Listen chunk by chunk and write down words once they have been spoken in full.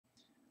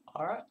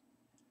Alright.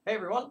 Hey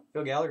everyone,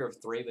 Phil Gallagher of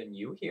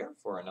ThrabenU here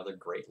for another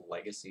great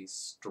Legacy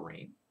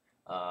stream.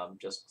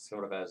 Just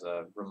sort of as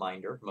a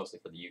reminder, mostly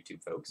for the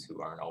YouTube folks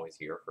who aren't always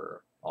here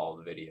for all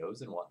the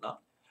videos and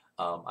whatnot.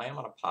 I am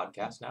on a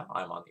podcast now.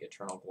 I'm on the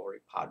Eternal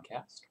Glory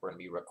podcast. We're going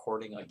to be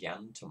recording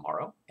again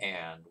tomorrow,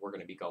 and we're going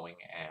to be going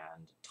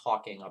and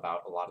talking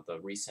about a lot of the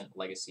recent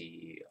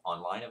Legacy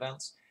online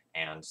events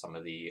and some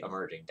of the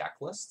emerging deck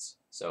lists.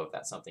 So if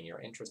that's something you're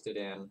interested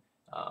in,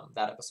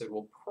 that episode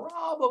will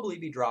probably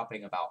be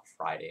dropping about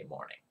Friday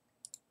morning.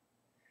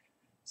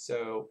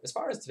 So as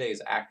far as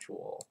today's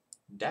actual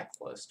deck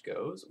list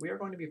goes, we are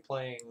going to be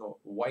playing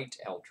White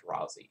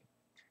Eldrazi.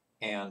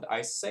 And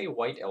I say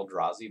White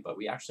Eldrazi, but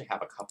we actually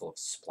have a couple of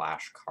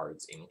splash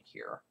cards in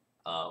here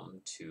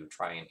to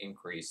try and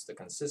increase the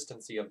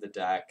consistency of the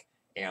deck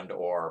and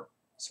or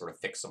sort of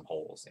fix some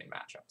holes in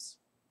matchups.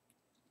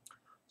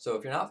 So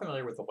if you're not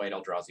familiar with the White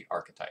Eldrazi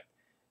archetype,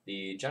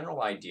 the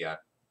general idea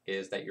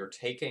is that you're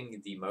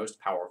taking the most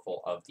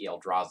powerful of the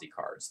Eldrazi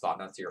cards,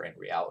 Thought-Knot-Seer and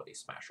Reality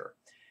Smasher,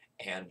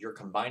 and you're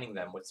combining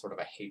them with sort of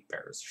a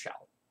Hate-Bear's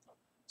shell.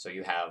 So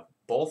you have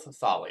both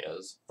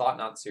Thalias,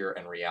 Thought-Knot-Seer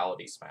and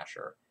Reality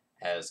Smasher,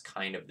 as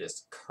kind of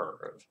this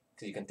curve.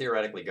 Because you can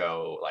theoretically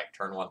go like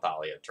turn 1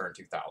 Thalia, turn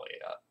 2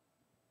 Thalia,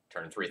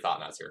 turn 3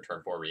 Thought-Knot-Seer,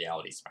 turn 4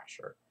 Reality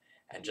Smasher,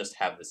 and just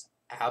have this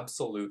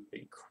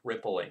absolutely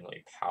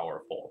cripplingly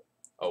powerful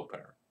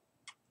opener.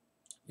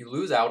 You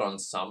lose out on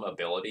some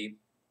ability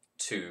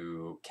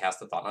to cast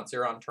the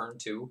Thought-Knot-Seer on turn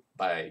 2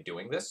 by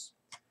doing this.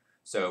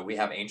 So we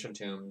have Ancient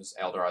Tombs,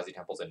 Eldrazi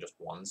Temples, and just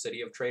one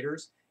City of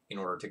Traders in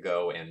order to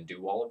go and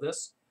do all of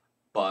this.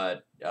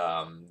 But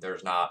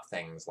there's not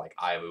things like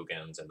Eye of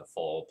Ugins and the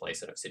full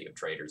playset of City of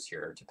Traders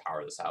here to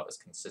power this out as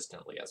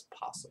consistently as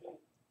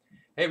possible.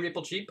 Hey,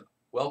 Reaple Cheap,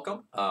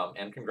 welcome,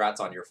 and congrats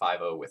on your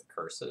 5-0 with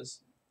Curses.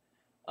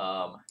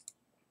 I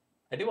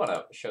do want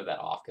to show that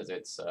off because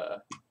it's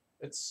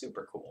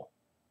super cool.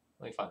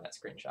 Let me find that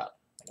screenshot.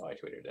 I know I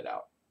tweeted it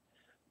out.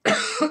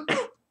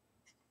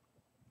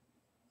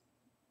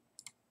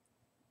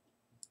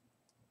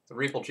 So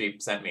Reaple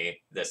Cheap sent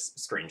me this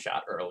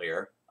screenshot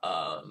earlier.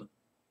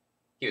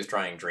 He was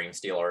trying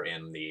Dreamstealer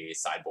in the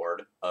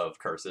sideboard of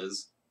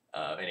Curses,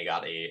 and he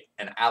got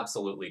an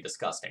absolutely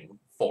disgusting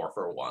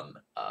 4-for-1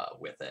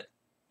 with it,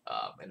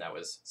 and that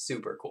was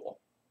super cool.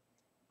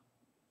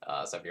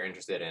 So if you're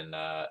interested in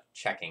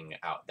checking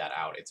that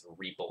out, it's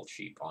Reaple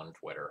Cheap on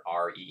Twitter,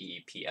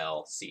 REEPLCHEEP.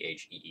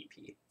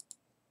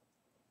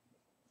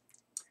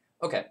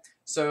 Okay,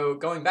 so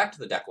going back to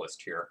the deck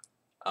list here,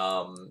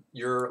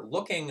 you're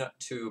looking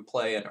to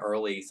play an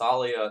early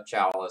Thalia,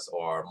 Chalice,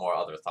 or more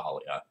other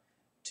Thalia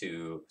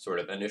to sort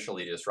of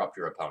initially disrupt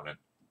your opponent,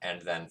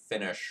 and then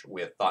finish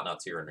with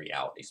Thought-Knot-Seer and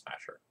Reality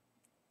Smasher.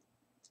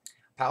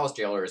 Palace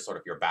Jailer is sort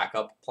of your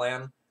backup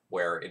plan,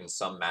 where in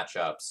some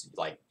matchups,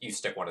 like, you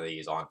stick one of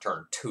these on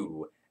turn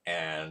 2,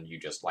 and you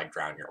just, like,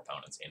 drown your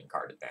opponent's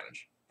in-card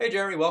advantage. Hey,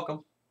 Jerry,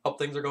 welcome. Hope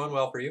things are going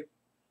well for you.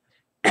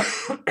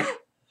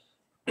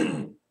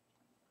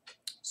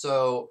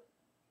 So,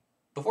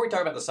 before we talk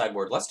about the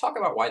sideboard, let's talk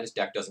about why this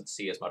deck doesn't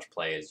see as much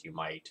play as you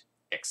might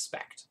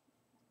expect.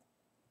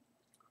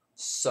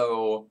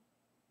 So,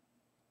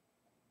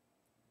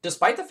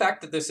 despite the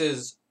fact that this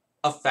is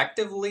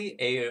effectively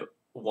a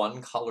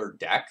one-color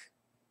deck,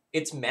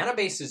 its mana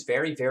base is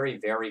very, very,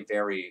 very,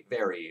 very,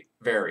 very,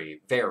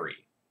 very,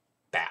 very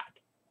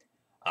bad.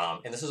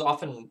 And this is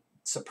often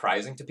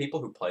surprising to people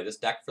who play this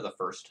deck for the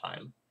first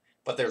time.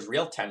 But there's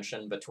real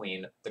tension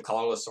between the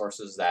colorless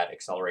sources that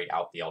accelerate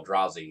out the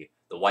Eldrazi,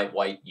 the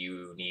white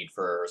you need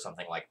for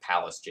something like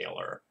Palace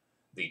Jailer,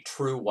 the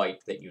true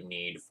white that you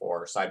need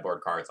for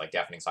sideboard cards like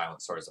Deafening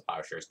Silence, Swords of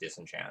Plowshares,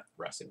 Disenchant,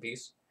 Rest in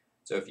Peace.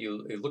 So if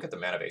you look at the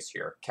mana base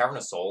here, Cavern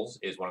of Souls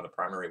is one of the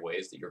primary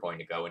ways that you're going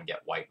to go and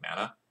get white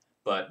mana,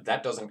 but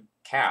that doesn't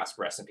cast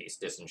Rest in Peace,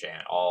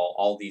 Disenchant,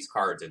 all these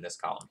cards in this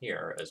column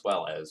here, as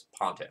well as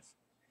Pontiff.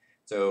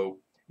 So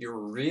you're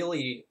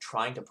really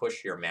trying to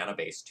push your mana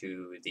base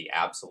to the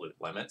absolute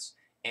limits,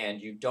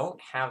 and you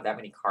don't have that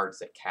many cards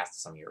that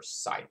cast some of your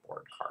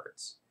sideboard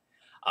cards,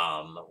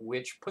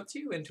 which puts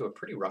you into a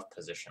pretty rough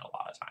position a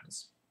lot of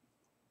times.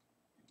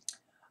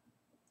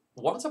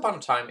 Once Upon a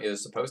Time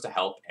is supposed to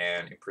help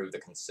and improve the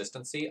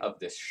consistency of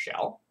this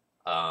shell,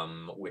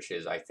 which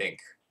is, I think,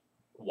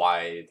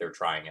 why they're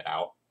trying it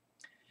out.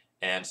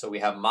 And so we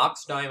have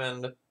Mox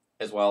Diamond,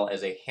 as well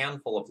as a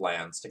handful of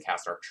lands to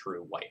cast our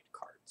true white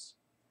cards.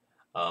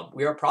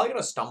 We are probably going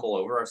to stumble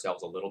over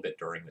ourselves a little bit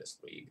during this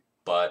league,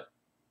 but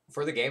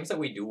for the games that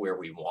we do where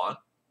we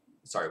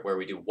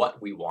do what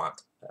we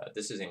want,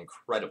 this is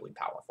incredibly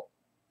powerful.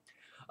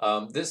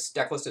 This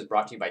deck list is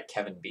brought to you by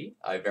Kevin B.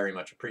 I very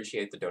much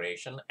appreciate the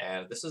donation,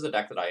 and this is a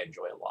deck that I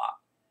enjoy a lot.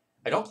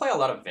 I don't play a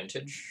lot of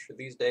Vintage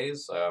these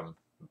days,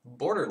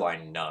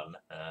 borderline none,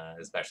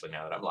 especially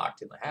now that I'm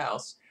locked in the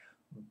house,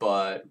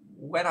 but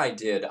when I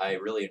did, I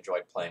really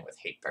enjoyed playing with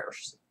Hate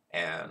Bears,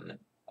 and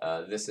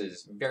this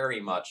is very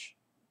much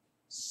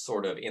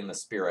sort of in the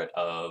spirit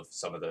of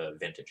some of the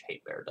Vintage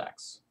Hate Bear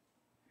decks.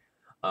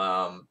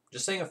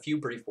 Just saying a few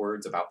brief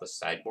words about the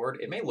sideboard.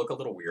 It may look a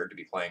little weird to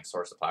be playing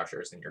Source of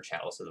Plowshares in your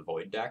Chalice of the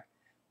Void deck,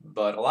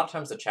 but a lot of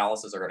times the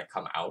Chalices are going to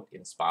come out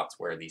in spots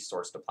where the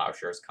Source of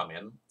Plowshares come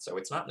in, so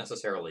it's not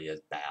necessarily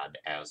as bad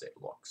as it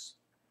looks.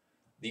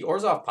 The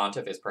Orzhov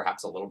Pontiff is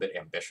perhaps a little bit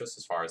ambitious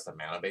as far as the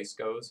mana base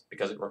goes,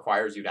 because it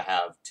requires you to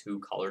have 2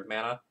 colored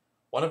mana,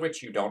 one of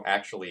which you don't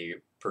actually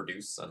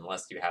produce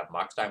unless you have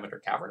Mox Diamond or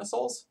Cavernous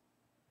Souls.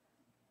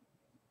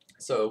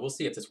 So we'll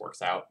see if this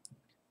works out.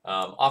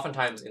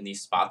 Oftentimes in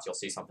these spots you'll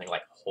see something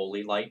like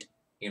Holy Light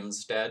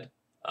instead.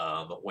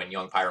 When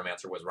Young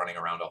Pyromancer was running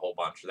around a whole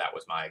bunch, that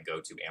was my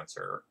go-to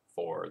answer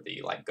for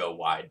the go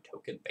wide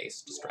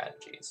token-based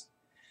strategies.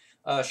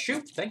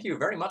 Shoot, thank you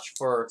very much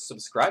for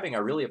subscribing. I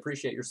really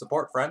appreciate your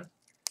support, friend.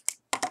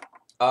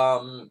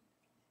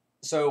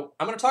 So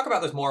I'm going to talk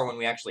about this more when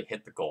we actually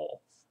hit the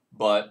goal,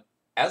 but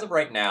as of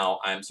right now,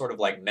 I'm sort of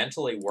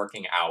mentally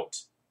working out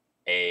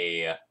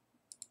a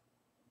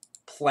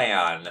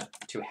plan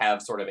to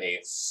have sort of a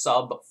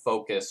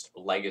sub-focused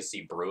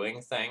legacy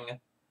brewing thing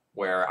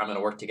where I'm going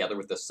to work together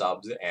with the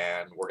subs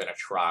and we're going to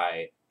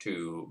try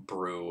to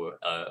brew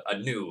a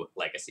new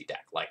legacy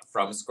deck.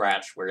 From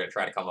scratch, we're going to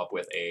try to come up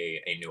with a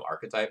new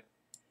archetype.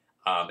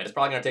 And it's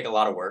probably going to take a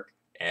lot of work,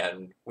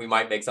 and we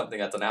might make something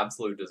that's an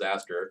absolute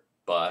disaster,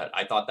 but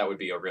I thought that would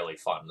be a really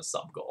fun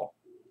sub-goal.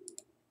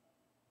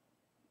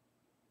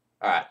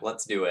 Alright,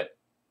 let's do it.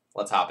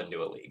 Let's hop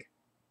into a league.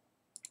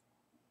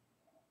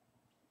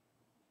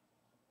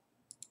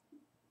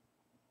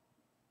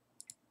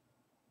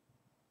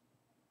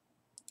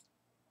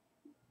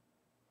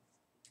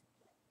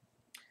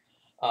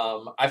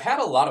 I've had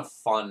a lot of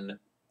fun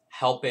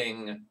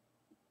helping...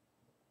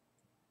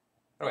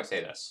 How do I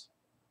say this?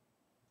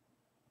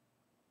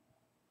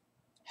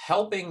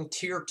 Helping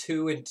Tier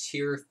 2 and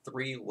Tier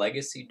 3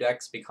 legacy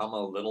decks become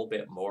a little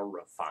bit more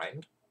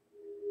refined.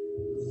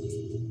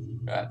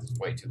 That's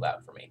way too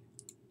loud for me.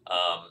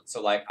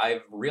 So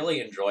I've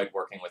really enjoyed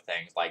working with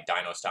things like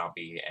Dino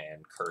Stompy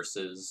and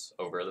Curses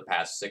over the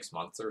past 6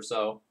 months or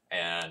so,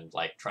 and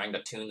trying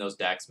to tune those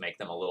decks, make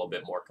them a little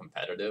bit more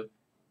competitive.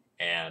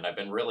 And I've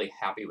been really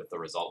happy with the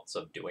results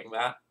of doing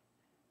that.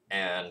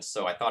 And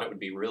so I thought it would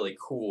be really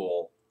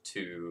cool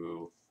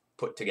to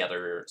put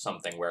together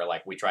something where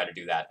we try to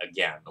do that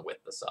again with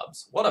the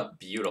subs. What a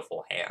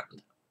beautiful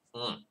hand.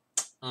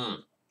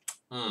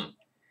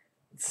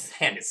 This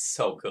hand is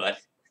so good.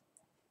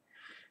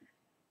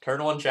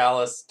 Turn 1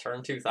 Chalice,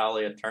 turn 2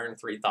 Thalia, turn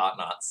 3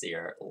 Thought-Knot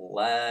Seer.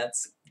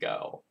 Let's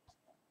go.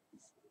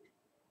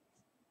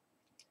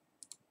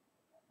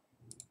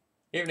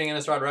 Evening,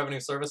 Innistrad Revenue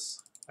Service.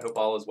 I hope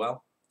all is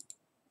well.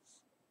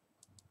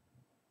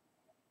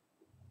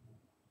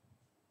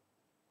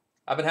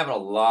 I've been having a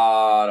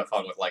lot of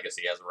fun with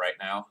Legacy as of right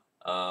now.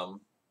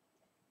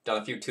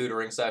 Done a few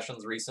tutoring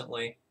sessions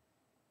recently.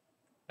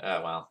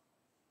 Oh, well.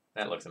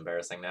 That looks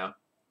embarrassing now.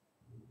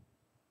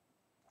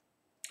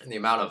 And the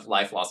amount of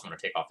life loss I'm going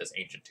to take off this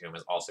Ancient Tomb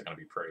is also going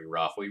to be pretty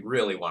rough. We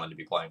really wanted to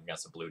be playing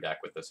against a blue deck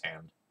with this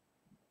hand.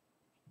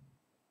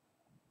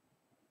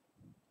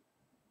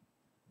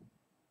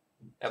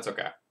 That's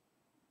okay.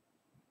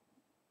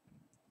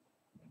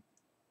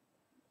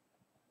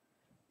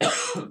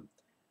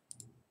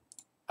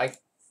 I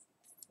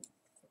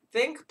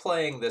think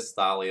playing this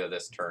Thalia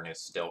this turn is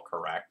still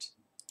correct.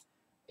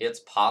 It's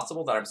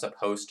possible that I'm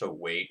supposed to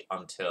wait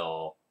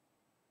until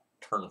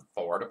turn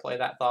 4 to play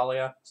that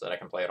Thalia, so that I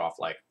can play it off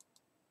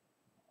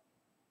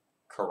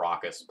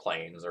Caracas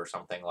Plains or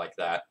something like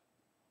that.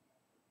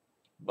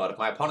 But if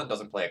my opponent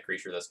doesn't play a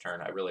creature this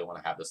turn, I really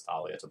want to have this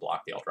Thalia to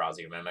block the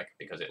Eldrazi Mimic,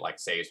 because it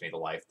saves me the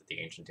life that the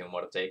Ancient Tomb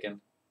would have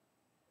taken.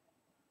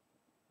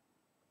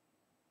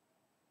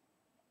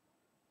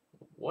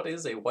 What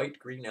is a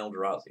white-green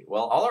Eldrazi?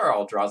 Well, all our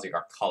Eldrazi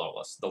are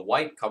colorless. The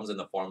white comes in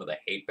the form of the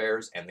Hate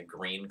Bears, and the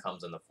green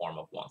comes in the form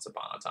of Once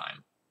Upon a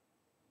Time.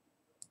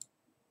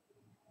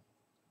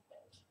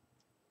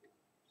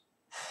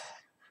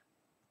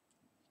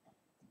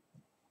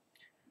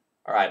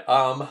 Alright,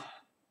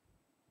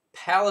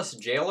 Palace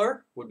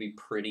Jailer would be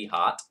pretty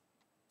hot.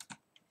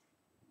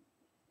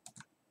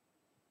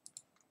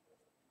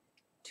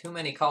 Too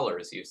many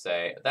colors, you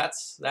say.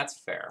 That's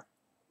fair.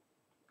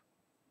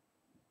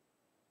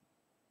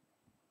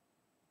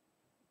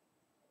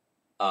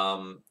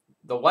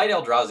 The white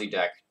Eldrazi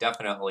deck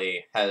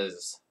definitely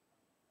has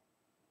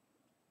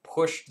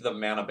pushed the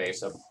mana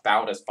base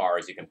about as far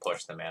as you can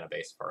push the mana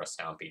base for a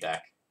Stompy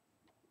deck.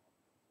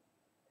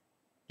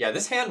 Yeah,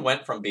 this hand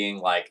went from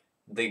being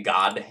the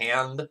god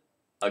hand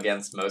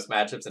against most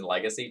matchups in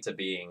Legacy to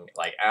being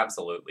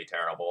absolutely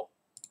terrible.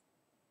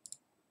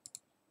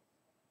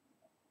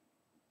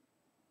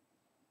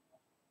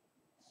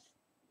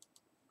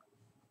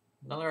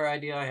 Another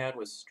idea I had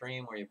was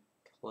stream where you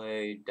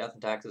play Death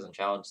and Taxes and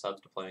challenge subs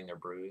to playing their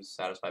brews,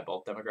 satisfy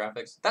both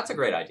demographics. That's a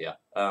great idea.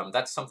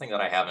 That's something that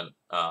I haven't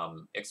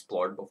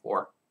explored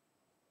before.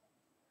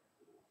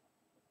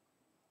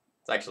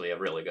 It's actually a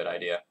really good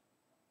idea.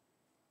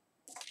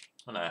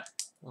 I'm gonna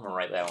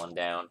write that one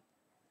down.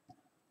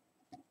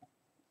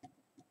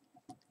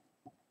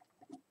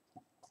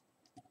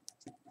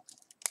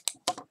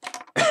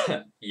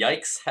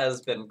 Yikes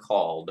has been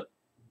called.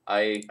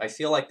 I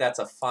feel like that's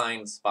a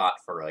fine spot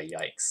for a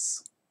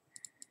yikes.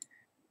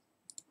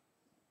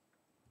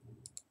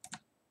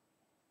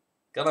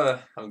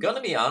 I'm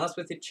gonna be honest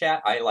with you,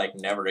 chat. I like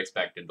never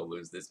expected to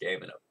lose this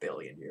game in a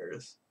billion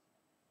years.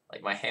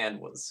 Like my hand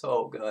was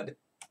so good.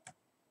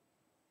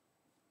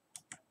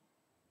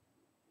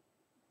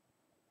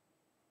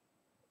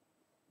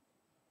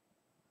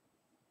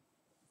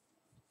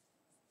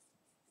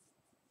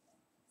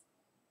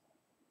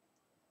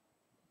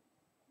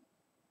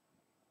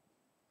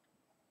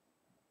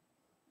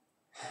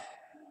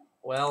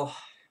 Well,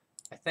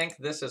 I think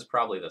this is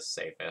probably the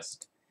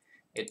safest.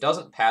 It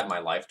doesn't pad my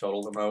life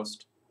total the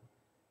most,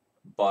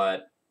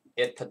 but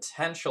it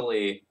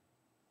potentially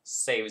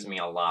saves me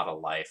a lot of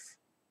life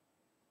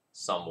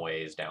some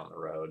ways down the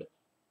road.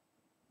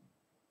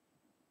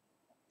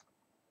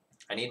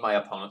 I need my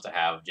opponent to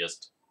have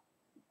just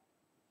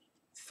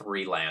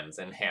 3 lands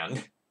in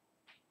hand.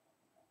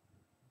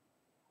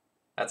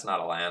 That's not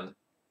a land.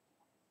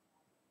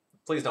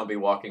 Please don't be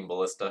walking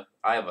ballista.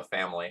 I have a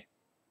family.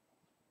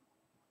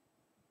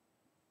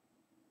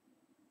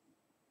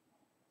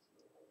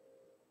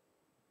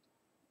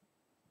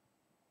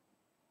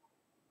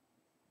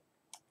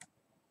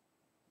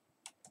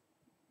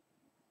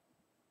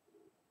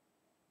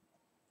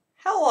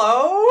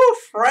 Hello,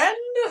 friend?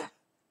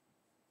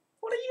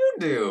 What do you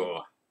do?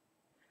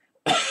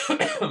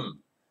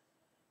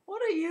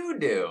 What do you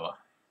do?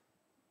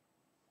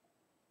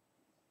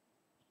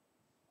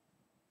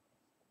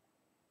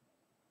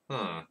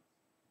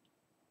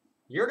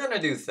 You're gonna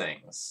do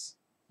things.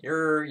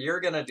 You're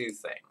gonna do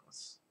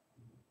things.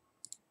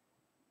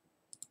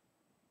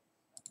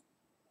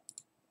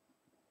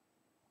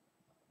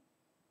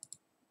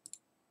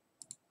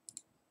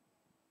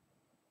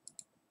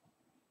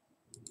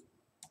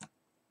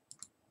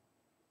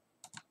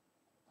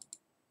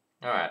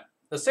 Alright.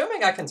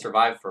 Assuming I can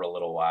survive for a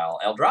little while,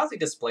 Eldrazi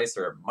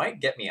Displacer might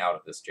get me out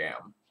of this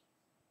jam.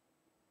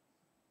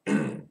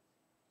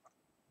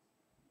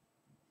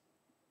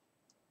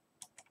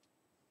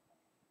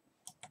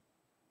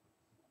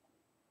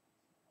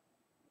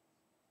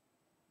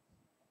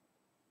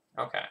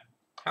 Okay.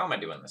 How am I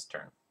doing this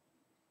turn?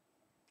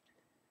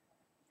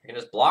 I can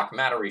just block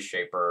Matter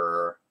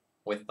Reshaper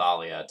with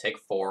Thalia, take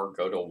 4,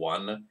 go to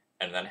 1,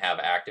 and then have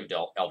active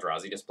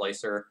Eldrazi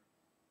Displacer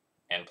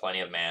and plenty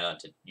of mana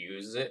to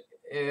use it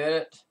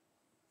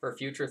for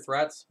future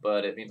threats,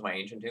 but it means my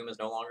Ancient Tomb is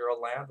no longer a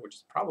land, which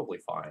is probably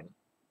fine.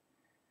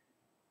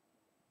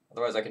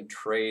 Otherwise, I can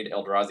trade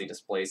Eldrazi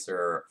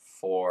Displacer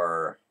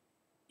for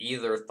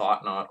either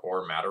Thought-Knot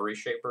or Matter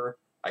Reshaper.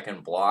 I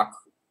can block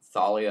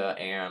Thalia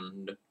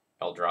and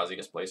Eldrazi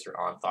Displacer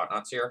on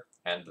Thought-Knot here,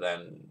 and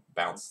then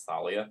bounce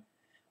Thalia.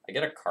 I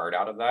get a card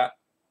out of that.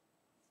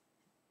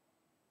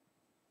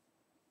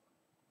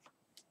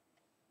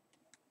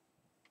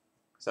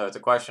 So it's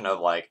a question of,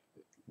 like,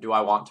 do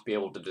I want to be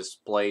able to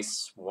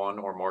displace 1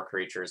 or more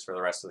creatures for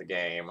the rest of the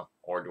game,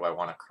 or do I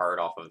want a card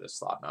off of this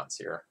Thought-Knots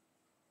here?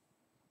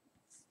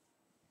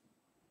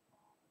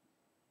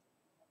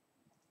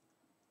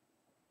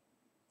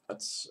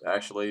 That's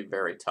actually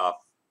very tough.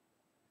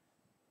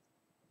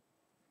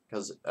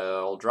 Because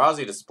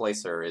Eldrazi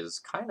Displacer is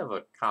kind of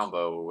a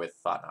combo with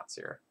Thought-Knots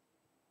here.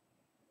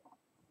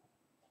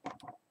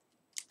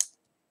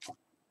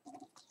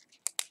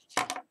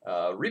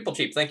 Reaple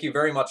Cheap, thank you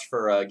very much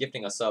for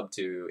gifting a sub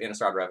to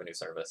Innistrad Revenue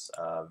Service.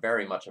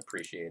 Very much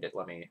appreciate it.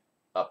 Let me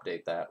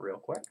update that real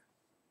quick.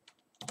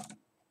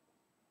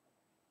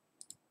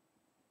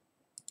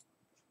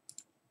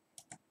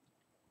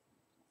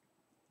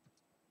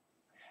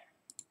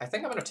 I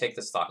think I'm going to take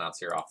this Thought-Knots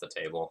here off the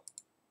table.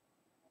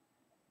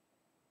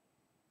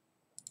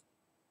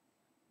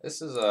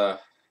 This is a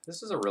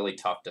really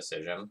tough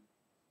decision.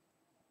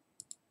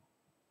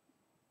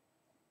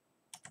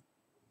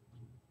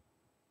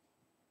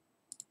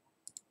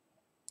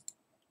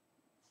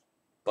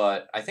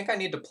 But I think I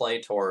need to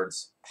play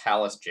towards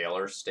Palace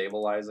Jailer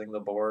stabilizing the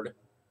board.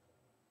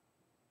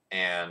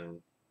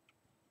 And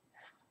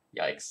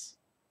yikes.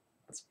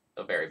 That's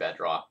a very bad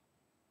draw.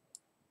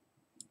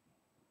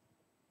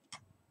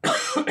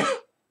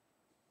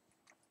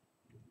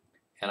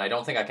 And I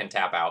don't think I can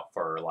tap out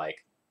for,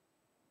 like,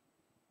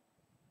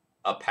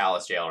 a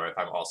Palace Jailer if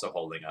I'm also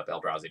holding up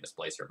Eldrazi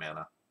Displacer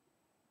mana.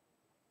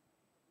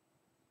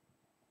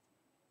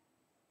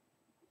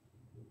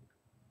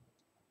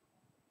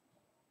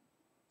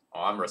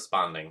 Oh, I'm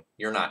responding.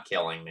 You're not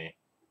killing me.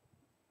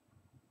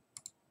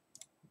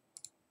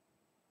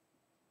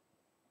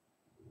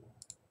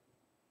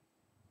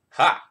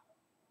 Ha!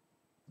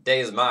 Day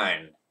is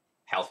mine,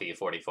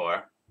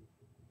 Halfie44.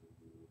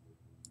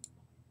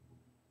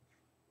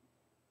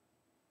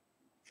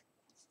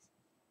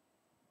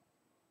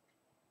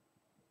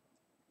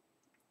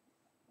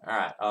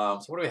 Alright,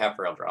 so what do we have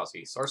for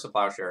Eldrazi? Source of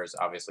Plowshare is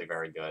obviously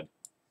very good.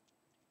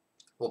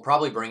 We'll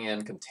probably bring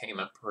in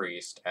Containment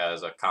Priest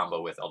as a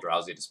combo with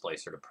Eldrazi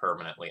Displacer to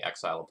permanently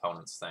exile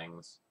opponents'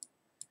 things.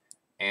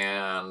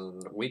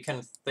 And we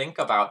can think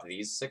about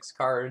these 6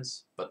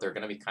 cards, but they're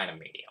going to be kind of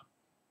medium.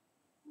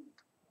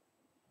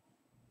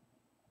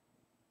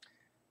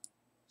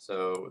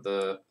 So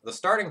the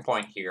starting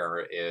point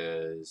here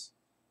is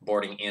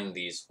boarding in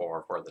these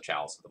four for the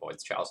Chalice of the Void.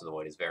 The Chalice of the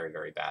Void is very,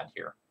 very bad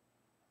here.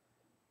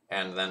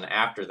 And then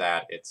after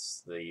that,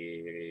 it's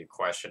the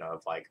question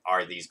of, like,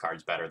 are these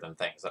cards better than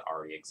things that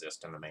already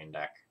exist in the main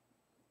deck?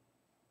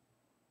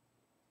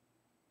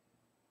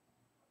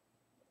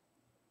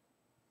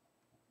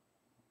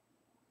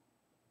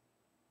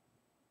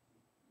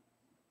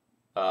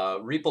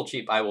 Reapel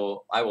Cheap, I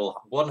will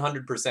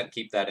 100%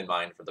 keep that in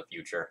mind for the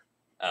future.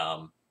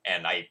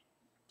 And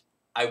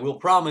I will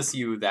promise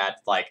you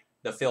that, like,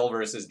 the Phil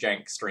versus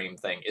Jank stream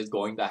thing is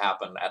going to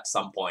happen at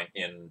some point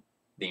in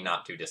the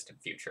not too distant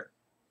future.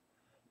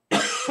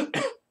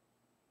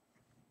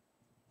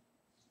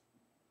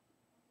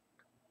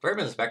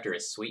 Thraben Spectre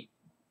is sweet.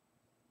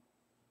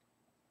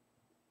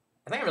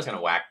 I think I'm just gonna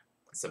whack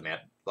Submit.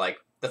 Like,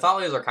 the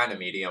Thalias are kind of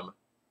medium,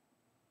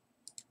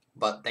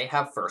 but they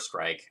have First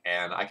Strike,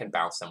 and I can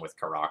bounce them with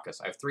Caracas.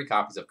 I have 3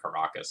 copies of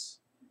Caracas,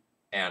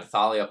 and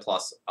Thalia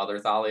plus other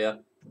Thalia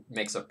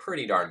makes a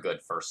pretty darn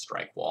good First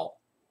Strike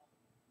wall.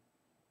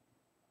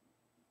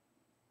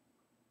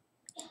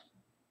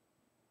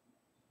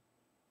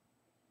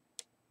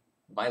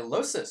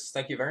 Milosis,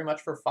 thank you very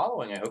much for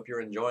following. I hope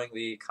you're enjoying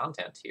the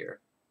content here.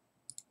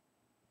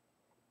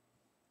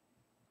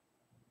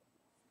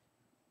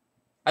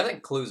 I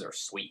think clues are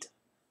sweet.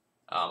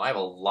 I have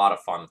a lot of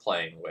fun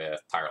playing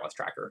with Tireless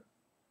Tracker.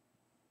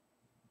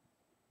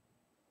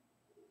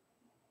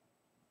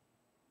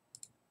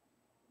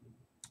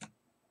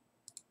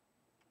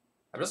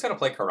 I'm just going to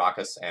play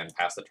Caracas and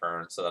pass the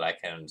turn so that I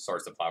can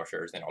Swords to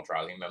Plowshares and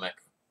Eldrazi Mimic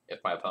if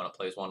my opponent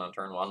plays one on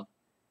turn 1.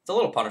 It's a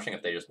little punishing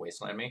if they just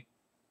Wasteland me.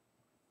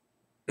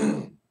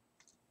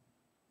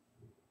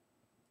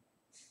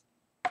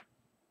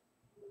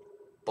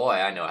 Boy,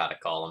 I know how to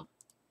call them.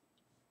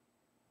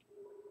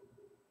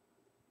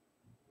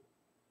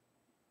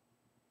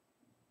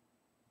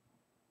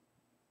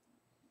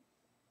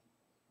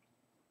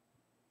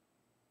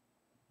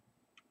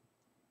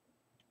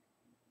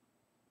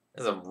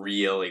 This is a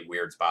really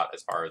weird spot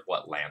as far as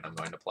what land I'm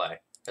going to play.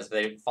 As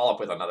they follow up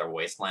with another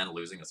Wasteland,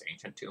 losing this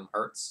Ancient Tomb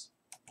hurts.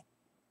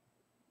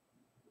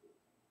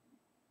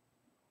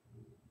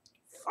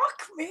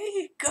 Fuck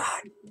me,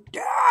 god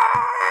damn!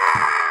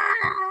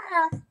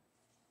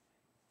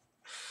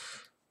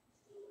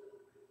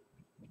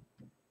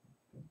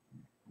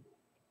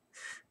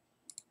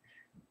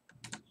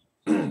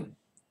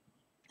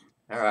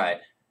 Alright.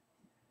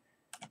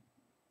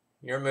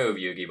 Your move,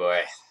 Yugi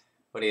boy.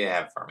 What do you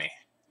have for me?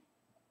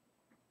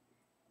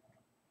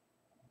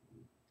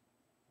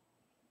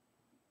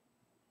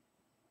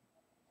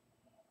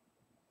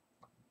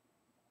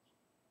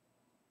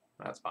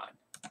 That's fine.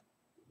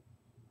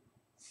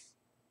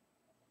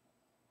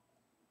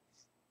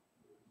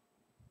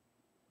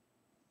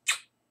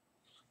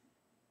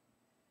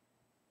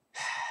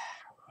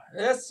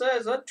 This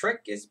is a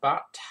tricky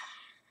spot.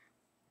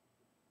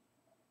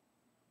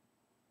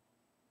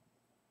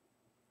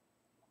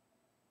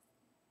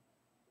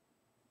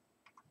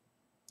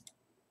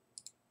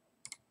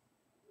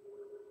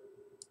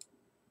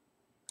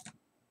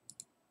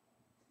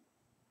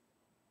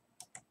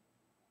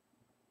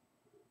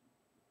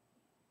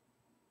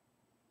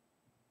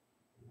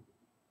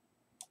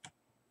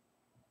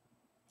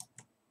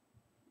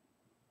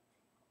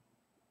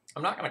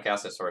 I'm not going to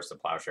cast a Swords to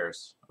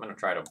Plowshares. I'm going to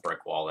try to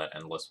brick wall that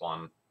Endless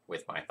one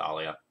with my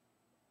Thalia.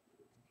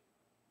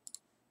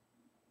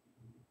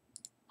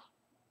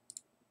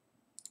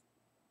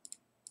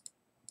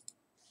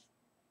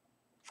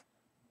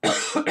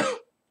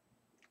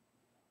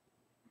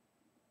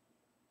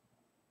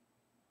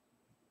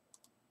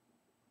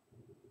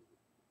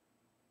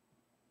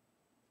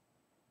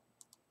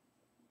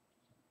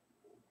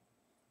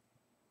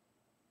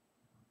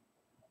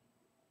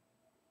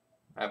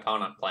 My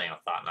opponent playing a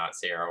Thought-Knot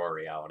Seer or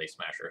Reality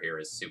Smasher here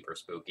is super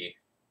spooky.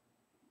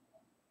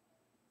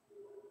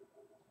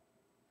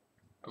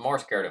 I'm more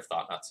scared of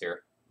Thought-Knot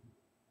Seer.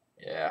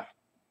 Yeah.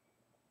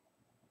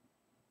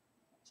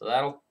 So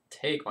that'll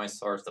take my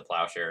Swords to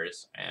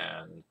Plowshares,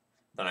 and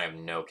then I have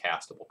no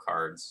castable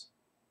cards.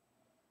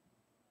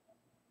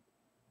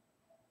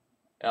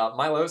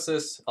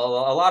 Milosis, a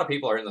lot of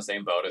people are in the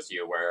same boat as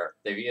you, where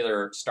they've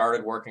either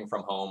started working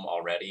from home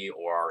already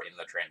or are in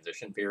the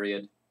transition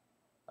period.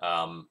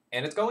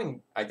 And it's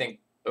going, I think,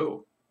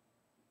 ooh,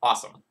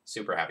 awesome.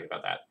 Super happy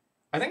about that.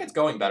 I think it's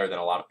going better than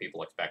a lot of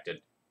people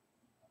expected.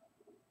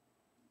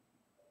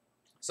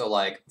 So,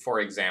 like, for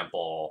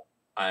example,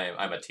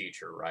 I'm a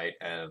teacher, right?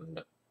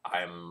 And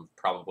I'm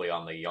probably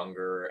on the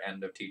younger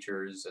end of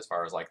teachers as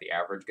far as, like, the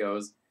average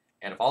goes.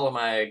 And if all of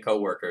my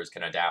coworkers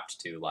can adapt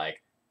to,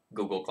 like,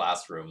 Google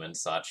Classroom and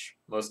such,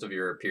 most of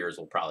your peers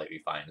will probably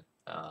be fine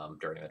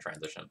during the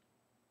transition.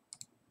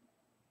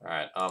 All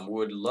right,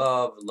 would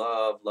love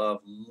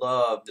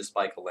to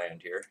spike a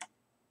land here.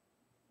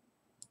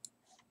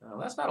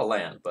 That's not a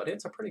land, but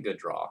it's a pretty good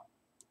draw.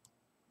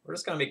 We're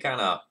just going to be kind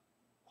of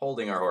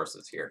holding our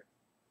horses here.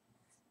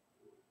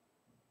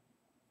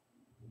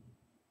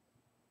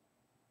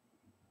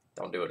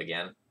 Don't do it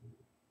again.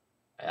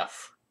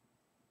 F.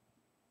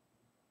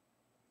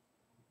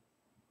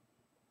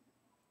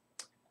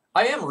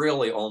 I am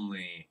really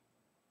only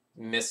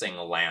missing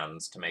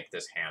lands to make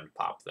this hand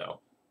pop,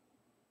 though.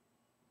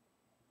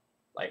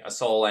 Like, a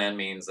soul land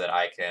means that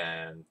I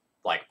can,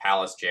 like,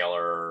 Palace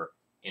Jailer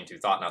into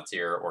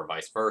Thought-Knot-Seer or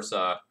vice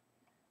versa.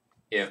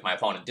 If my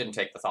opponent didn't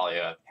take the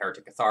Thalia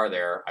Heretic Cathar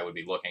there, I would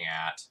be looking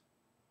at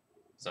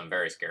some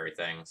very scary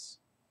things.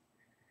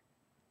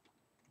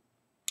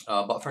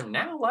 But for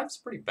now, life's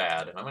pretty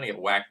bad, and I'm going to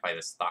get whacked by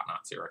this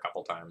Thought-Knot-Seer a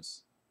couple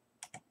times.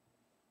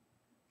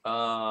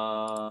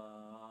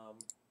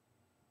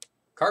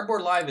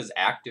 Cardboard Live is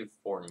active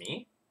for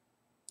me.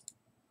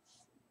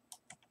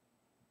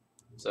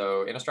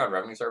 So, Innistrad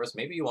Revenue Service,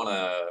 maybe you want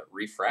to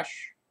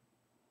refresh.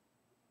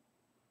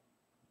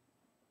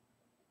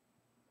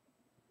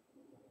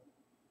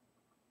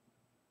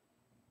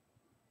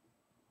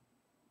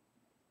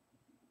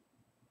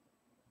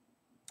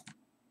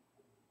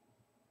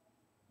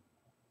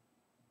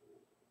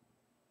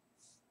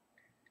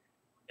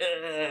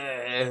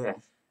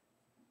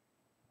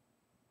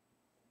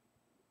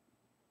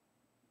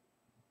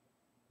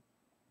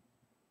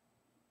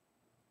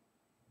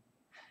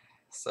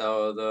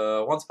 So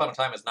the Once Upon a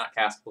Time is not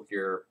castable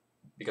here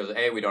because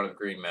A, we don't have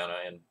green mana,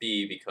 and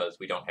B, because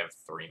we don't have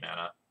 3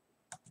 mana.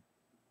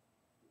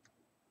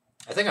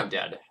 I think I'm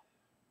dead.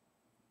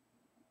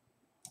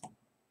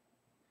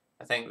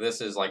 I think this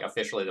is like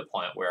officially the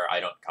point where I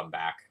don't come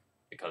back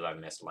because I've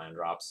missed land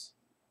drops.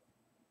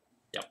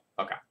 Yep,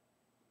 okay.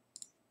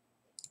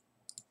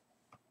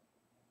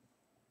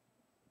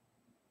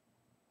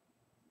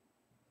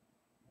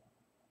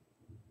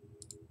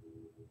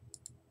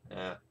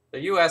 Yeah.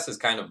 The US is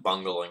kind of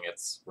bungling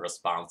its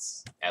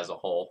response as a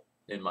whole,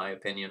 in my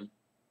opinion.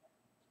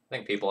 I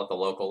think people at the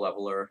local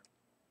level are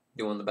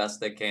doing the best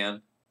they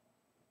can.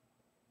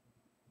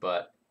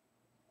 But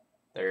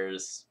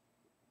there's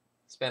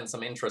been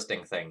some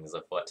interesting things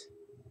afoot.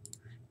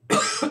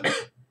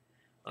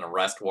 An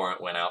arrest warrant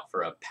went out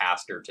for a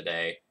pastor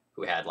today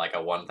who had like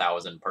a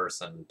 1,000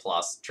 person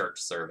plus church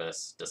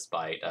service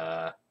despite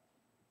there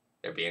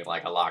being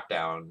like a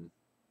lockdown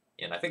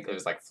in, I think it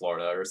was like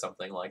Florida or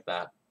something like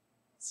that.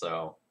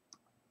 So,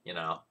 you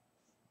know,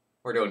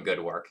 we're doing good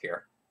work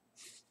here.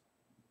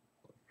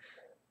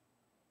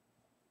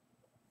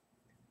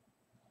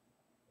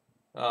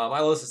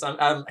 Milosis,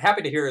 I'm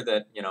happy to hear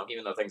that, you know,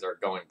 even though things are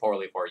going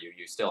poorly for you,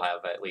 you still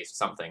have at least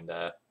something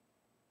to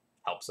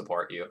help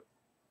support you.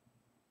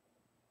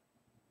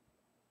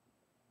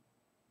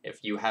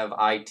 If you have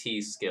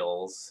IT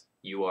skills,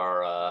 you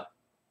are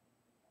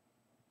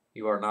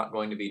not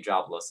going to be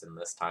jobless in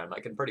this time.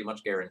 I can pretty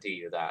much guarantee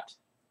you that.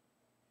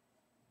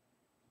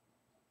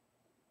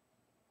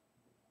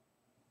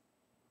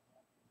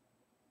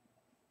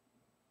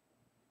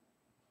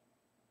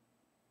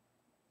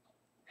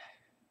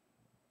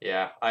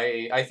 Yeah,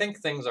 I think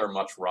things are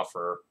much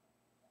rougher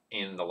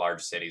in the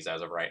large cities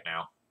as of right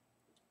now.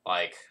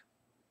 Like,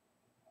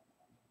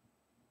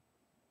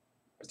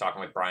 I was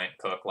talking with Bryant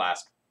Cook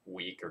last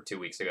week or 2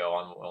 weeks ago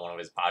on one of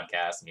his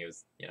podcasts, and he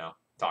was, you know,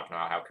 talking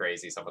about how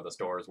crazy some of the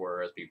stores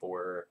were as people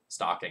were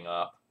stocking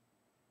up.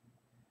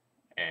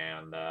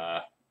 And,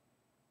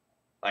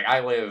 like, I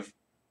live,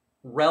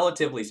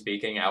 relatively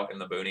speaking, out in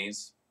the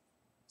boonies,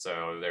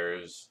 so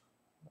there's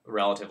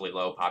relatively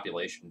low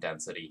population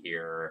density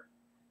here.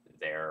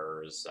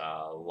 There's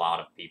a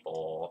lot of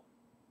people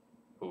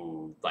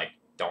who, like,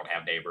 don't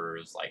have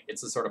neighbors. Like,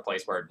 it's the sort of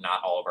place where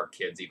not all of our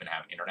kids even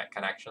have internet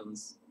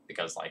connections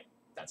because, like,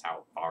 that's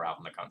how far out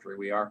in the country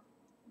we are.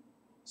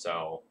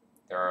 So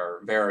there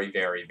are very,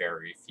 very,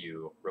 very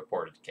few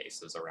reported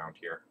cases around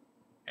here,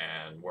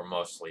 and we're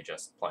mostly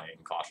just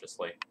playing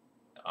cautiously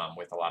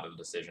with a lot of the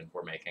decisions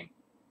we're making.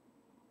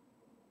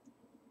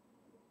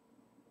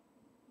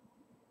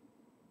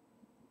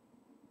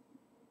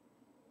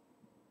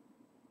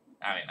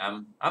 I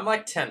mean, I'm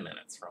like 10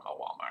 minutes from a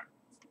Walmart.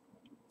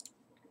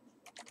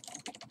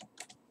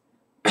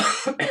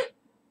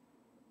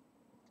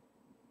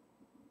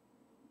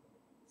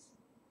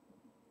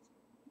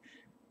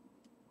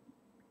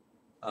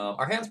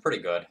 Our hand's pretty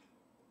good.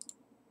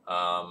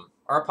 Our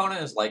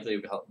opponent is likely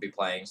to be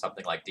playing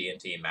something like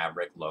D&T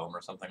Maverick Loam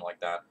or something like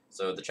that.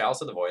 So the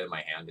Chalice of the Void in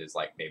my hand is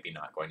like maybe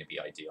not going to be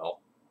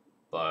ideal,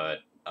 but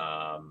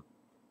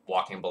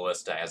Walking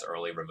Ballista as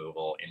early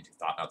removal into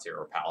Thought-Knot-Seer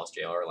or Palace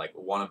Jailer, like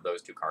one of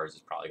those two cards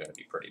is probably going to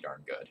be pretty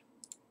darn good.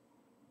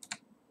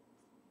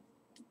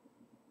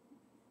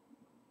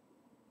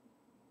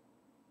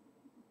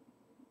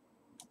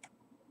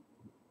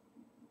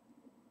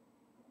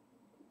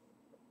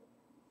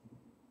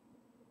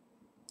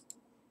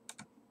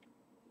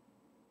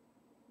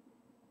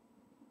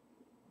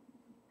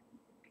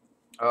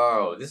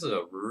 Oh, this is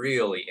a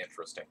really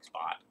interesting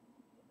spot.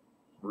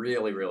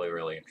 Really, really,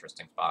 really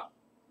interesting spot.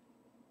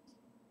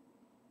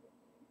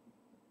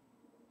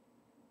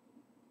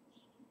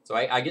 So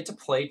I get to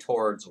play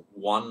towards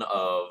one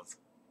of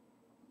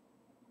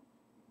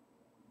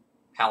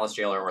Palace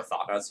Jailer or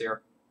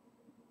Thought-Knot-Seer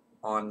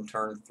on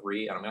turn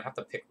 3, and I'm going to have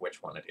to pick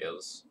which one it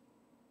is.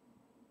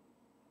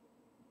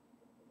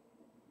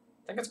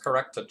 I think it's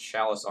correct to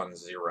Chalice on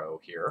 0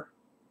 here,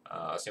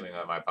 assuming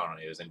that my opponent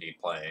is indeed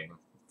playing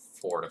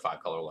 4 to 5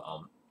 color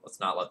loam. Let's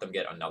not let them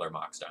get another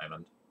Mox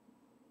Diamond.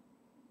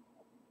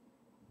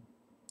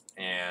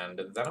 And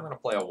then I'm going to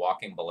play a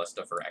Walking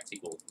Ballista for X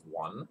equals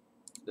 1.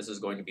 This is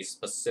going to be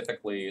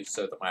specifically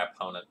so that my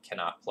opponent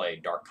cannot play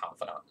Dark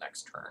Confidant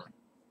next turn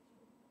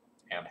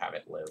and have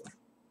it live.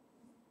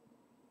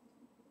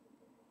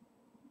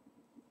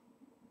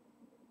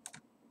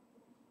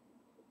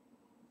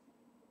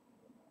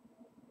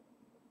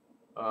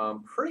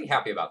 Pretty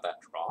happy about that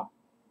draw.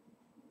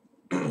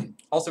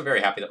 Also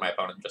very happy that my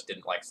opponent just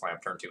didn't like slam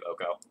turn 2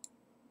 Oko.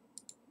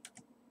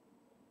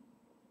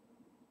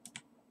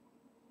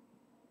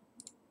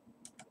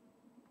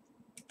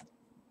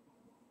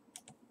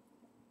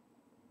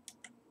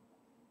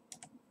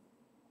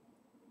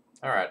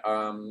 Alright,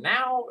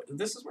 now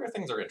this is where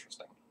things are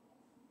interesting.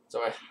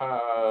 So I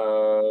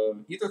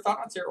have either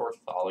Thought-Knot or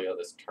Thalia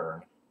this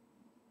turn.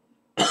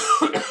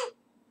 What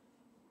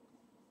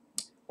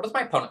does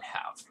my opponent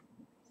have?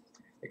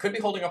 It could be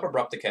holding up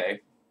Abrupt Decay.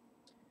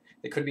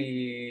 It could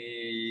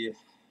be...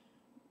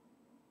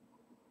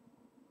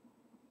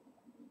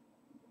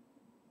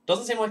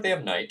 Doesn't seem like they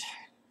have Knight.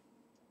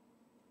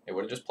 They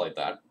would have just played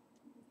that.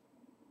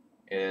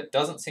 It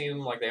doesn't seem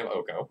like they have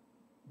Oko.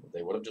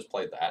 They would have just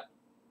played that.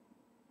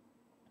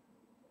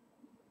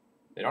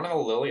 They don't have a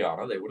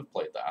Liliana. They would have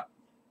played that.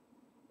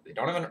 They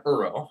don't have an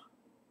Uro.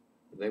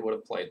 They would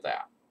have played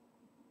that.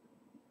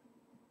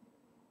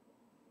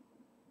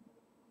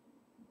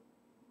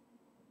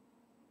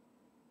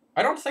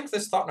 I don't think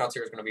this Thought-Knot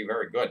here is going to be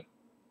very good.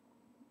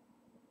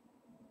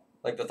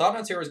 Like, the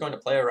Thought-Knot here is going to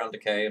play around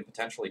Decay and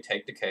potentially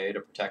take Decay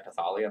to protect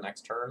Athalia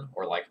next turn,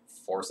 or, like,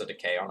 force a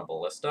Decay on a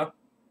Ballista.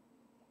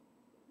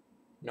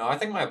 No, I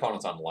think my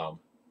opponent's on Loam.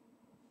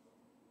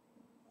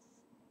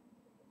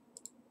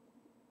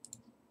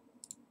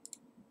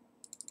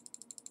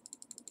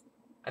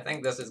 I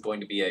think this is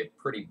going to be a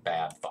pretty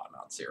bad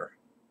Thought-Knot here.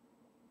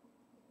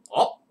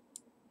 Oh!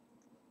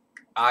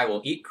 I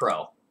will eat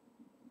crow.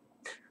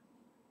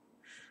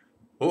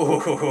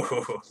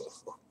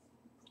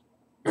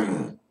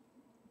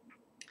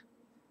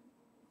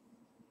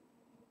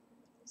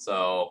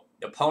 So,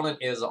 the opponent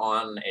is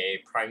on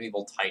a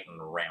Primeval Titan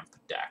ramp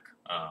deck,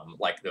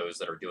 like those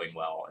that are doing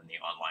well in the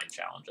online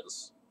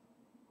challenges.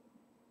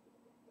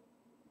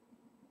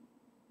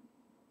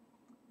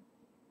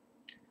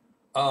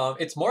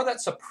 It's more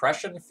that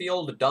Suppression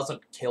Field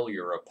doesn't kill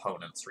your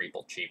opponent's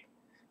Reapal Cheap.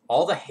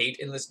 All the hate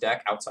in this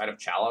deck outside of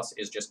Chalice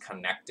is just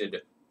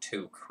connected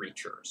to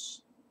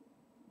creatures.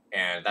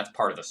 And that's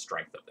part of the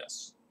strength of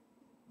this.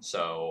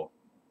 So,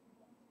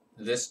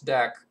 this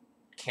deck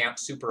can't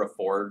super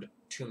afford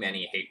too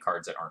many hate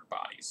cards that aren't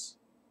bodies.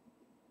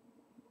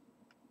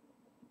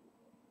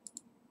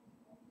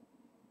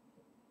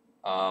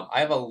 I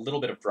have a little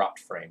bit of dropped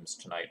frames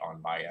tonight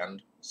on my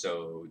end,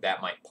 so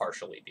that might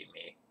partially be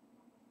me.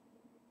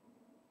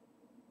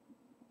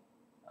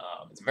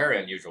 It's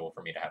very unusual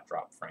for me to have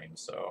dropped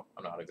frames, so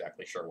I'm not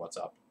exactly sure what's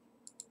up.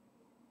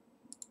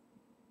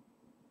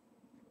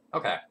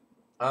 Okay.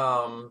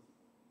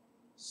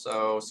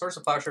 So Source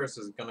of Plowshares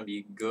is going to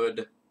be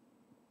good.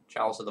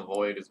 Chalice of the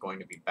Void is going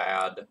to be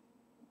bad.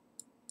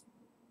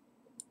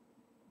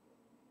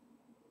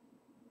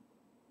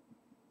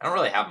 I don't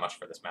really have much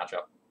for this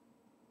matchup.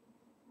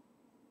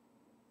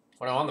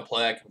 When I want to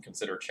play, I can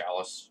consider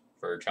Chalice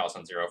for Chalice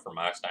on 0 for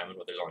Mox Diamond,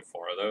 but there's only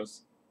 4 of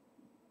those.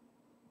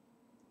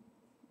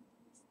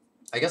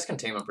 I guess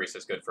Containment Priest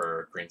is good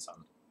for Green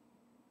Sun.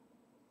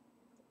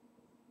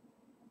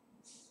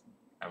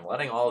 I'm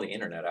letting all the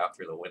internet out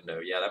through the window.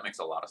 Yeah, that makes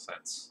a lot of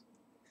sense.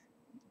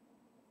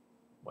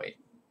 Wait.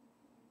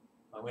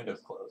 My window's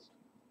closed.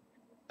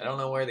 I don't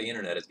know where the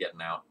internet is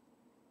getting out.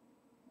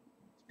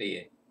 It's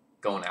be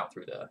going out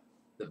through the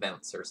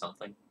vents or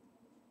something.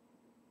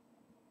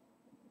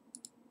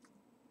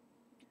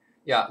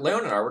 Yeah,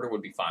 Leon and Arbiter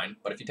would be fine,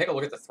 but if you take a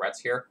look at the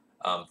threats here,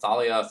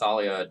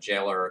 Thalia,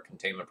 Jailer,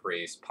 Containment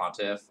Priest,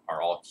 Pontiff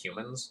are all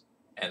humans,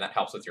 and that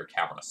helps with your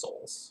Cavern of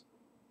Souls.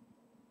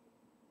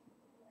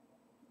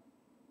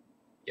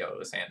 Yo,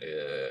 this hand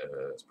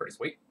is pretty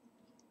sweet.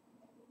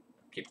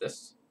 Keep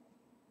this.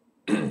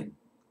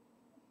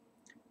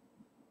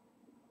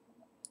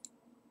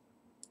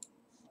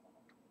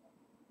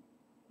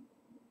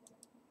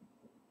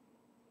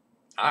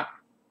 Ah,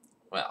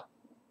 well,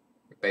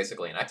 you're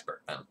basically an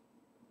expert then.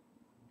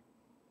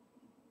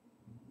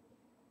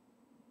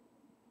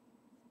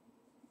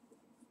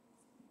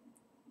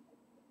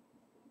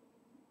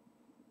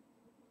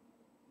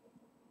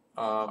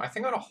 I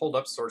think I'm going to hold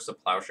up Source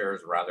of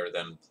Plowshares rather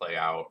than play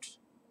out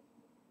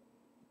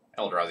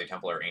Eldrazi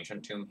Temple or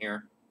Ancient Tomb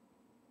here.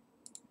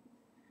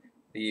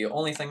 The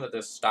only thing that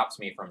this stops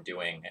me from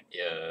doing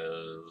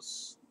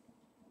is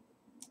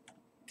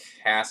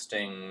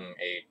casting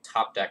a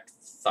top-decked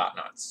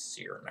Thought-Knot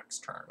Seer next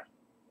turn.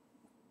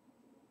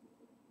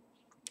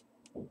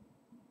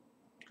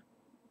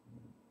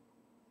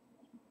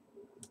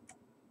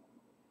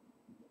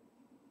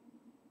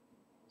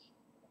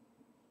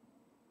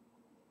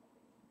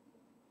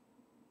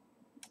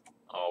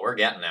 Oh, we're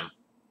getting them.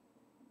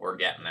 We're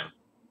getting them.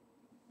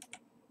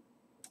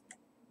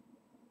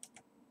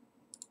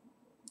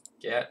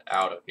 Get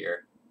out of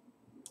here.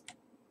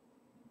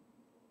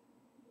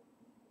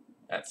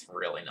 That's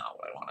really not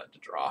what I wanted to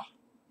draw.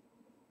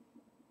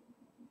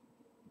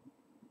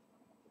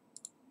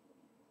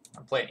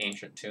 I play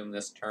Ancient Tomb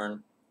this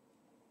turn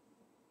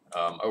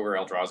over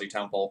Eldrazi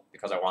Temple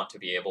because I want to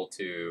be able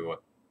to...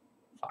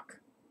 Fuck.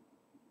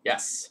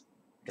 Yes.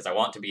 Because I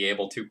want to be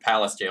able to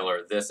Palace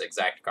Jailer this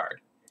exact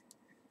card.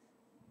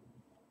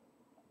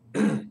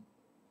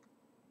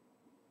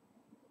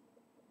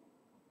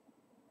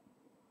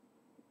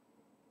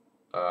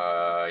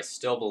 I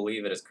still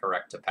believe it is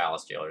correct to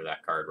Palace Jailer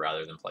that card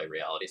rather than play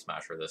Reality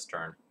Smasher this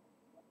turn.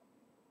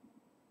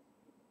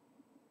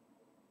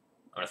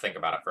 I'm going to think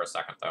about it for a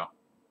second, though.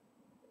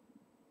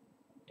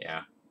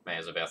 Yeah,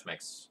 Maze of Ith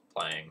makes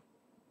playing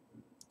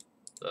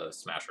the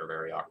Smasher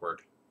very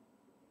awkward.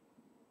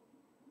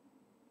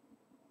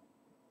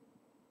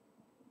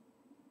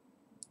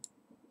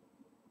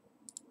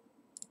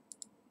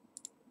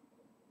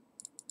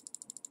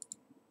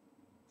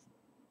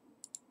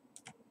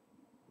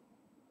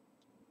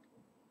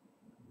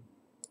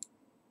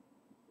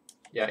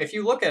 Yeah, if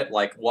you look at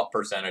like what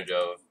percentage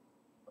of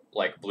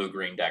like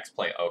blue-green decks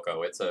play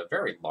Oko, it's a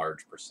very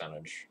large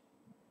percentage.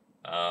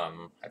 I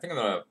think I'm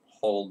gonna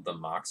hold the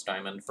Mox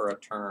Diamond for a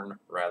turn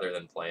rather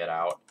than play it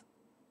out.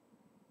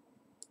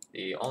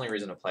 The only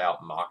reason to play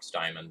out Mox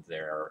Diamond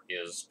there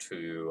is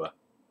to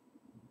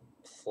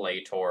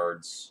play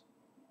towards...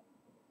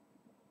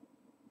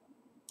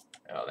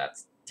 Oh,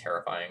 that's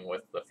terrifying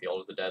with the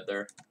Field of the Dead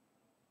there.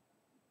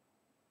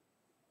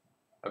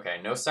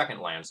 Okay, no second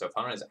land, so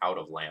opponent is out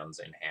of lands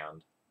in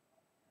hand.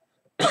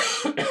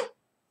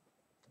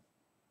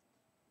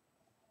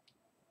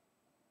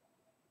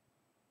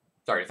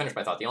 Sorry, to finish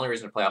my thought, the only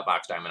reason to play out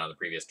Mox Diamond on the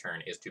previous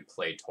turn is to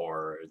play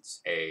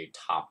towards a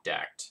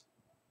top-decked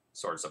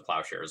Swords of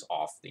Plowshares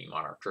off the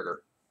Monarch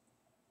trigger.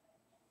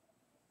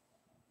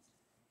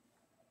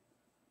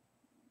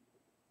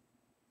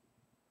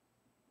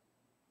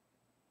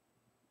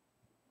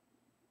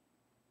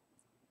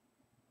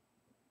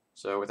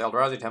 So with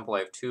Eldrazi Temple, I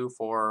have 2,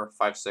 4,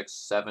 5, 6,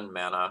 7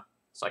 mana,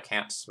 so I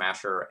can't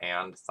Smasher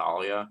and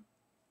Thalia.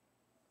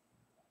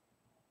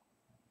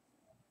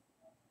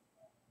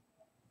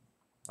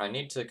 I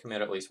need to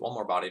commit at least one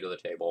more body to the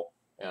table,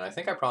 and I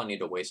think I probably need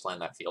to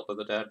Wasteland that Field of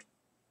the Dead.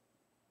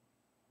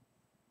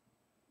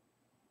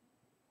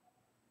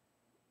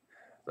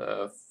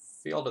 The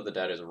Field of the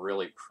Dead is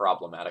really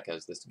problematic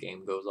as this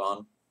game goes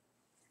on.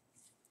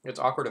 It's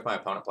awkward if my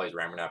opponent plays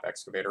Ramunap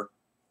Excavator,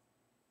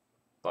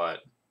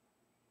 but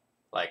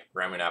like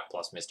Ramunap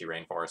plus Misty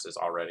Rainforest is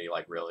already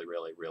like really,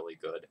 really, really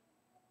good.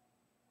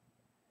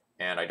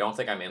 And I don't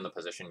think I'm in the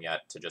position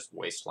yet to just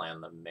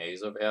Wasteland the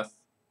Maze of Ith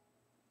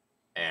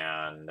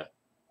and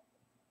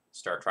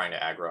start trying to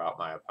aggro out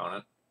my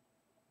opponent.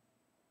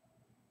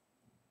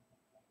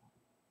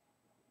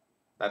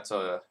 That's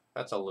a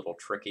little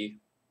tricky.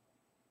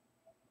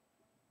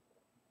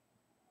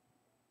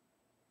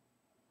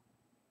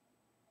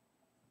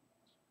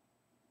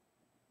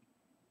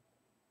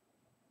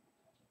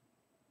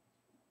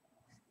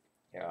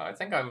 Yeah, I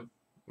think I'm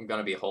going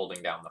to be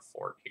holding down the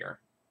fort here.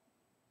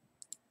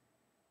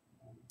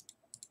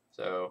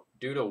 So,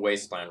 due to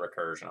Wasteland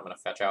Recursion, I'm going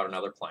to fetch out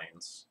another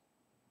Plains.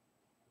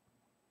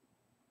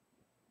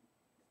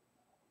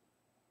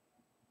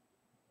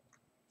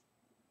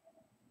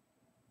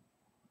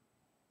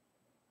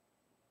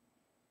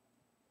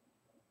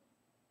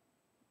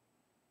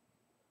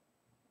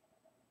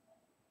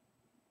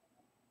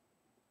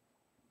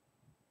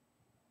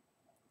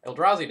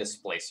 Eldrazi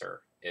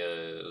Displacer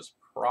is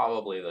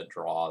probably the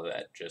draw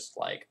that just,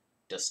 like,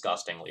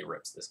 disgustingly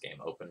rips this game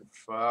open.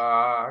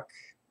 Fuck.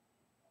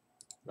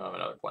 No, I have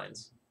another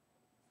Plains.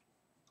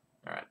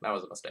 Alright, that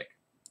was a mistake.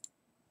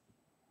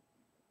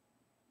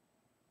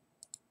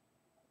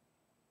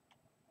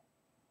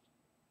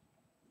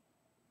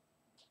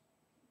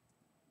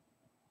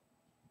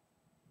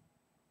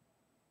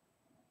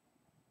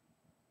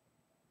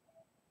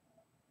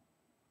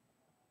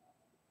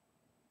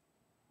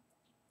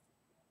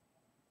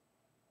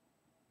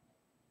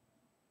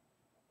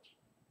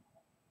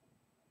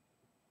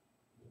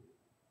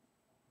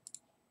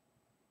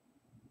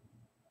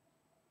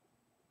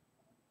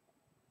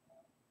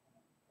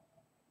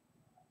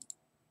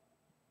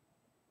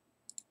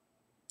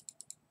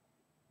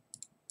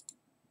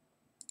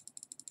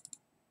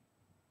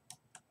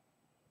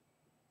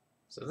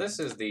 So this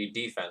is the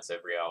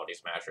defensive Reality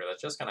Smasher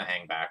that's just going to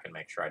hang back and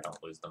make sure I don't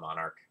lose the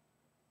Monarch.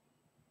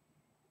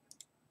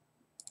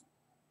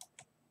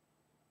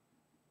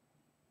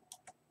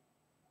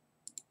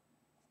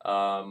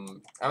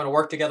 I'm going to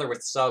work together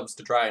with subs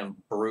to try and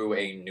brew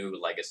a new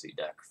Legacy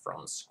deck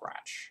from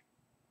scratch.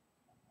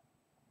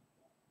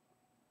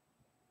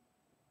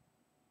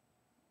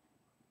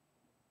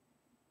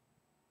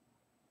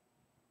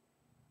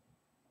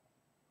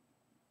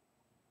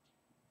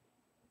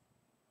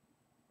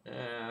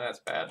 That's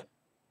bad.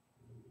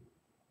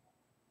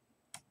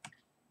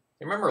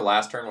 Remember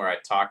last turn where I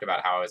talked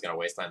about how I was going to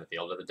Wasteland the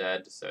Field of the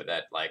Dead so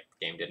that, like,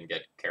 the game didn't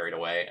get carried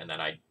away, and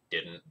then I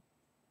didn't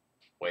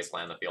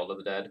Wasteland the Field of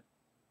the Dead?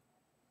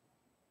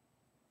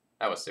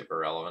 That was super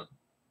relevant.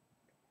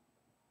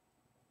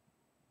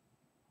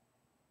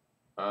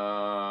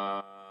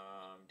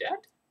 Dead?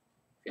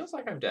 Feels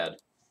like I'm dead.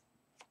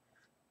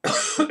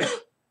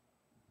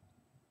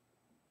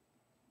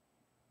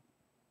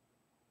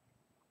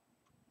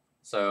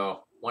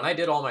 So, when I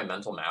did all my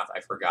mental math,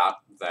 I forgot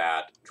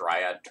that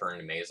Dryad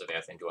turned Maze of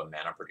Ith into a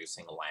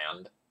mana-producing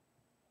land.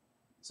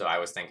 So I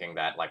was thinking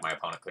that, like, my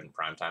opponent couldn't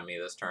primetime me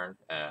this turn,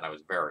 and I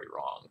was very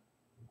wrong.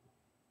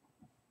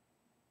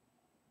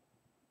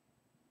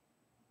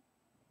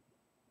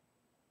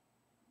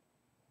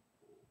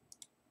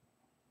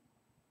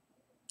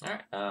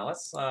 Alright,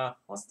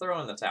 let's throw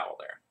in the towel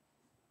there.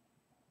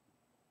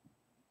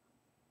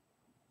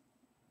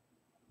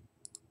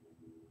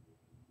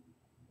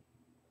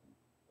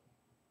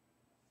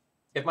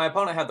 If my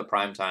opponent had the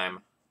prime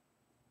time,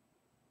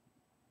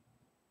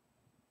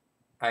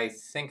 I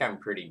think I'm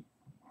pretty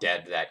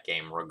dead that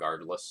game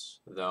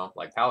regardless, though.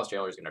 Like, Palace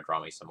Jailer's going to draw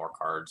me some more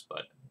cards,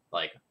 but,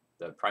 like,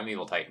 the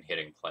Primeval Titan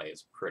hitting play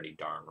is pretty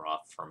darn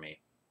rough for me.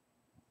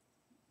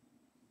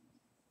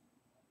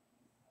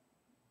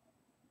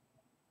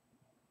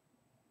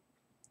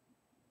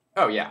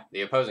 Oh yeah,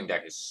 the opposing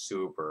deck is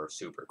super,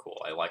 super cool.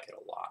 I like it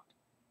a lot.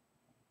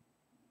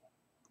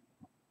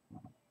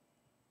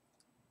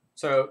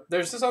 So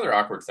there's this other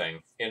awkward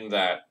thing in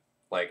that,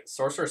 like,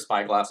 Sorcerer's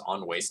Spyglass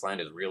on Wasteland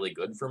is really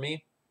good for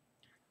me,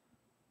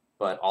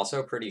 but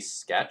also pretty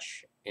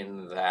sketch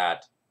in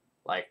that,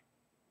 like,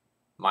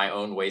 my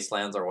own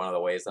Wastelands are one of the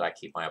ways that I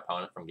keep my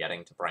opponent from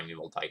getting to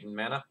Primeval Titan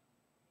mana.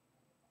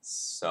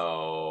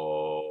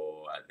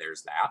 So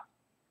there's that.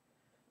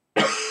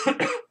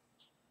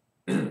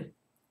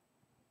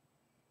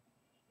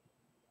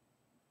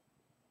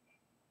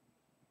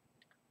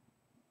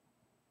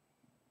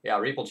 Yeah,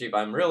 Reaplecheap,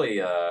 I'm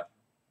really,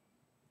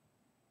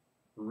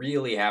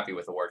 really happy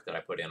with the work that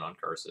I put in on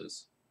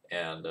curses.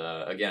 And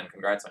again,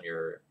 congrats on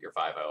your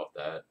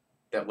 5-0.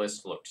 That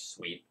list looked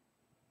sweet.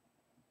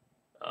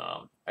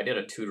 I did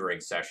a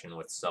tutoring session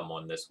with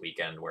someone this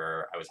weekend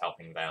where I was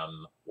helping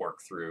them work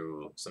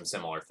through some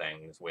similar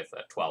things with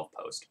a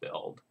 12-post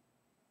build.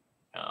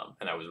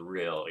 And that was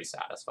really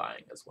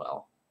satisfying as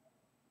well.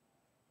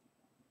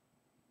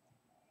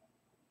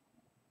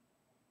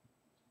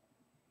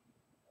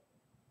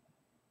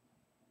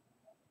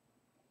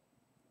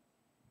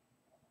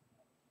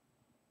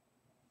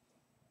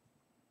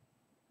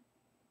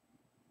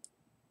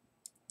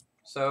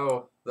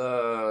 So,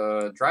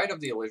 the Dryad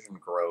of the Elysian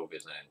Grove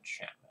is an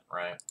enchantment,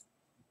 right?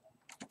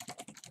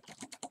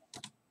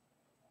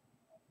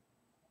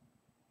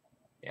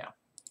 Yeah.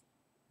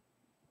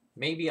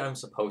 Maybe I'm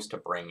supposed to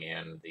bring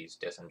in these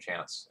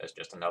disenchants as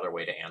just another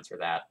way to answer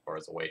that, or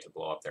as a way to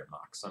blow up their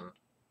Moxen.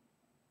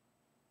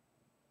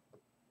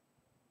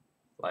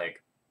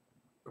 Like,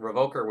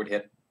 Revoker would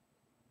hit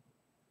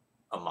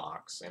a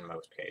Mox in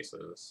most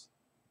cases.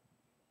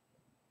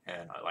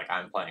 And, like,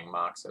 I'm playing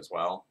Mox as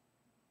well.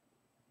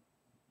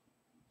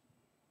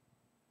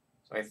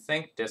 So I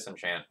think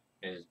Disenchant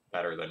is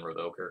better than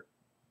Revoker.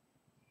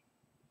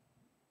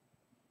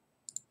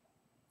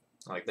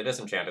 Like, the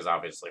Disenchant is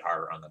obviously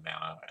harder on the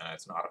mana, and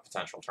it's not a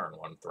potential turn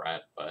 1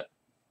 threat, but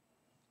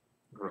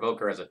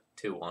Revoker as a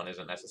 2-1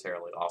 isn't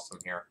necessarily awesome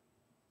here.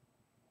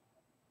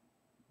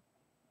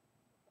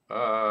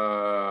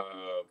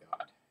 Oh,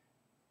 God.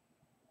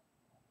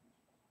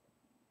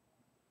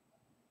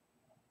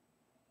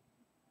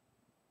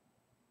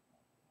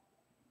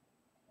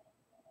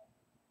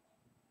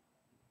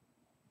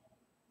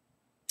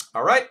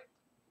 All right.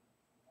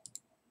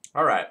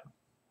 All right.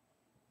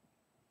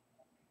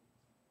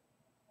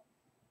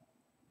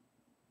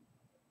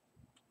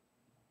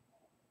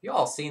 You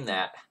all seen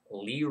that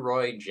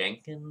Leroy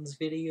Jenkins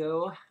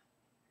video?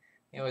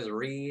 It was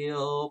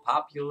real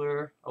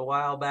popular a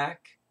while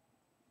back.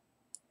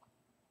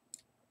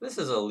 This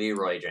is a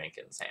Leroy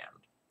Jenkins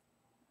hand,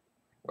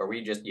 where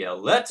we just yell,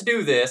 "Let's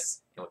do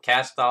this!" and we'll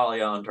cast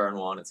Thalia on turn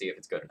 1 and see if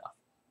it's good enough.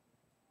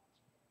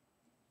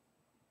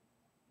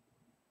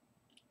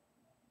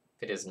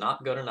 If it is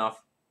not good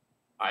enough,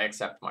 I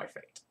accept my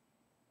fate.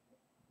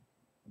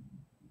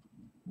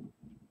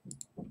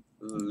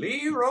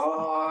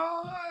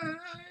 Leroy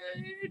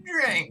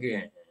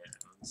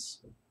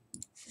Jenkins.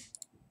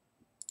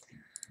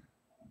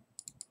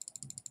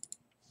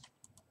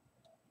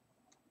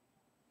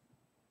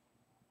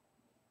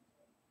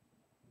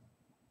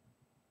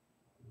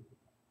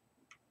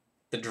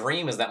 The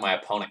dream is that my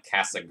opponent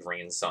casts a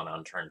Green Sun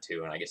on turn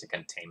 2, and I get to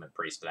Containment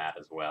Priest that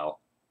as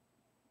well.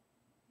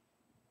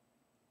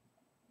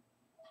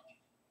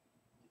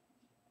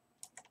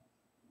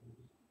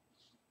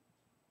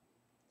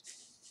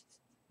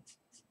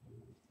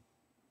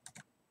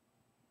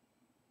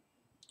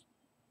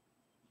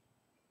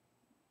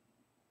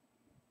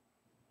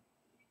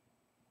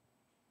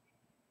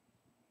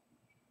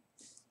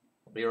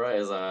 Leroy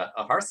is a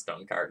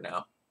Hearthstone card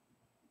now.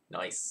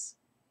 Nice.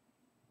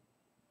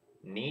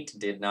 Neat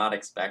did not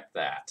expect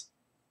that.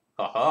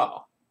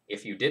 Haha.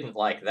 If you didn't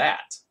like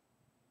that,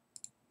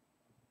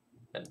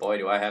 then boy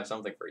do I have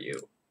something for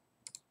you.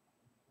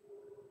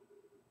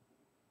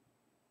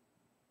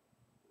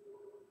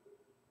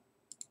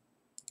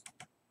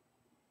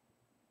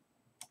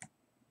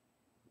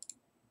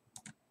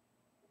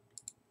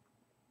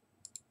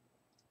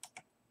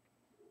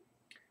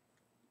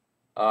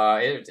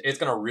 It's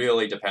gonna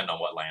really depend on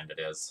what land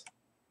it is.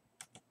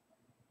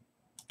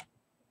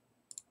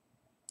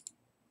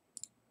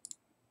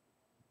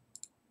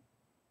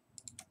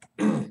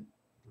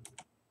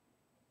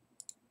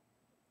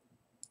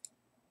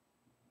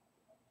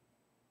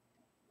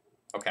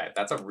 Okay,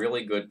 that's a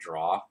really good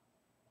draw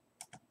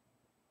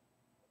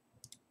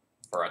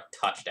for a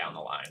touch down the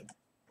line.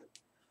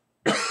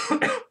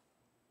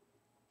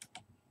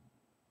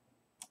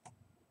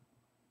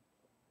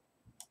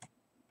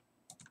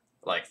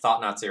 Like,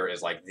 Thought-Knot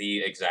is like the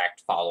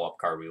exact follow-up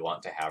card we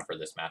want to have for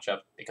this matchup,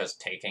 because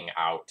taking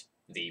out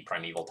the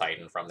Primeval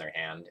Titan from their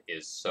hand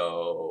is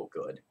so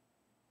good.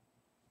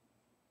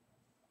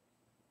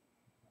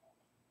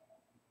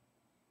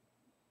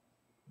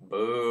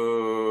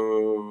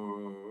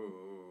 Boo.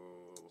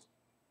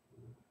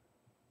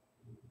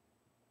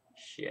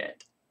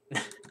 Shit.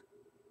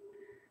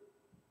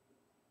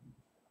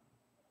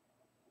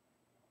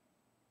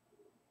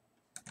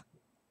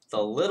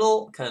 The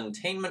little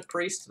containment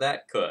priest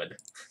that could.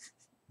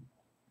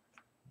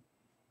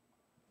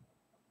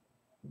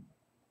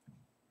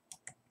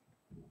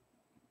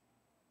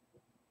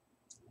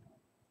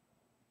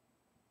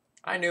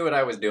 I knew what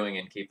I was doing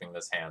in keeping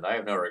this hand. I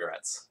have no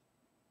regrets.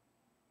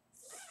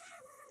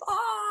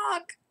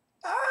 Fuck!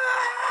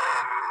 Ah!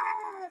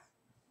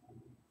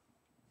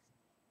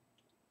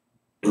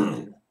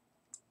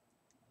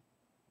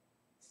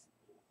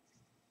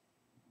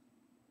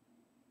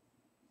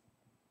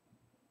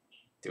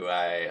 Do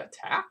I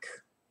attack?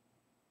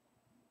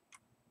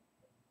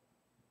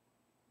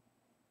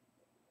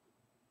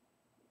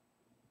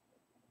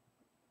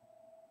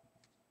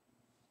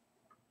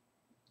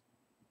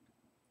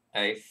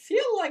 I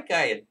feel like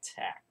I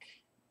attack.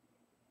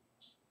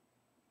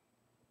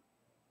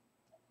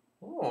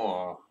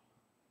 Oh.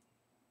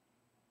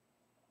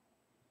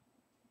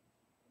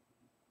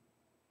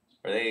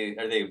 Are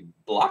they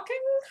blocking?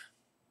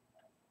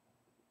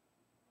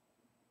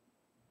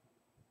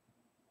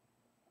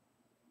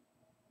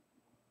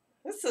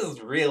 This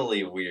is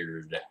really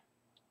weird.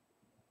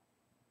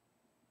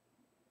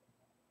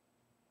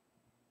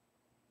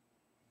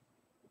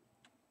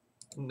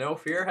 No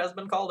fear has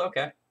been called?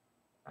 Okay.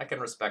 I can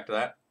respect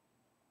that.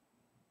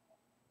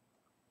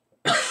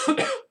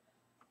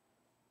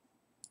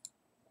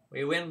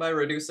 We win by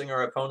reducing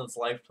our opponent's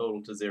life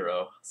total to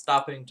 0.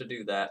 Stopping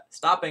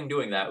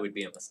doing that would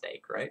be a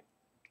mistake, right?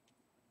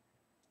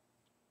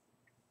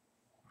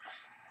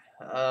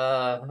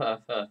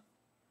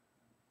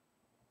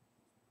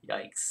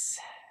 Yikes.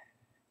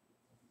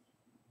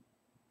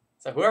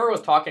 So whoever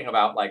was talking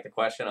about, like, the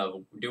question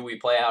of, do we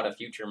play out a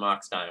future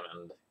Mox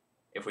Diamond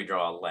if we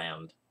draw a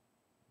land?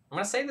 I'm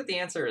going to say that the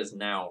answer is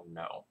now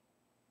no.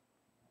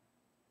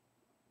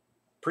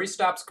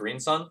 Pre-stops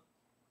Green Sun,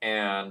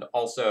 and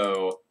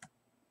also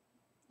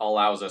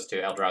allows us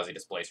to Eldrazi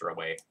Displacer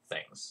away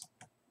things.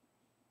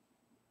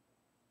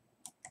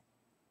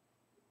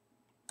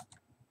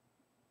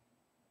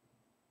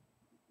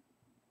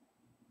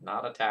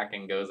 Not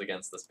attacking goes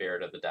against the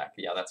spirit of the deck.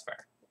 Yeah, that's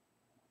fair.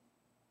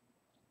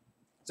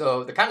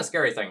 So the kind of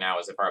scary thing now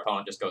is if our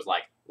opponent just goes,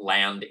 like,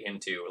 land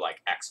into,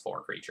 like,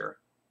 X4 creature.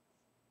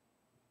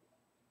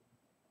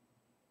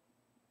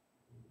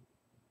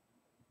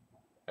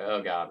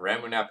 Oh god,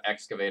 Ramunap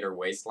Excavator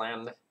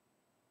Wasteland.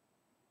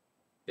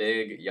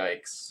 Big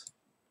yikes.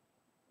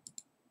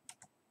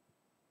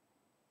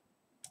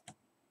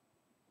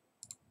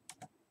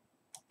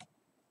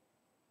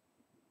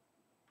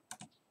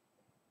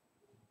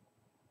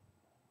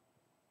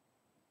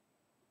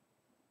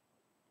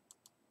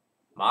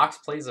 Mox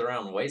plays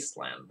around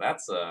Wasteland.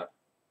 That's a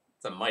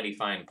mighty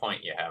fine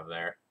point you have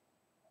there.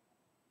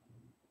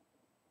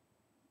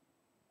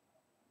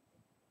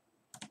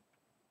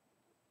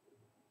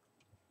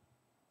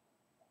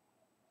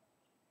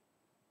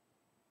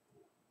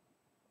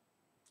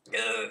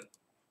 Ugh.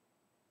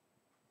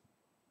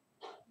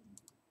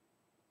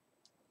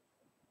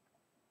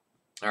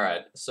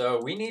 Alright, so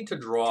we need to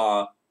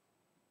draw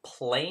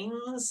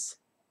planes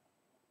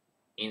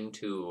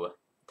into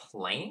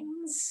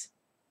planes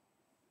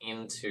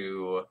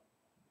into...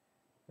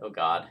 Oh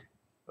god.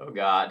 Oh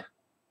god.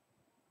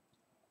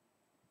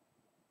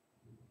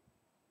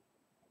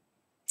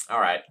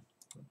 Alright.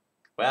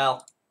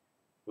 Well,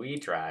 we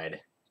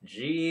tried.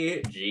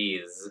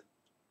 GG's.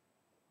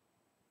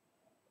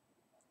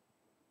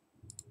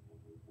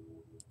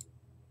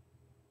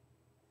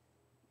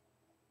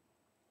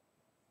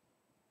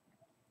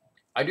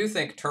 I do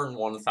think turn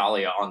 1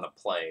 Thalia on the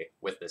play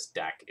with this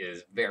deck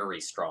is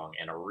very strong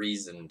and a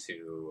reason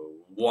to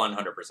 100%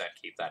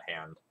 keep that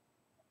hand.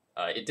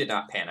 It did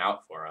not pan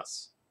out for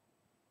us.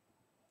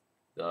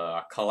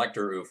 The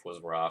Collector Oof was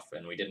rough,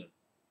 and we didn't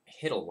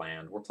hit a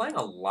land. We're playing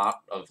a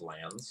lot of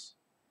lands,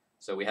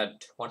 so we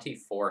had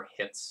 24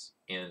 hits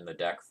in the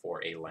deck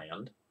for a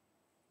land,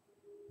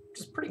 which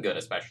is pretty good,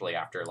 especially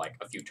after, like,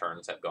 a few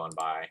turns have gone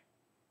by.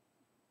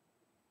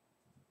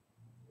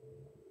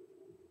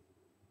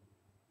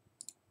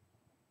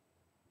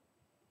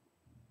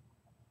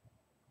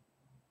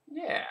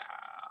 Yeah.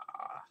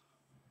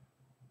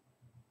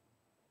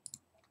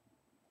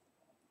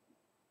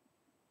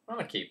 I'm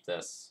gonna keep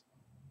this.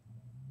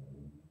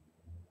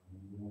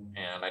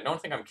 And I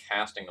don't think I'm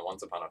casting the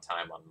Once Upon a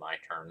Time on my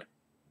turn.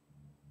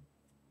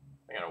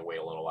 I'm gonna wait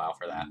a little while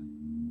for that.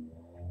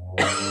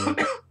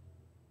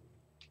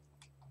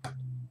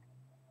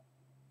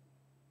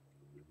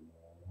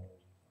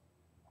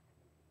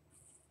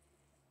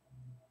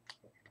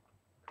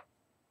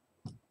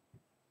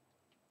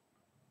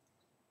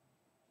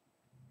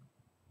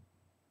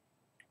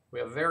 We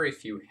have very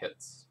few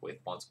hits with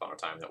Once Upon a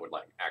Time that would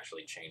like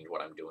actually change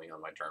what I'm doing on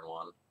my turn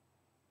 1.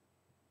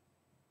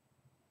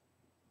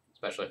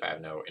 Especially if I have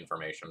no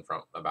information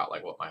about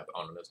like what my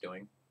opponent is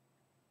doing.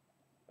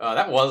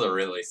 That was a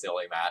really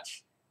silly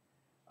match.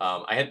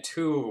 I had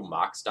 2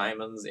 Mox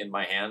Diamonds in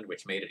my hand,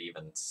 which made it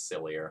even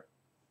sillier.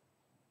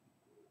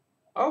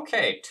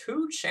 Okay,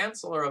 2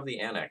 Chancellor of the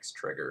Annex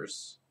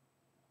triggers.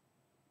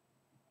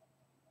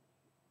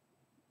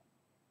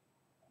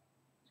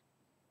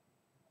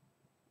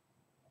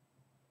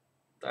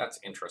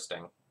 That's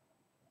interesting.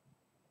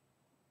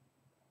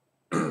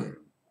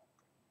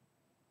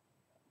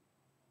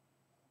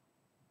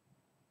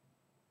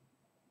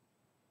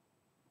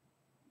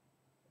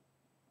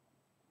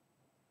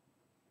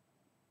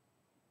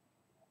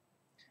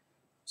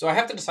 So I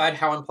have to decide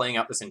how I'm playing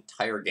out this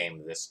entire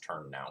game this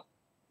turn now.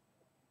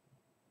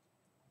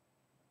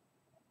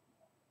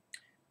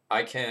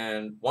 I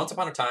can Once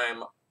Upon a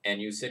Time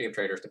and use City of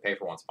Traders to pay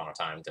for Once Upon a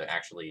Time to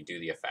actually do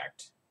the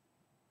effect.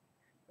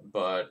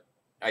 But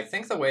I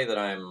think the way that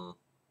I'm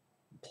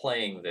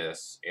playing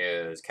this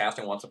is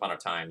casting Once Upon a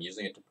Time,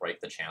 using it to break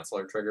the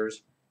Chancellor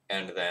triggers,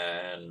 and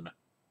then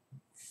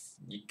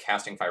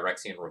casting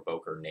Phyrexian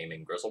Revoker,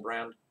 naming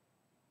Griselbrand.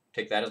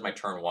 Take that as my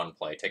turn 1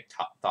 play, take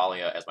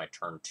Thalia as my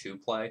turn 2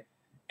 play,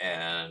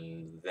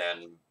 and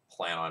then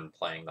plan on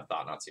playing the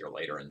Thought-Knot Seer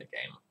later in the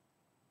game.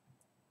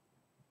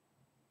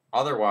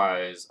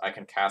 Otherwise, I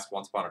can cast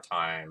Once Upon a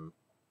Time,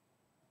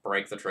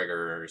 break the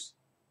triggers,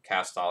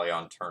 cast Thalia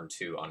on turn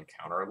 2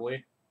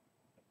 uncounterably.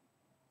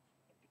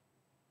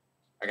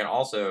 I can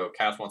also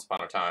cast Once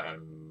Upon a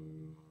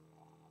Time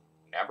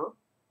never,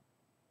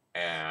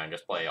 and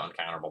just play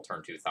uncounterable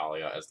turn 2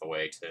 Thalia as the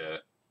way to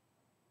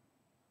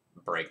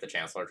break the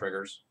Chancellor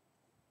triggers.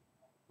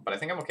 But I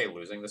think I'm okay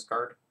losing this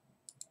card,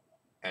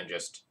 and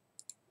just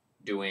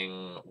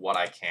doing what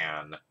I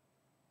can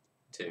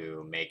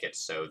to make it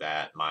so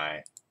that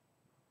my...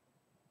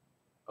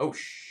 Oh,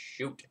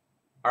 shoot.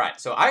 Alright,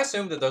 so I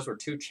assumed that those were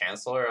 2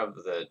 Chancellor of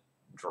the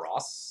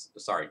Dross...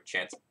 Sorry,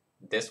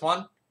 this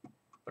one?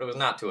 But it was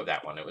not 2 of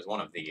that one, it was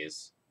one of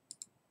these.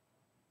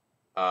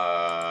 So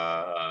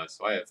I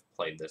have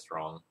played this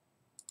wrong.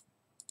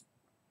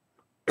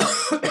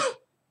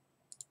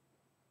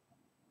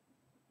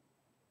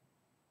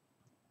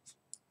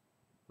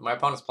 My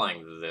opponent's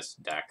playing this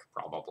deck,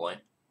 probably.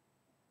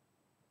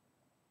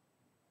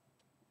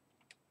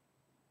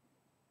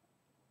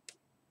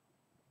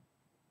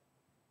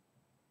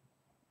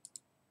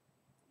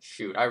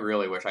 Shoot, I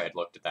really wish I had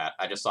looked at that.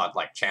 I just saw,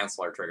 like,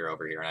 Chancellor trigger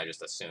over here, and I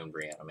just assumed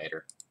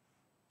Reanimator.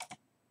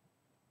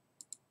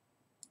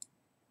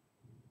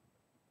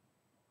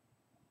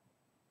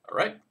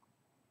 Alright.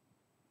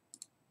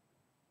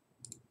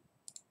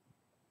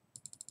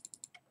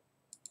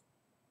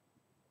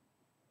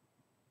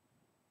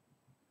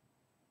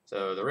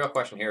 So the real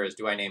question here is,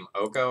 do I name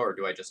Oko, or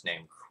do I just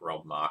name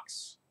Chrome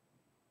Mox?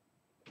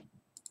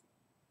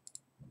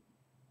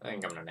 I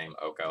think I'm going to name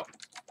Oko.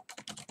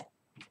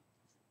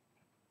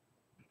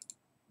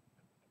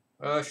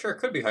 Sure,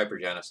 could be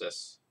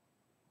Hypergenesis.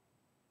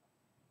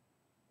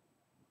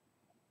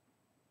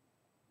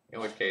 In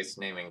which case,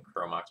 naming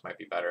Chromox might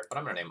be better, but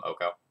I'm going to name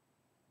Oko.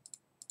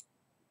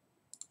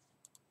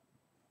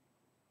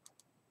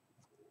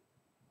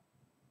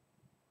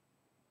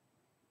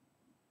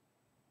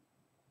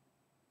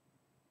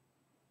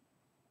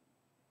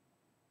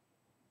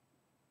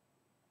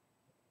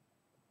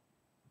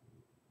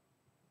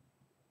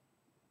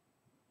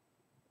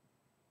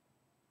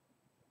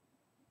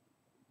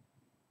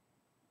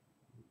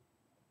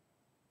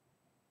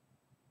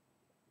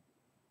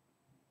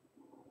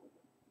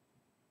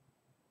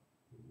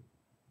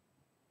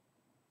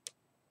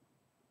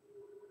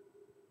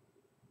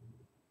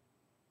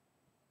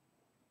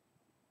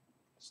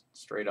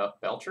 Straight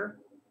up Belcher.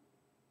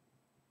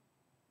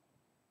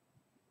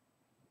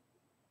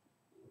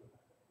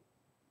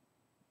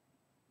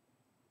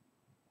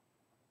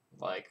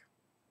 Like,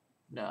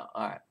 no,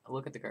 alright,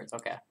 look at the cards,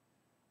 okay.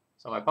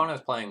 So my opponent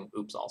is playing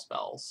Oops All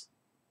Spells.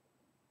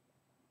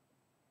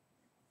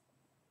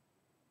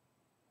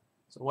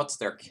 So what's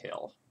their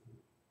kill?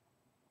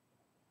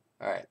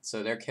 Alright,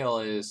 so their kill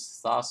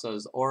is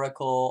Thassa's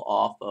Oracle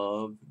off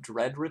of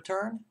Dread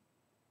Return.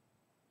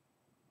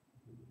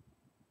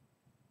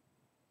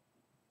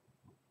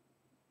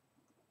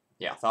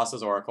 Yeah,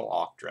 Thassa's Oracle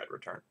off Dread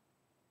Return.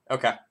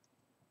 Okay.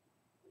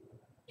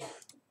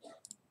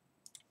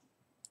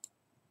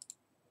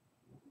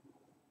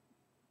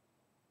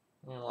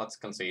 Well, let's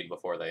concede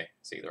before they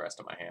see the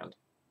rest of my hand.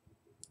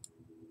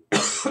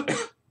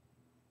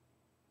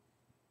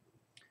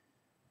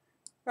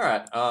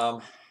 Alright,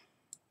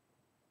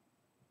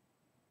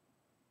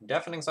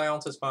 Deafening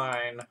Silence is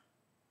fine.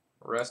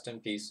 Rest in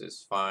Peace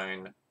is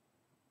fine.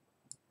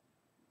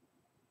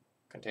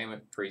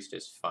 Containment Priest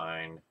is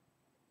fine.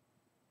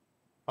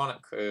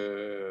 Opponent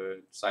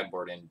could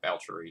sideboard in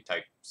Balchery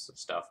types of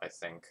stuff, I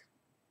think.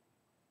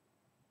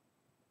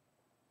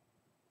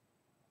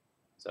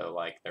 So,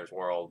 like, there's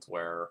worlds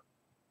where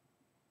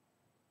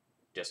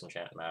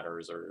Disenchant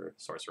matters or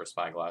Sorcerer's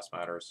Spyglass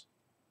matters.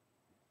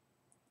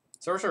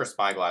 Sorcerer's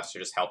Spyglass to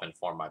just help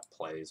inform my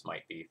plays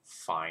might be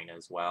fine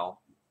as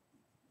well.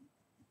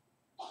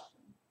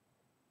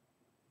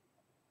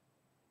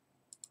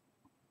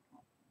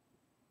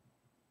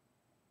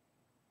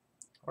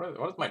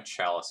 What is my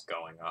Chalice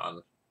going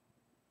on?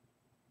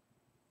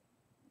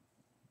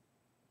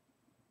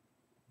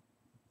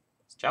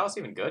 Is Chalice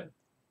even good?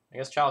 I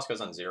guess Chalice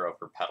goes on 0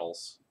 for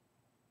Petals.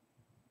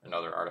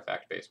 Another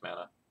artifact-based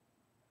mana.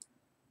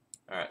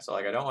 Alright, so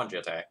like I don't want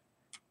Jitte.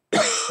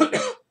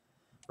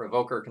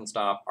 Revoker can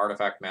stop,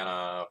 artifact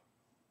mana.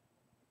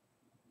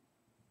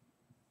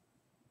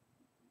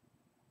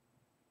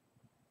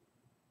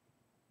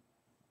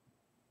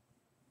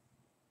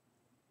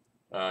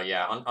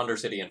 Yeah,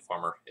 Undercity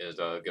Informer is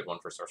a good one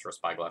for Sorcerer's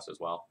Spyglass as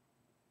well.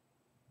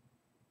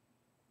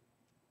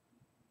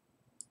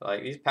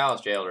 Like, these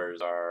Palace Jailers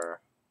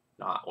are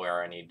not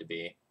where I need to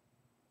be.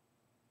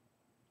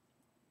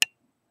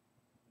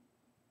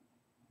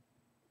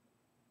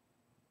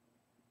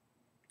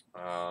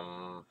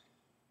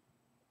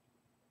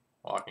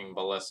 Walking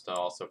Ballista,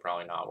 also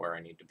probably not where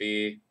I need to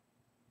be.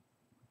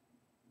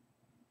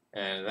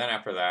 And then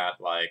after that,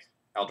 like,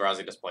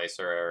 Eldrazi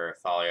Displacer,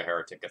 Thalia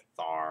Heretic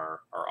Athar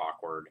are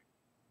awkward.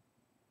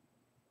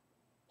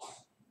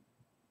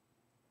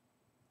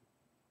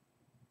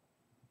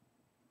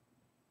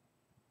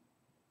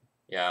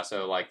 Yeah,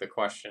 so, like, the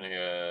question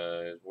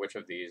is, which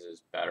of these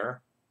is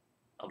better?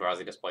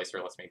 Eldrazi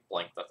Displacer lets me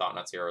blank the Thought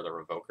Nuts here or the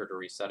Revoker to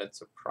reset it,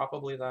 so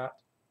probably that.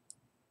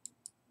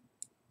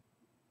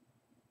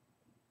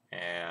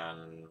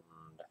 And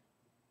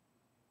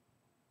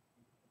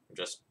I'm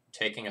just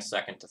taking a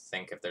second to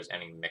think if there's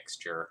any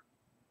mixture.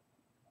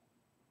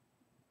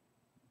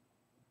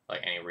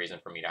 Like, any reason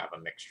for me to have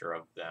a mixture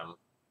of them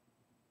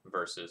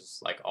versus,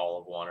 like, all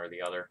of one or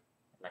the other.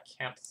 And I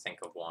can't think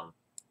of one.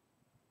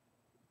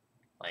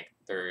 Like,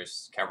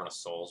 there's Cavern of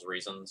Souls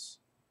reasons,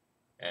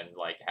 and,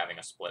 like, having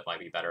a split might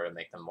be better and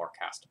make them more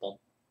castable.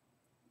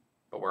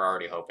 But we're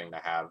already hoping to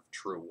have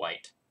true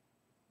white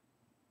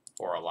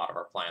for a lot of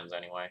our plans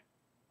anyway.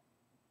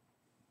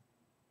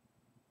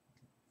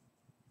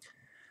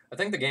 I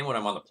think the game when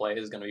I'm on the play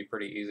is going to be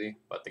pretty easy,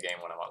 but the game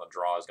when I'm on the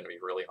draw is going to be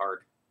really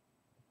hard.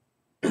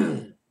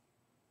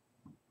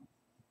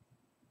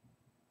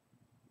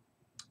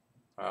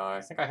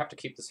 I think I have to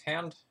keep this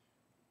hand.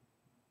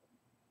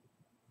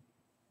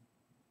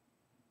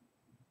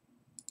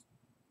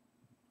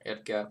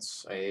 It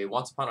gets a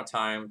Once Upon a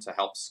Time to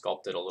help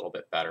sculpt it a little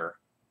bit better,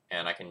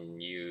 and I can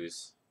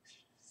use...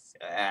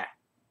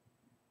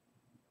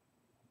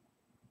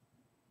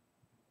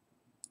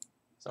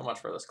 So much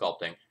for the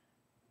sculpting.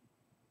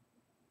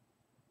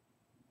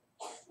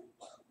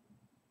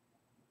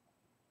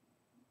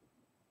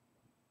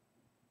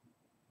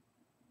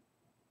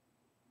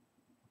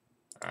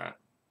 Alright.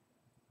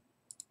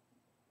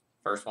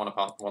 First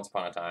Once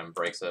Upon a Time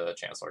breaks a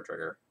Chancellor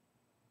trigger.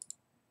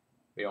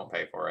 We don't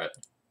pay for it.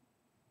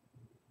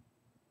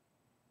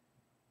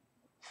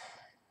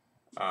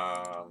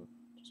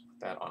 Just put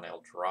that on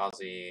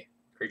Eldrazi.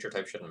 Creature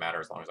type shouldn't matter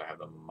as long as I have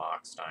the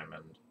Mox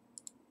Diamond.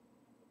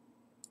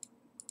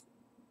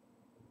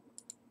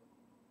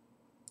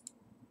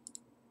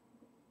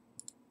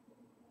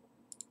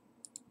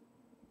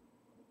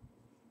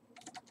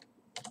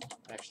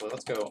 Actually,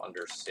 let's go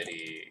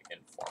Undercity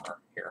Informer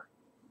here.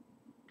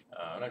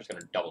 I'm just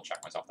going to double check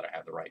myself that I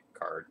have the right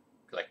card.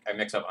 Because I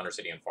mix up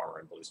Undercity Informer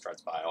and Blue Stride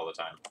Spy all the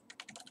time.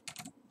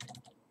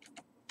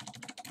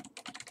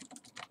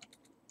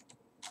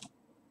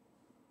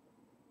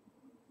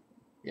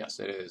 Yes,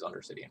 it is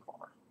Undercity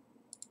Informer.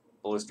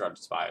 Blue Stride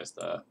Spy is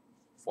the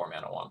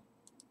 4-mana one.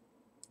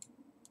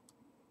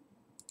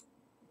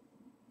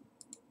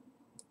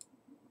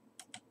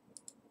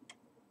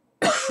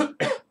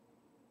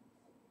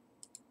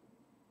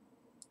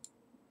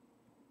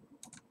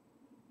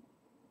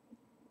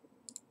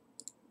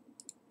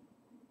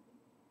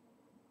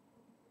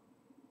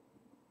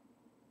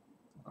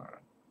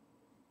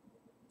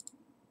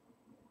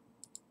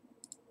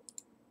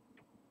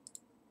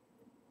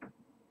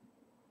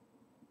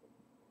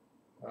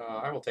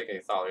 I will take a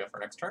Thalia for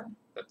next turn.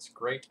 That's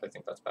great. I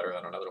think that's better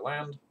than another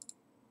land.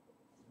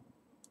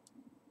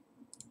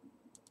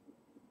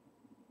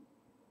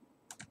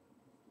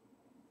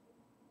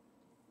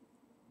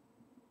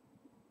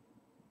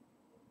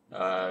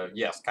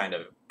 Yes, kind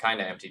of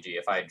MTG.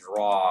 If I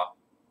draw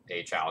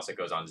a Chalice, it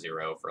goes on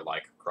 0 for,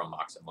 like, Chrome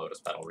Mox and Lotus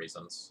Petal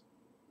reasons.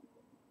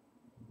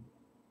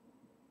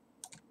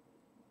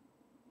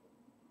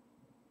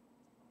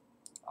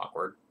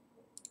 Awkward.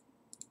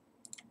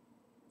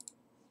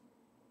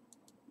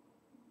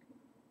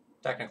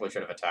 Technically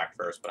should have attacked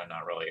first, but I'm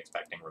not really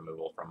expecting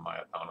removal from my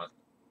opponent.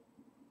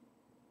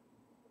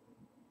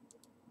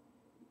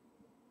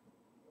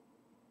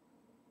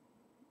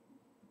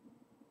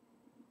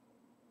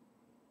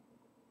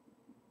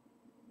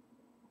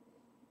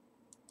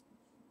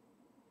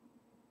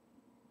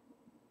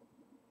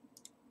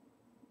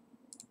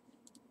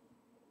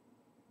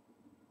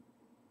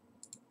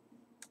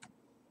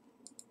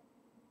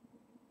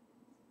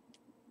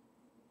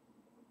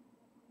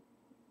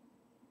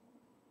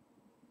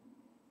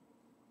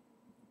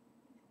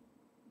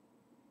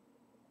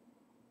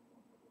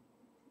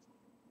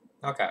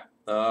 Okay,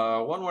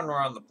 the one when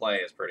we're on the play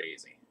is pretty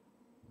easy.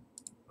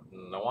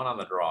 The one on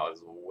the draw is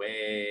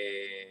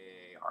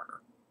way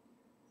harder.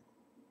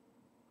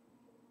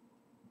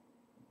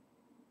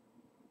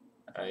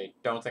 I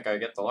don't think I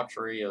get the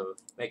luxury of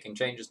making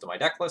changes to my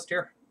deck list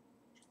here.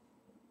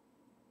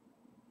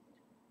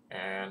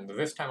 And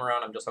this time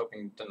around, I'm just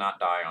hoping to not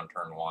die on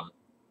turn 1.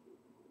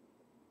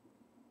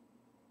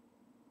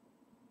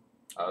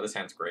 This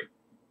hand's great.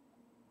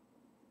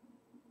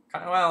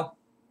 Kind of, well...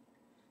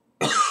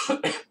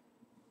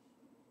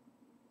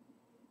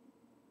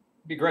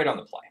 be great on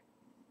the play.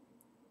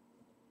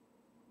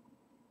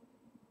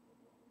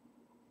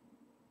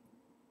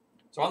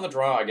 So on the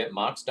draw, I get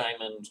Mox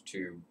Diamond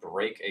to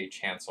break a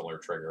Chancellor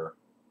trigger.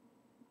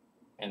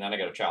 And then I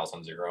get a Chalice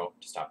on 0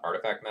 to stop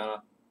artifact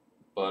mana.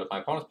 But if my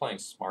opponent's playing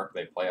smart,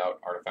 they play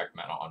out artifact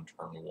mana on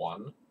turn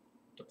 1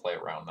 to play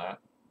around that.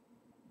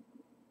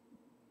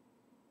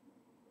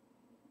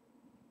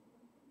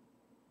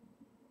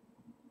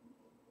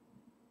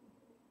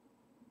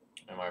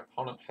 And my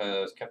opponent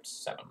has kept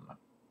 7.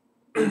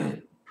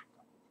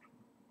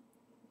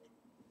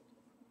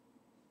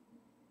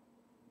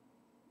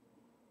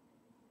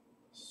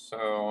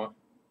 So,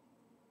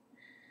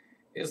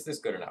 is this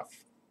good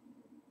enough?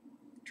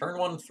 Turn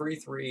 1,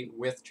 3/3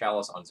 with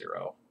Chalice on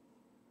 0.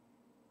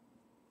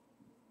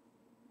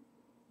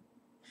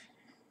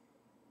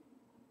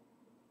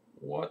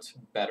 What's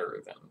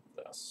better than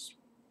this?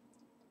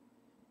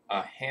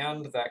 A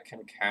hand that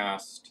can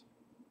cast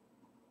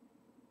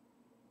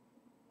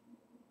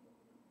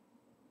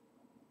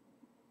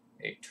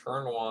a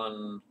turn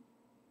 1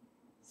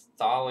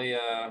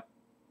 Thalia,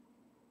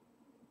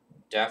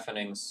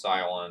 Deafening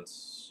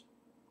Silence,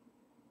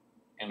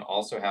 and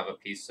also have a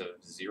piece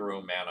of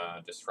 0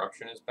 mana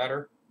Disruption is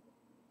better.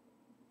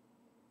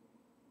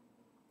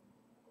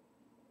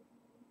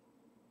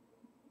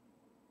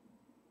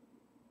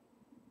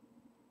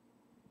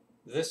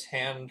 This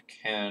hand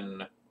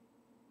can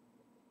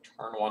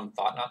turn 1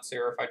 Thought-Knot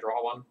Seer if I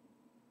draw one.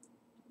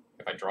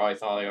 If I draw a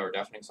Thalia or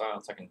Deafening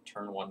Silence, I can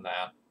turn 1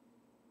 that.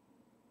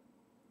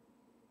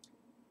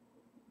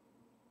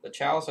 The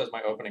Chalice as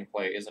my opening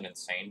play isn't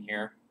insane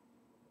here.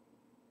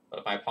 But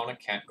if my opponent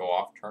can't go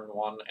off turn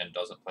 1 and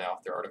doesn't play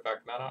off their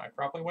artifact mana, I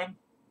probably win.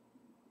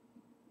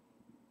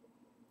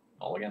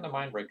 Mulligan the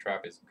Mindbreak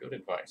Trap is good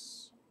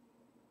advice.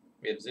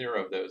 We have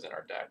 0 of those in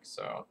our deck,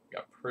 so we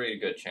got pretty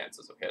good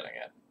chances of hitting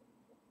it.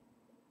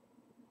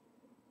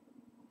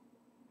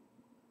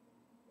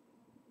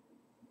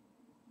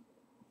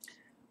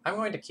 I'm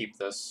going to keep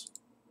this.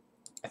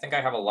 I think I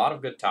have a lot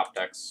of good top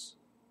decks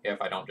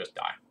if I don't just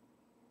die.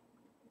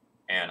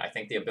 And I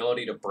think the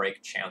ability to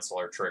break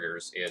Chancellor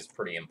triggers is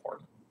pretty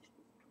important.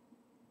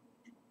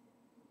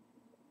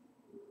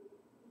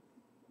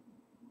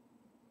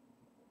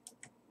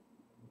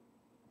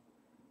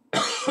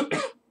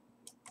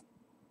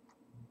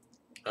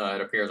 It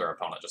appears our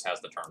opponent just has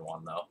the turn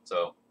 1, though,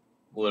 so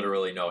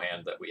literally no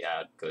hand that we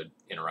had could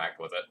interact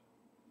with it.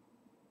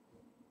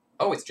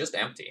 Oh, it's just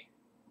empty.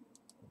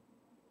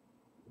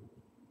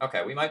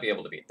 Okay, we might be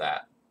able to beat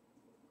that.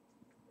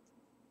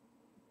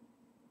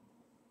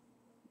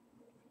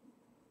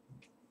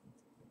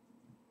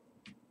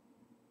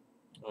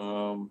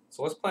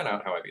 So let's plan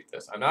out how I beat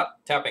this. I'm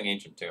not tapping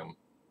Ancient Tomb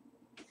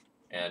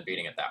and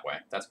beating it that way,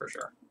 that's for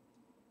sure.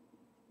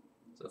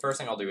 So the first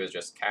thing I'll do is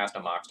just cast a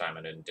Mox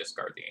Diamond and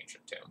discard the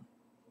Ancient Tomb.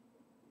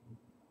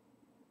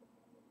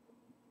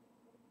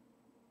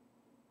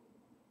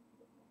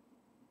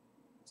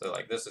 So,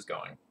 like, this is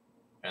going.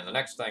 And the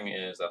next thing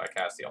is that I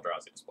cast the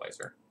Eldrazi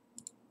Displacer.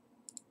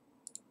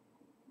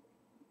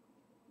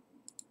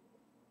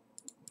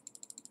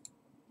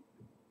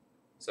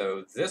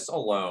 So this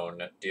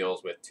alone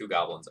deals with 2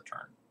 goblins a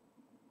turn.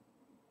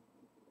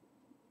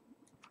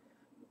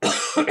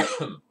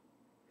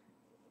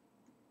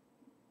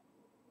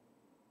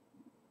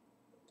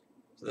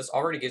 So this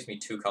already gives me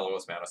 2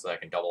 colorless mana so that I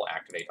can double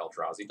activate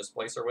Eldrazi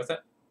Displacer with it.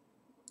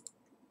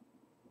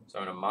 So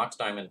I'm going to Mox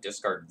Diamond,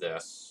 discard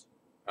this.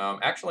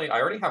 Actually,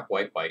 I already have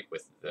white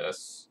with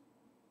this.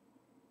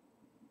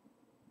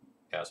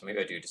 Yeah, so maybe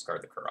I do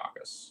discard the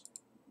Caracas.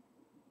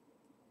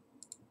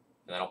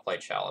 And then I'll play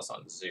Chalice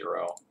on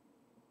 0.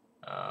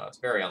 It's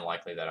very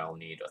unlikely that I'll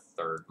need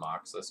a 3rd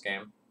Mox this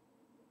game.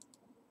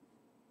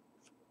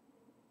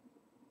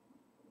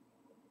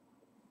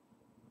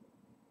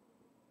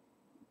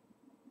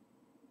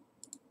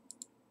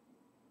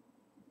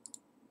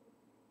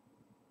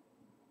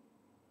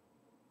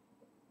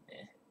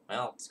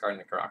 Well, discarding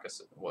the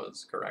Caracas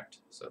was correct,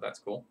 so that's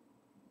cool.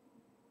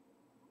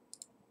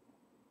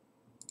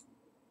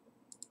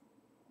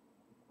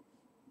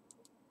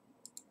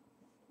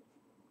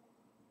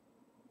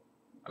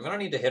 I'm going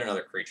to need to hit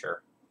another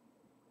creature,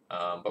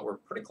 but we're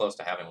pretty close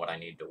to having what I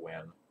need to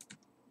win.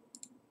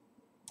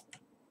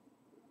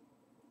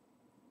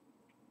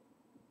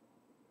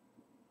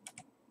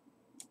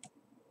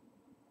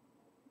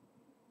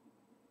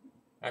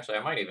 Actually,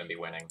 I might even be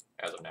winning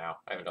as of now.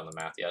 I haven't done the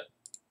math yet.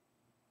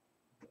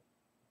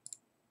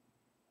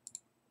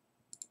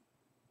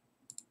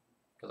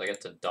 Because I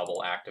get to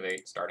double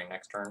activate starting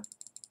next turn.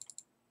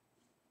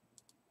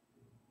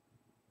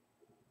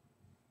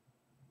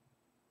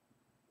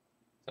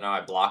 So now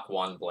I block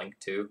 1, blink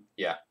 2.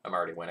 Yeah, I'm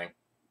already winning.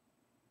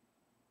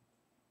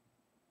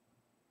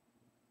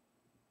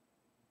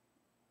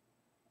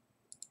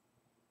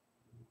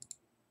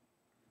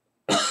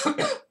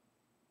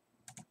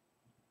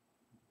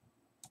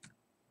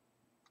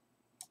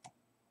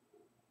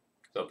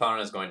 So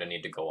opponent is going to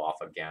need to go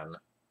off again.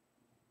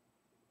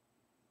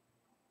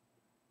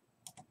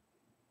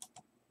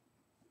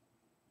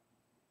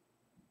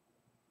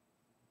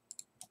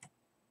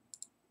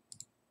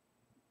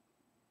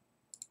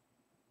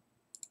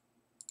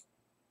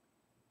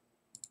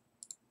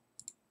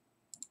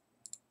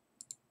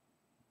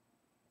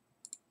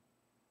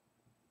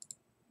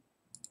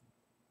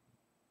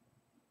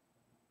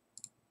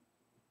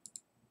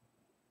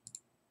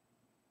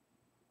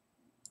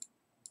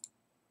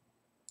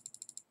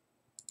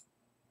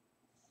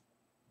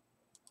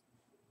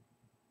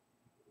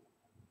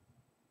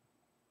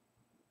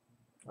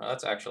 Well,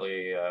 that's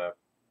actually a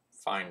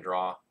fine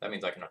draw. That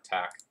means I can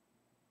attack.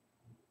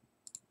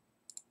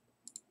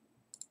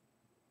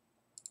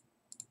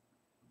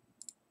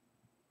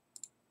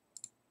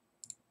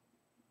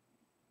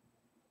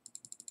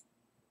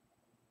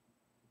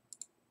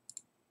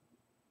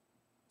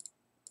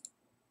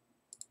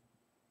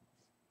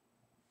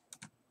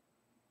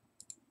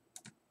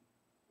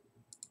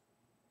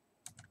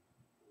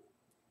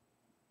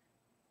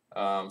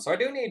 So I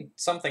do need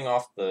something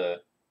off the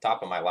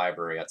top of my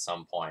library at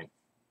some point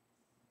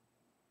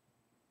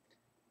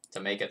to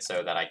make it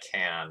so that I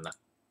can,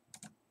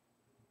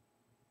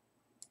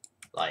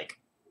 like,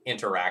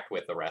 interact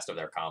with the rest of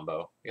their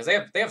combo. Because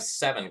they have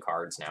 7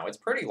 cards now. It's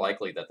pretty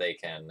likely that they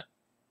can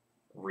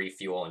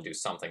refuel and do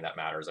something that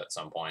matters at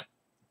some point.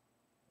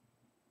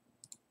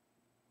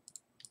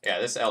 Yeah,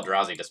 this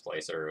Eldrazi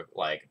Displacer,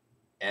 like,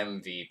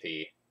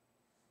 MVP.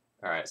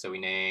 Alright, so we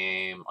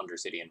name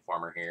Undercity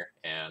Informer here,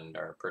 and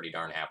are pretty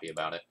darn happy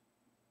about it.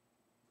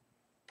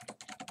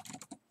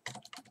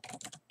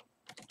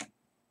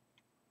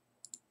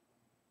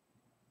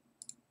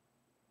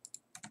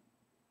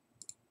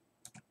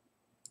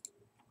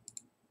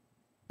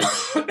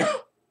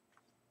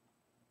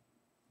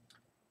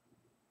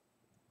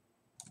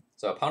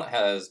 So opponent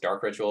has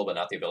Dark Ritual, but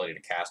not the ability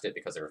to cast it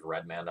because there's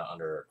red mana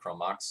under Chrome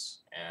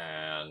Mox,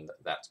 and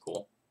that's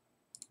cool.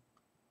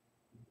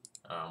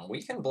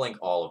 We can blink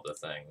all of the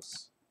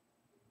things.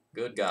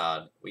 Good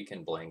God, we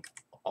can blink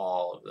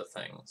all of the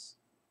things.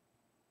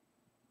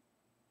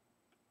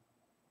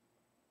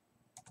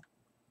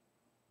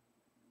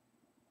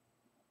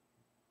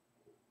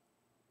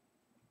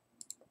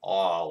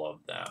 All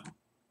of them.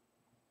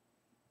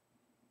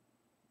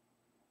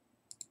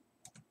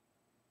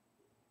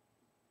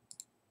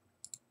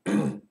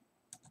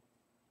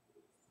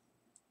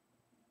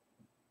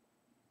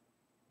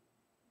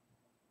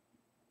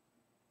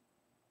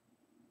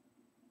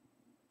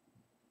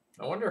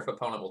 I wonder if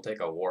opponent will take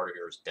a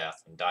Warrior's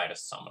Death and die to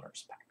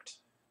Summoner's Pact.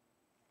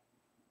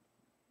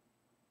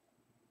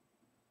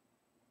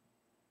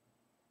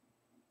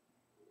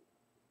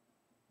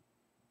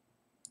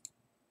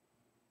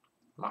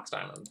 Mox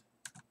Diamond.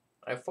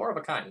 I have 4 of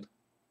a kind.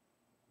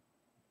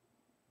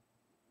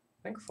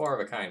 I think 4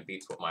 of a kind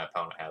beats what my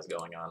opponent has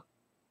going on.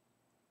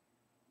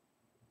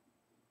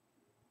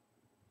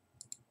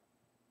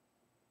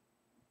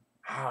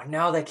 Oh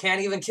no, they can't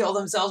even kill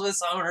themselves with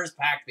Summoner's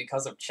Pact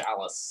because of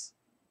Chalice.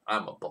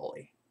 I'm a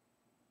bully.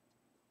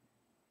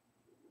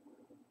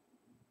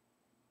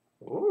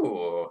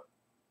 Ooh.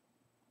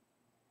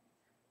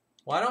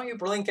 Why don't you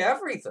blink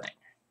everything?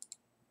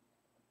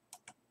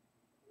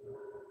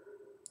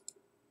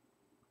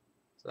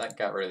 So that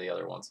got rid of the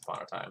other Once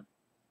Upon a Time.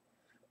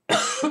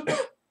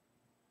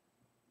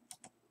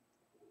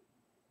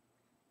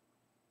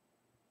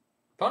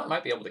 Opponent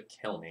might be able to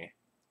kill me.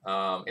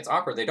 It's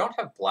awkward. They don't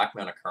have black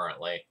mana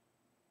currently.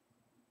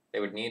 They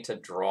would need to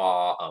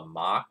draw a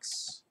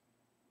Mox.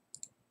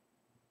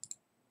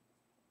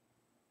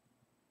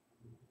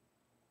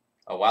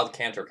 A Wild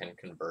Canter can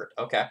convert.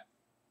 Okay.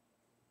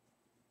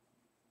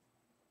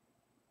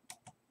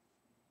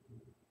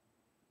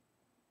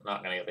 I'm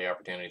not going to get the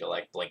opportunity to,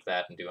 like, blink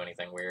that and do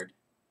anything weird.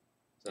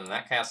 So then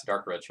that casts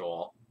Dark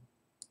Ritual.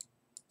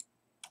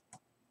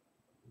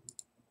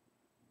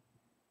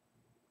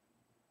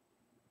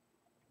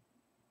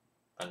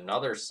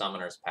 Another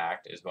Summoner's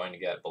Pact is going to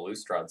get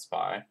Balustrade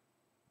Spy.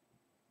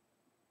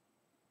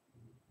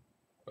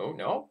 Oh,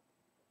 no.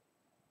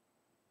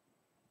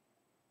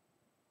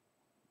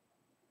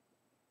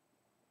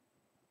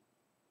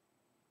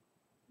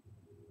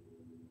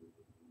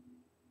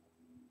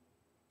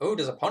 Oh,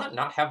 does opponent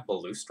not have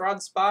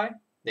Balustrade Spy?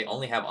 They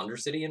only have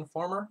Undercity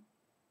Informer?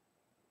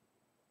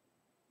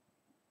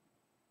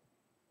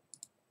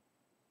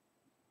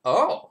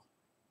 Oh.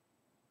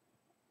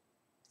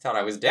 Thought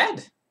I was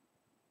dead.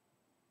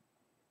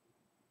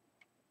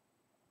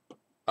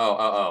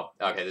 Oh.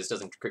 Okay, this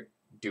doesn't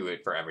do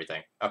it for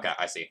everything. Okay,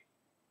 I see.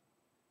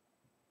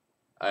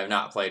 I have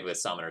not played with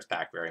Summoner's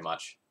Pact very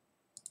much.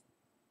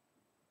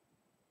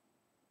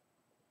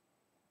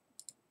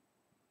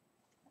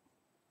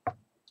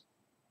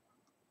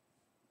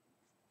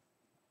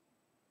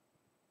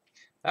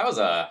 That was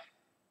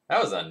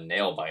That was a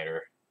nail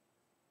biter.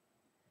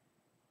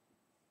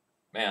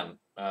 Man,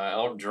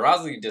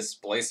 Eldrazi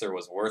Displacer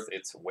was worth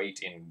its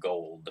weight in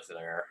gold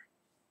there.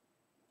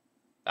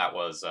 That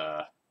was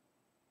a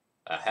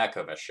heck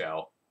of a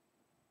show.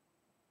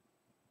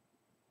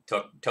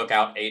 Took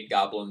out 8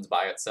 goblins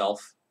by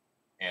itself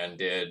and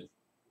did,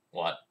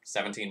 what,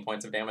 17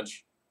 points of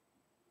damage?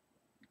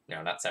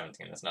 No, not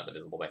 17. That's not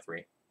divisible by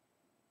 3.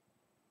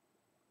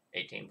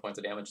 18 points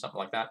of damage, something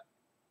like that.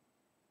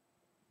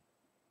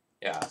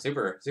 Yeah,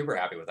 super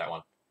happy with that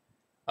one.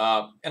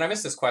 And I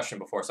missed this question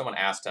before. Someone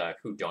asked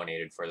who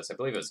donated for this. I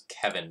believe it was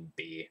Kevin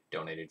B.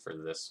 donated for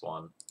this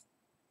one.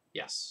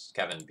 Yes,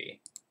 Kevin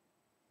B.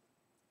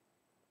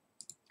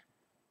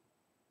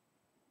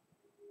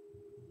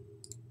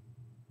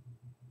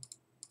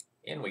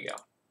 In we go.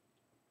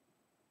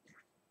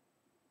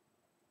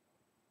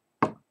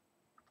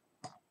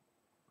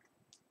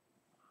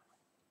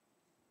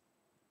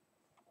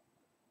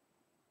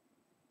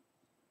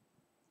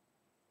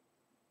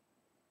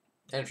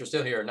 And if you're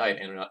still here at night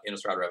in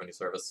Innistrad Revenue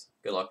Service,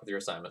 good luck with your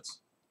assignments.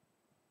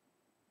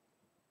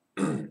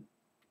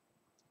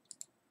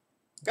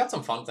 Got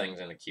some fun things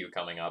in the queue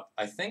coming up.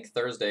 I think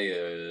Thursday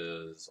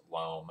is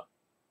Loam.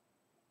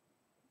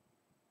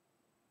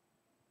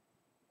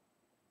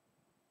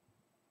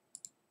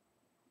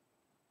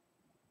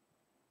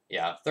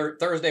 Yeah,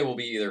 Thursday will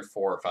be either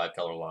 4 or 5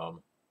 color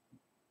Loam.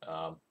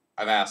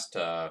 I've asked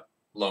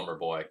Loamer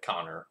Boy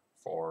Connor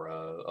for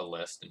a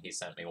list, and he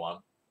sent me one.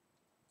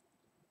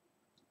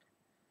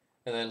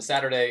 And then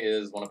Saturday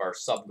is one of our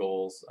sub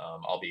goals.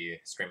 I'll be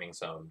streaming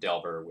some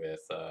Delver with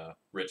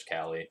Rich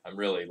Cali. I'm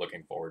really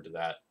looking forward to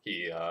that.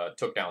 He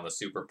took down the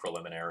super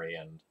preliminary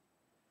and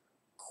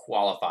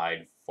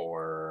qualified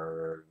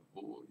for,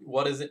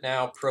 what is it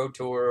now? Pro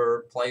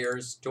Tour,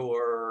 Players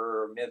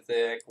Tour,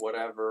 Mythic,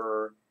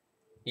 whatever.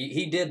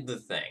 He did the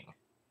thing.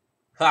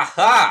 Ha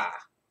ha!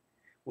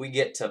 We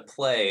get to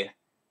play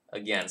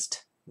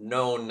against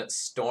known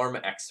Storm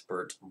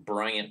expert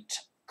Bryant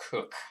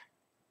Cook.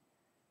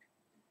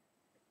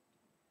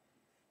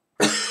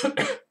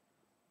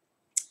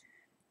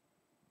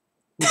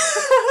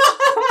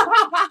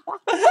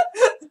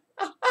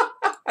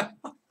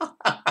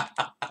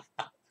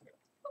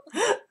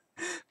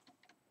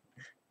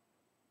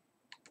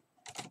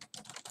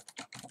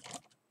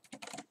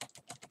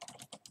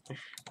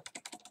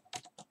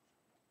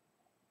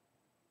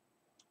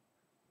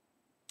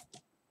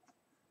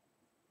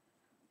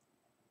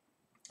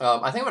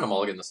 I think I'm going to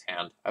mulligan this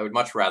hand. I would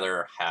much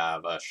rather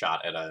have a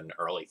shot at an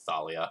early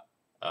Thalia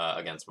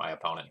against my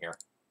opponent here.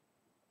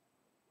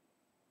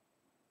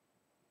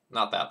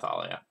 Not that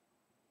Thalia.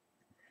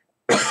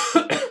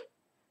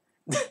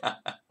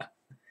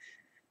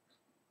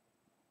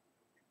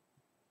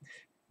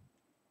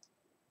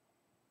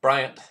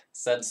 Bryant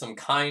said some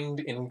kind,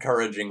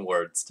 encouraging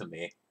words to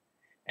me,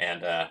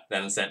 and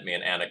then sent me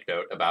an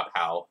anecdote about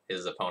how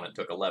his opponent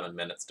took 11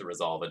 minutes to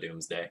resolve a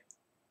Doomsday.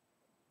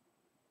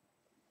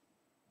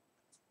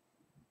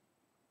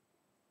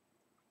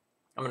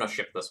 I'm going to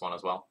ship this one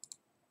as well.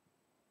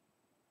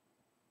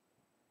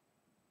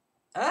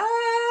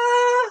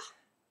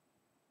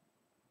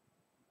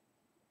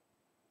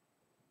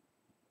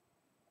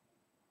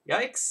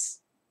 Yikes.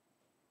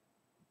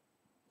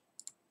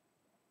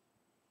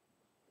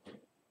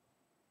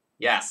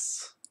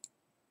 Yes.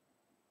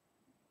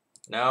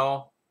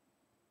 No.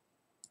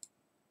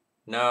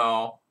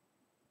 No.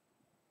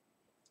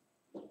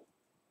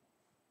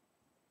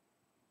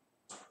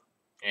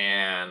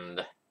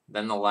 And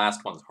then the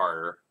last one's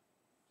harder.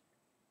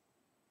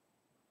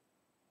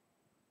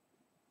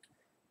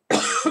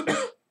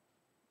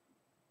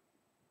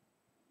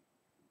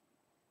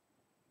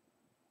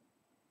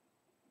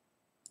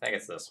 I think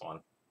it's this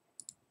one.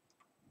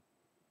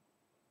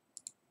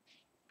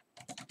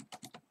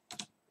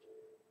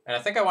 And I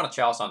think I want to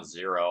Chalice on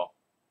 0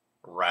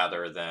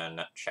 rather than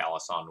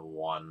Chalice on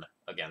 1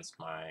 against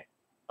my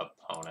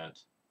opponent.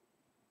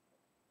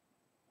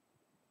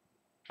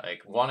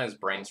 Like, 1 is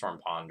Brainstorm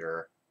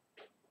Ponder.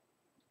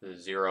 The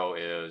 0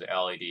 is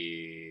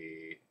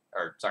LED,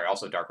 or sorry,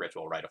 also Dark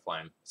Ritual, Rite of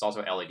Flame. It's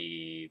also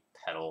LED,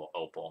 Petal,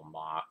 Opal,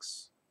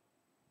 Mox.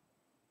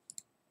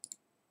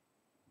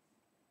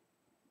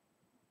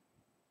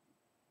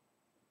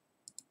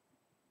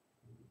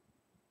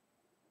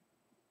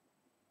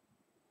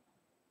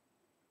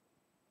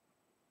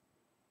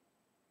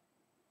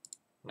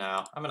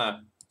 No, I'm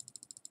gonna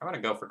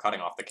go for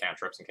cutting off the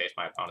cantrips in case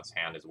my opponent's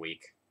hand is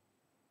weak.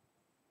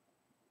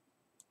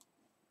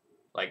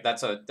 Like,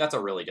 that's a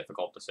really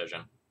difficult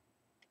decision.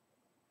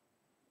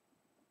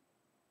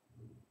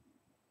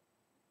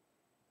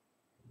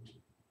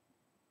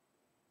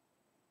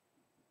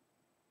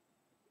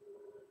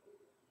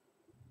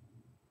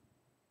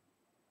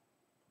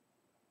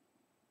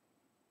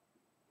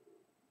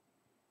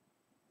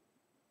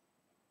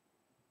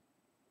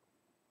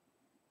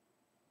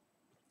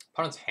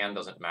 Opponent's hand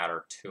doesn't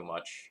matter too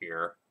much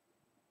here,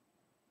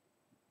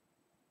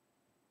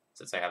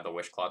 since I have the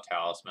Wishclaw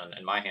Talisman,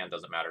 and my hand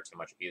doesn't matter too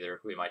much either.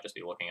 We might just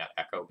be looking at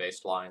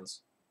Echo-based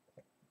lines.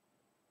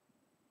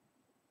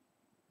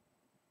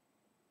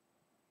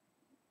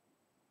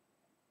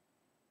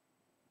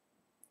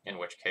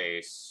 which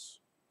case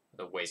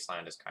the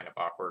Wasteland is kind of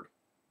awkward.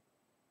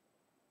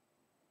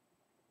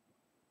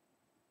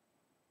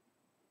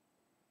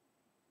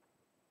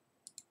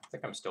 I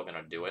think I'm still going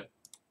to do it.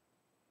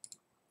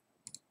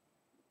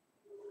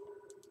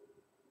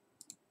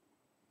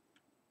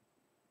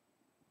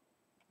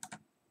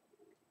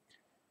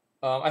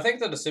 I think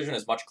the decision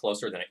is much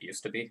closer than it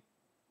used to be.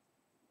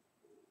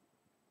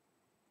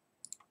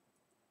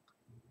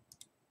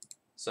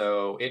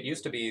 So it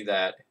used to be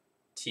that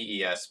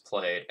TES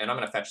played, and I'm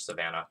going to fetch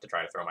Savannah to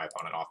try to throw my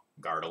opponent off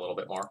guard a little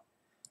bit more.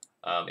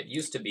 It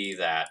used to be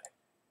that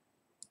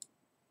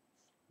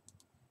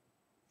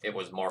it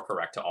was more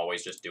correct to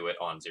always just do it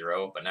on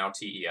 0, but now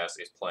TES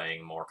is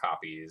playing more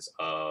copies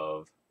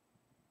of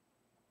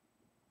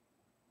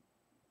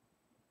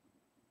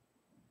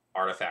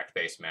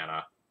artifact-based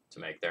mana to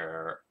make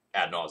their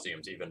ad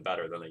nauseums even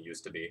better than they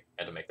used to be,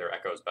 and to make their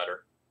echoes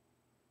better.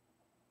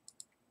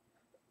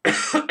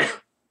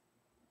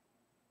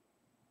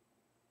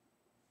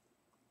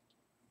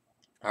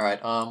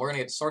 Alright, we're going to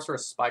get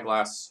Sorceress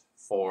Spyglass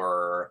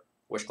for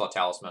Wishclaw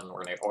Talisman.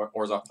 We're going to get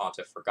Orzhov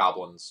Pontiff for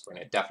Goblins. We're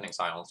going to get Deafening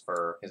Silence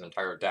for his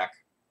entire deck.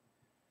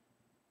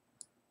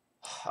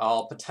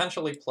 I'll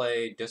potentially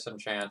play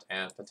Disenchant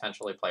and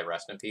potentially play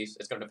Rest in Peace.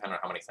 It's going to depend on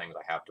how many things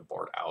I have to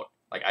board out.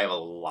 Like, I have a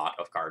lot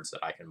of cards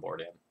that I can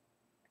board in.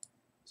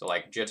 So,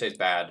 like, Jite's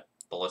bad,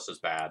 Ballista's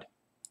bad,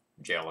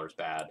 Jailer's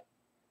bad.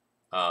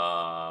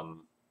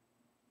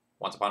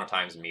 Once Upon a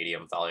Time's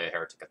medium, Thalia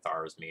Heretic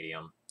Athar's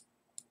medium.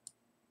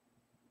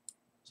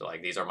 So,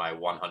 like, these are my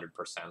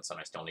 100%s, and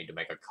I still need to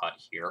make a cut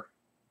here.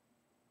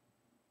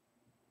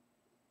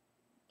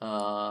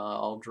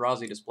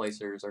 Eldrazi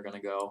Displacers are going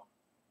to go.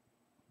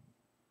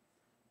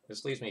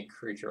 This leaves me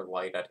Creature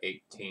Light at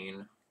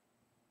 18.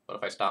 But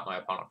if I stop my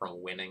opponent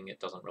from winning, it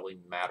doesn't really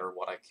matter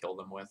what I kill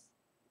them with.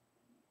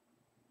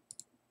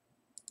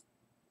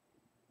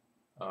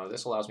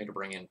 This allows me to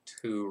bring in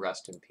 2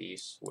 Rest in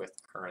Peace with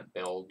current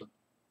build.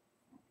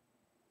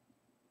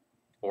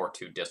 Or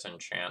 2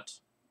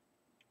 Disenchant.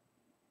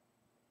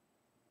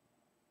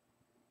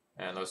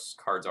 And those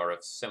cards are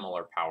of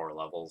similar power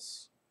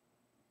levels.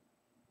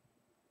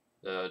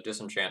 The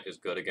Disenchant is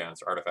good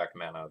against artifact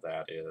mana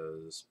that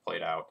is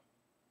played out.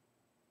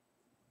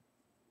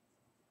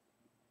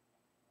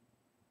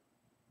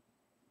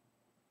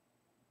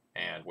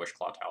 And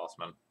Wishclaw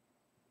Talisman.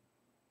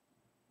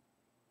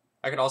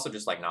 I could also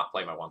just, like, not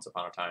play my Once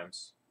Upon a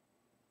Times.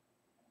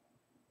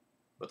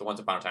 But the Once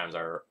Upon a Times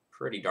are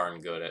pretty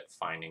darn good at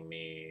finding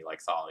me,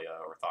 like, Thalia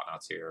or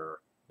Thought-Knot Seer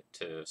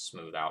to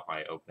smooth out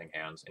my opening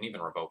hands. And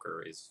even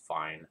Revoker is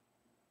fine.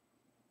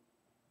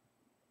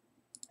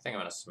 I think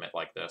I'm going to submit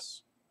like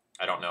this.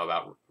 I don't know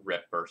about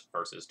Rip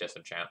versus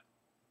Disenchant.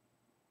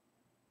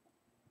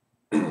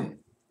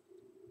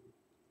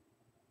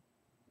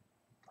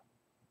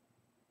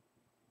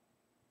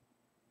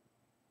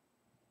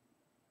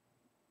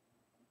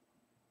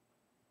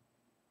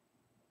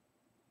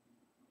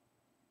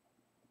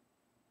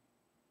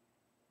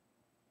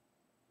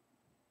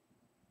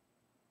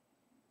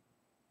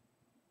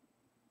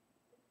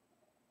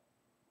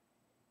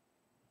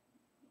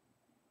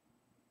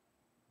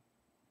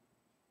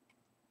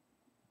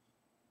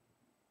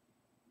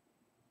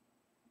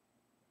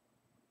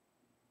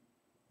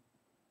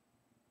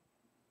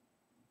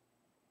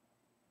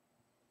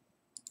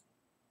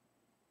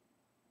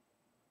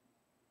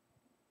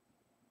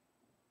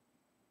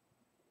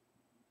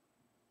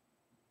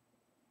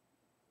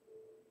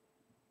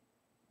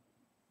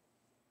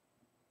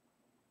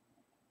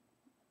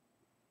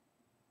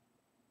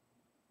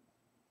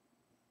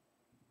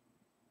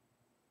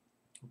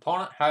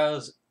 Opponent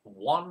has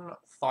 1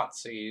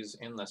 Thoughtseize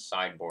in the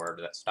sideboard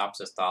that stops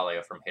his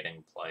Thalia from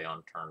hitting play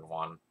on turn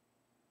 1.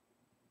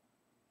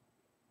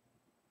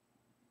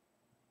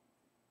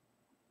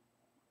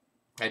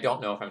 I don't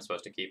know if I'm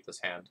supposed to keep this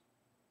hand.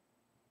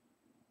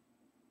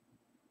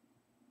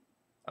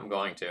 I'm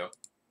going to.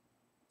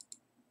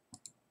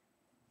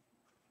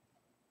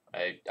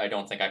 I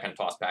don't think I can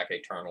toss back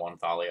a turn 1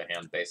 Thalia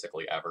hand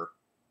basically ever.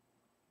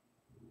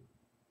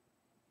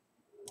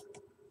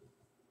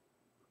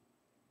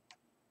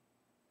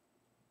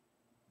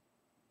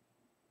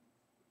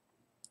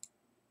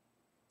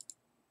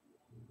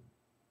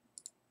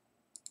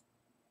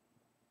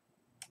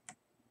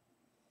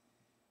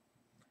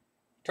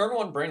 Turn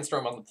 1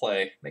 Brainstorm on the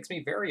play makes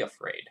me very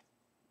afraid.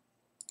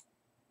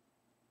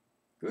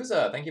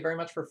 Guza, thank you very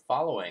much for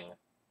following.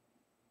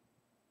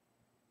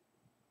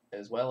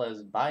 As well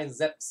as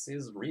Bizeps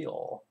is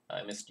Real.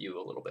 I missed you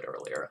a little bit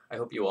earlier. I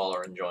hope you all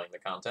are enjoying the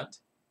content.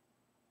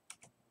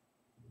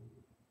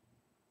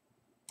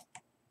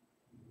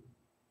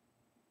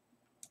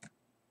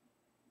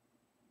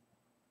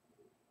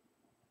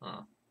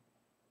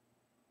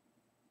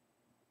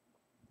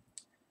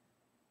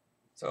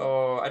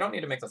 So I don't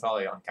need to make the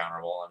Thalia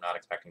uncounterable. I'm not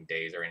expecting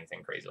Daze or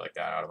anything crazy like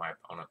that out of my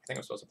opponent. I think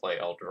I'm supposed to play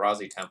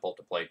Eldrazi Temple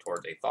to play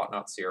towards a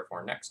Thought-Knot Seer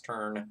for next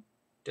turn.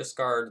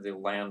 Discard the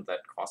land that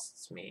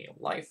costs me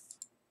life.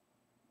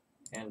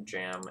 And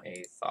jam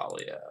a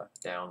Thalia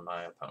down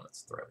my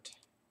opponent's throat.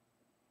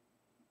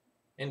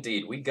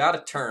 Indeed, we got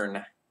a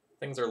turn.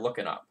 Things are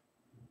looking up.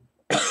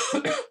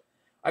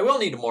 I will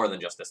need more than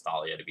just this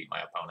Thalia to beat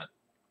my opponent.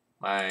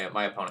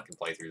 My opponent can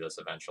play through this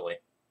eventually.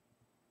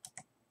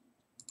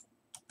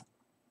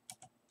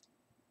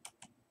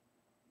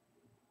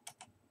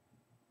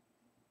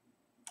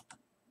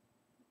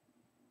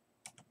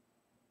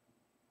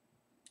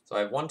 So I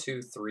have 1,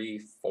 2, 3,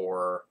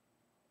 4,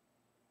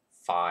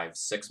 5,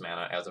 6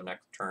 mana as of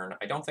next turn.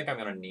 I don't think I'm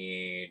going to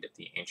need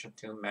the Ancient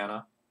Tomb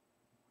mana.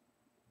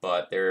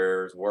 But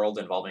there's world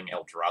involving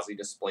Eldrazi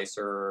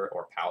Displacer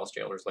or Palace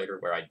Jailers later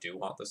where I do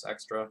want this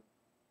extra.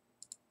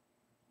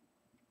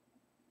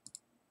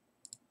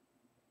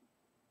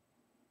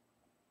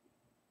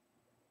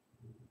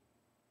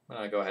 I'm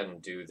going to go ahead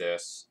and do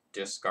this.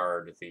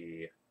 Discard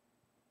the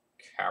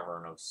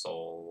Cavern of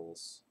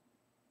Souls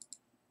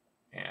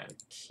and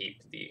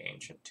keep the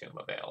Ancient Tomb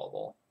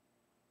available.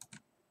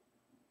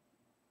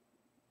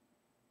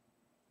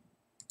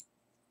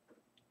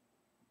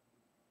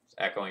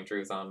 Echoing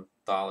Truth on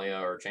Thalia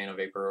or Chain of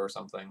Vapor or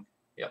something.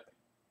 Yep.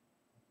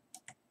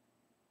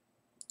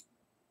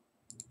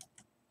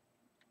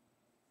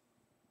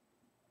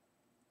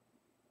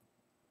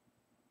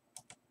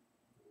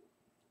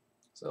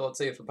 So let's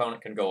see if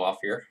opponent can go off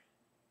here.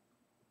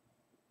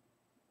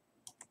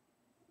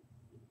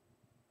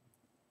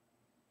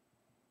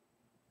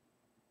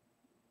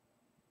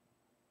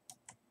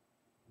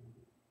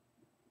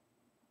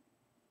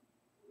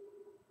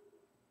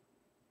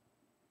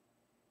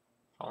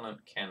 Opponent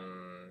can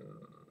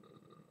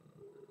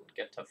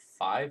get to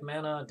 5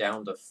 mana,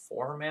 down to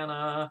 4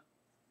 mana.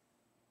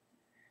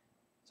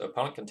 So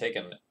opponent can take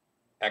an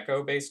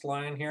Echo-based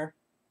line here.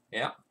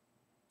 Yeah.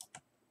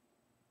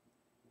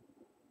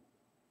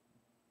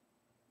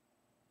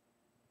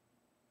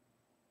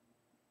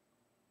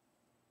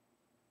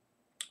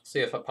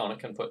 See if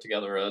opponent can put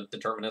together a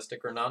deterministic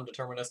or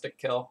non-deterministic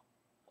kill.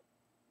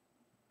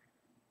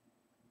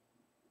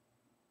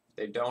 If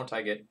they don't,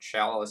 I get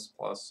Chalice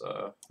plus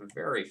a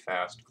very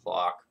fast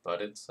clock,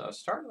 but it's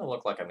starting to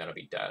look like I'm going to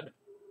be dead.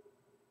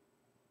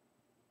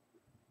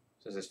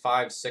 So this is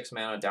 5, 6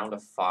 mana down to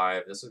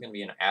 5. This is going to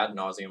be an ad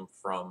nauseum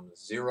from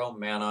 0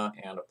 mana,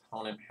 and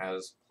opponent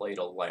has played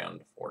a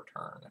land for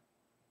turn.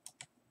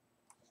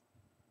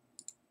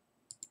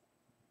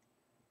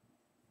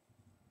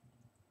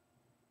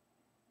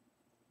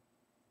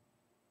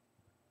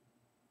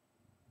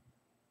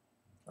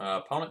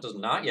 Opponent does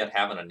not yet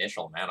have an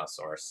initial mana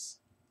source.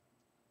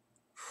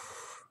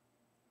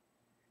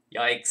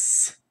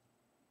 Yikes.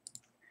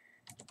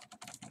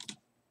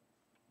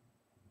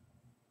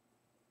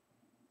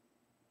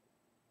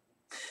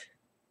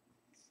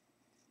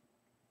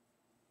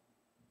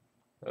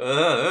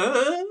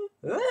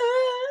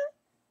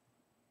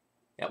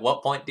 At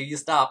what point do you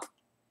stop?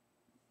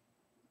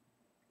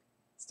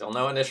 Still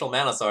no initial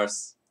mana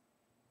source.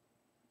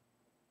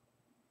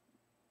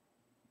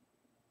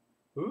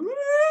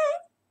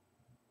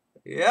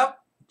 Yep.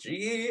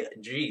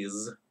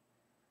 Jeez.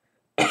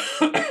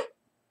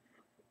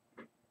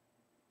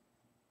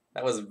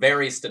 That was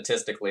very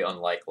statistically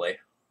unlikely.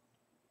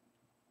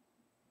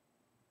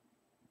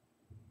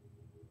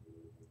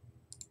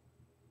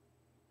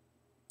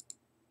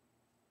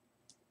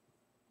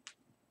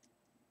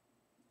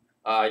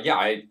 Yeah,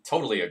 I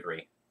totally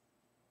agree.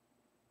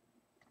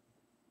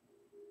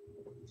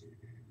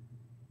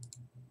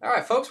 All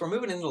right, folks, we're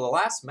moving into the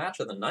last match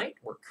of the night.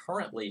 We're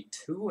currently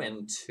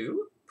 2-2.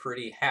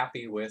 Pretty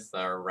happy with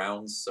our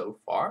rounds so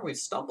far. We've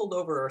stumbled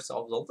over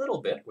ourselves a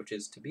little bit, which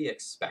is to be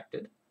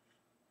expected.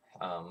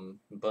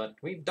 But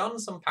we've done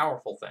some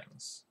powerful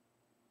things.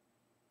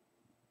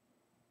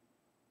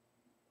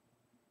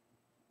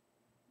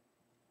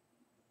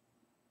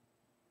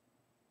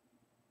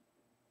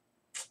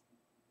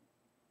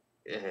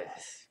 Ugh.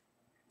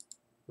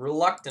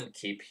 Reluctant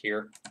keep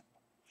here.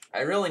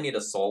 I really need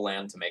a soul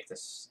land to make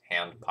this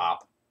hand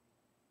pop.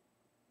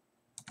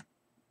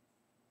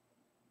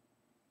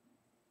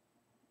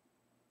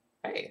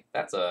 Hey,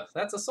 that's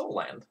a soul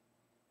land.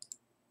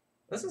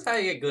 This is how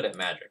you get good at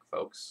Magic,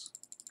 folks.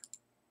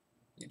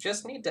 You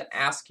just need to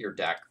ask your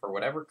deck for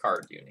whatever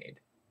card you need.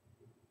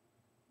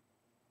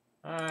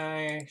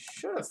 I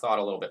should have thought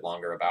a little bit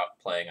longer about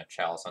playing a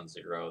Chalice on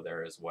 0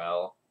 there as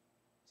well,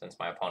 since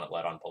my opponent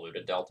led on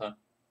Polluted Delta.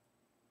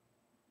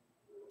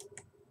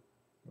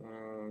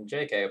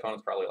 JK,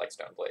 opponents probably like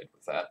Stoneblade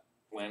with that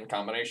land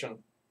combination.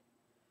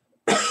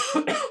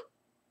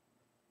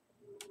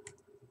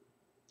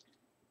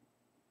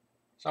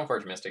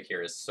 Stoneforge Mystic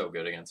here is so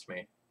good against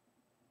me.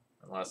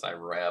 Unless I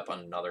rep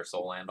another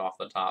soul land off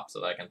the top so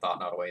that I can Thought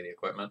Knot away the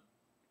equipment.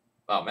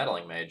 Oh,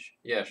 Meddling Mage.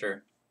 Yeah,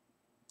 sure.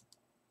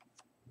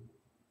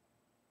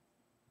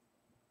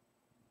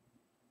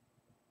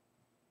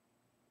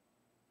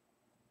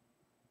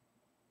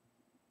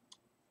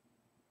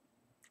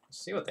 Let's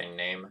see what they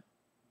name.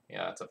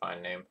 Yeah, that's a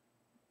fine name.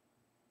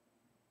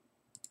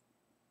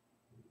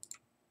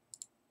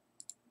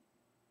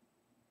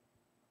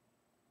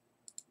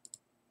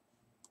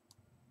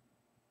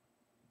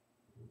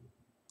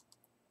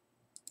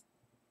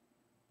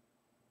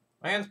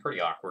 My hand's pretty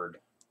awkward.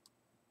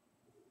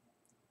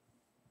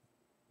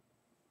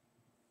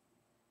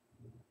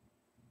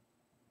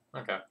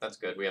 Okay, that's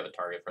good. We have a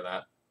target for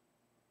that.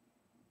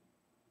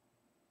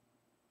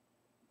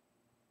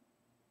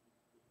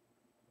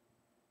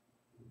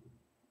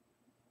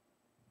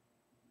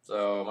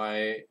 So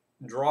my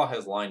draw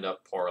has lined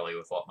up poorly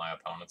with what my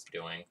opponent's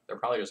doing. They're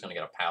probably just going to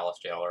get a Palace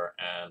Jailer,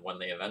 and when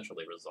they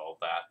eventually resolve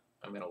that,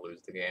 I'm going to lose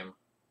the game.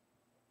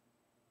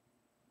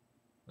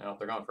 No,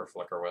 they're going for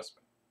Flicker Wisp.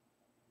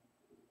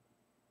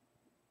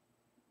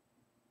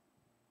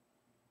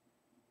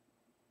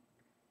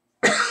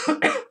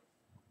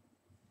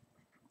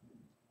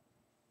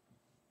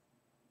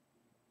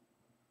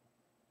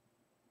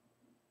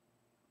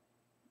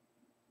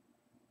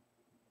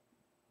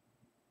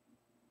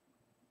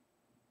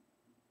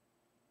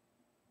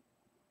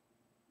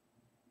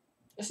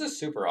 This is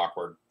super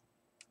awkward.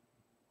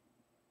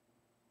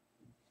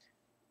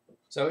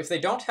 So if they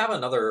don't have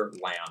another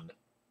land,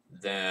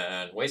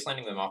 then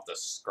wastelanding them off the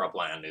scrub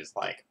land is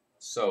like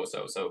so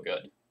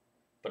good.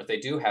 But if they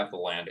do have the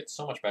land, it's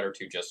so much better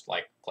to just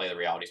like play the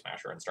Reality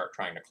Smasher and start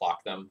trying to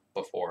clock them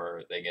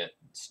before they get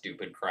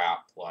stupid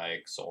crap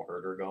like Soul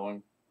Herder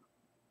going.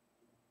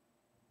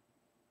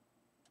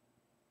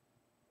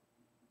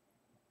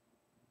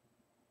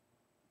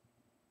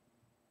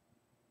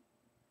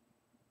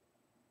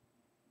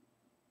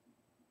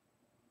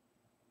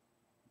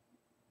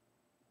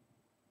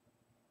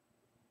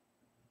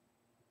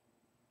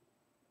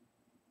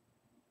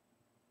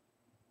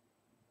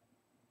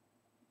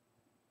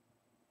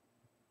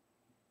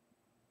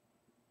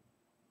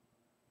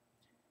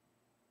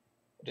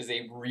 It is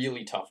a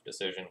really tough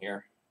decision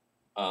here.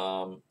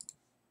 I'm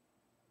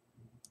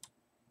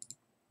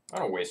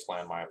going to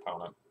wasteland my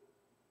opponent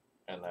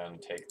and then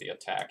take the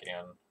attack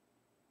in.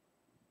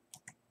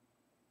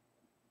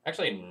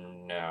 Actually,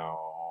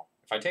 no.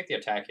 If I take the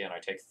attack in, I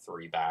take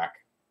 3 back,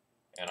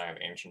 and I have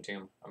Ancient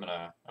Tomb. I'm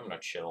gonna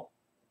chill.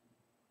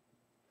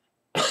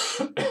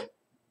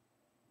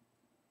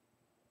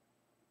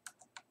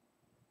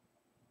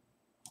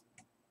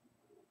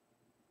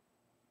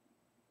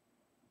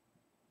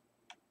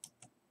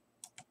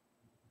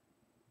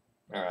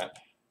 All right.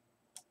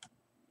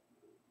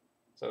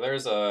 So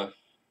there's a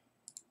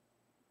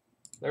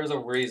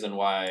reason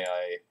why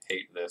I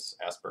hate this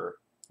Esper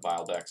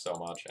Vile deck so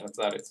much, and it's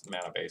that its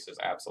mana base is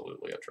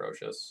absolutely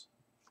atrocious.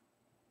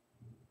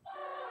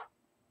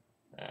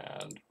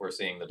 And we're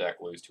seeing the deck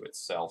lose to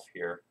itself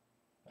here.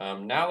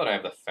 Now that I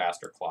have the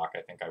faster clock,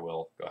 I think I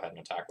will go ahead and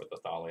attack with the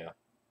Thalia.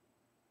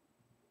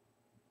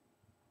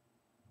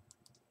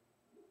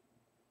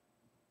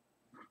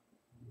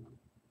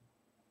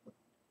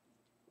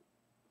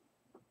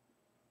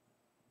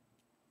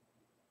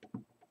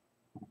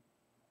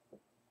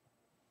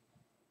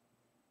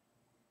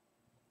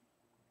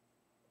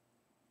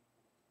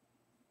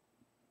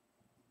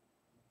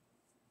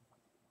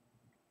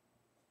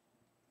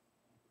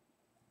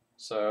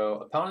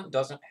 So opponent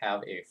doesn't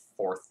have a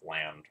 4th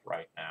land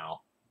right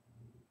now.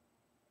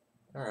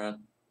 All right,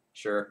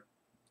 sure.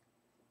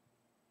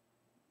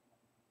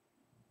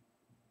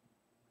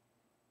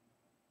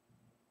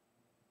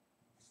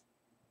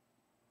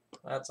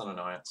 That's an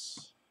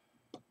annoyance.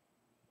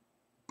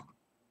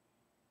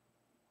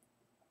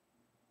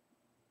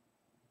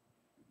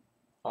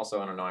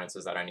 Also an annoyance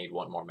is that I need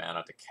 1 more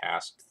mana to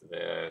cast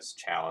this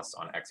Chalice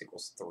on X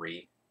equals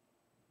 3.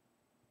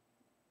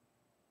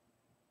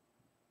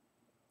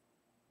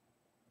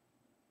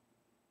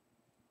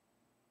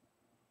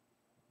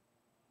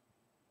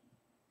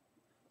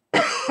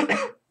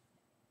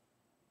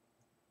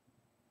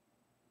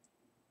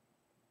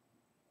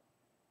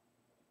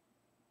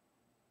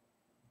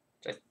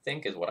 Which I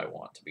think is what I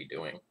want to be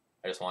doing.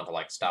 I just want to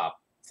like stop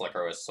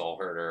Flicker with Soul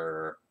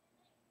Herder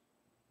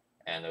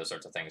and those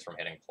sorts of things from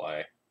hitting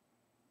play.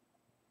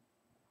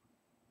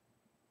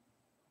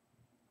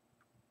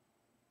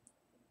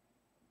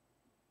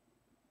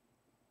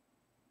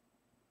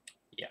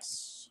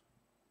 Yes.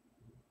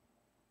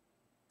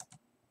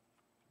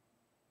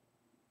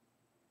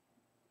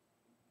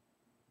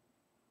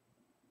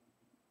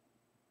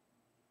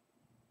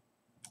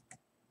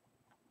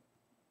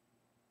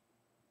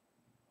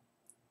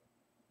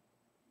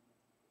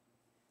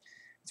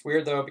 It's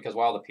weird though, because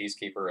while the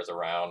Peacekeeper is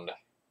around,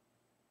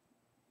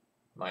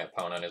 my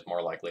opponent is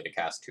more likely to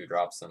cast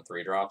 2-drops than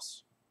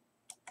 3-drops.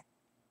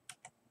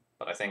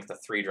 But I think the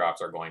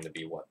 3-drops are going to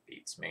be what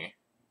beats me.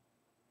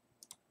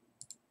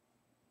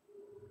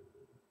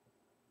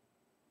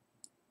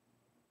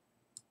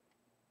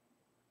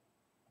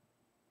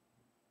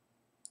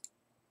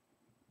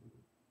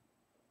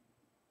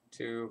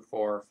 Two,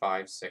 4,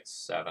 5, 6,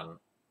 7.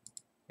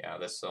 Yeah,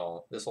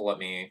 this'll let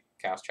me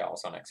cast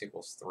Chalice on X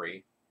equals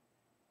 3.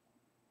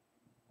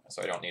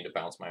 So I don't need to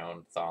bounce my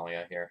own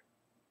Thalia here.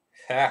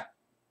 Ha!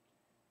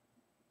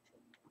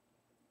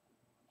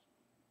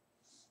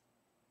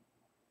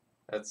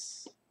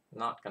 That's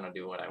not gonna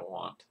do what I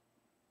want.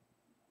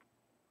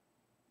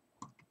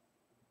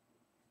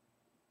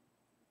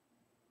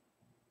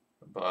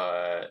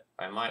 But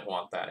I might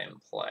want that in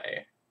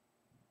play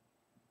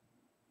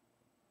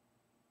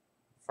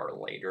for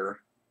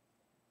later.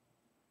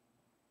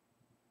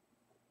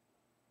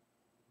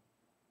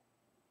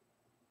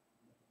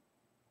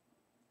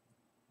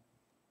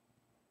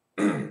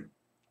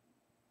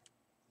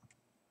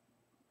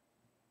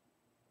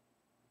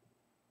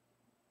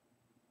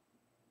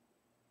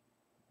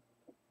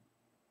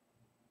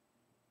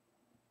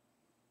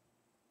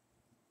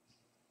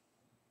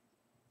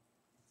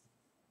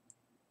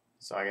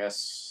 So I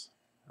guess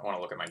I want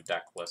to look at my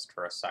deck list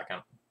for a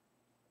second.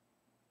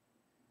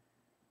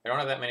 I don't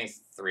have that many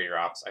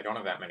 3-drops. I don't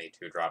have that many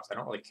 2-drops. I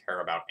don't really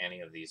care about any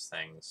of these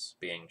things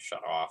being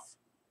shut off.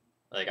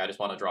 Like, I just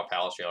want to draw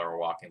Palace Jailer or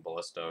Walking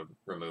Ballista,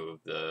 remove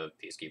the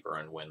Peacekeeper,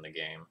 and win the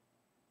game.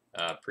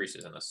 Priest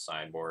is in the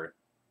sideboard.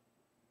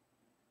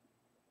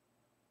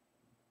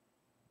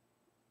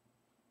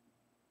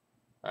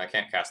 I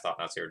can't cast Thought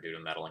Nuts here due to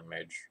Meddling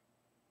Mage.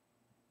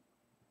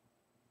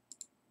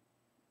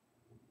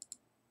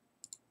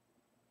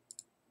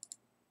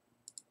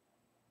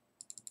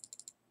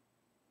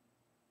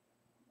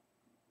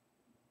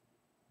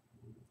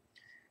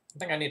 I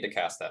think I need to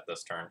cast that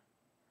this turn.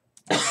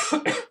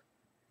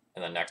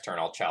 And then next turn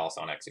I'll Chalice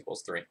on X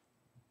 = 3.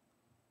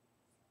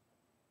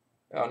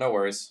 Oh, no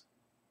worries.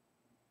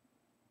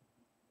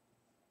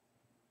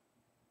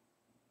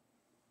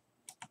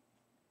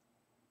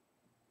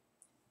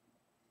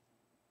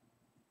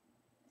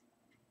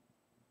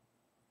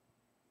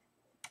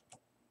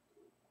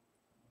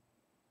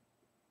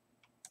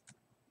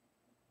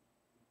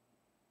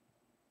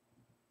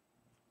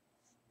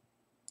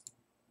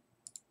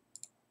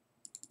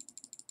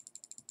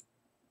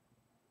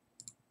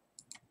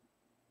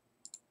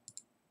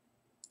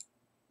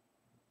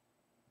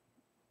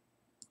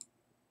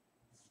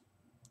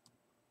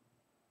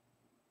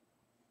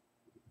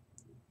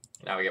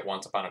 Now we get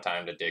Once Upon a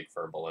Time to dig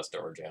for Ballista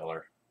or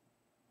Jailer.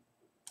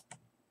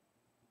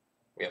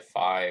 We have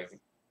 5,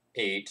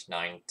 8,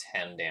 9,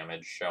 10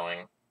 damage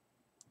showing.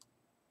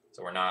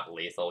 So we're not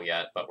lethal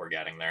yet, but we're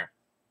getting there.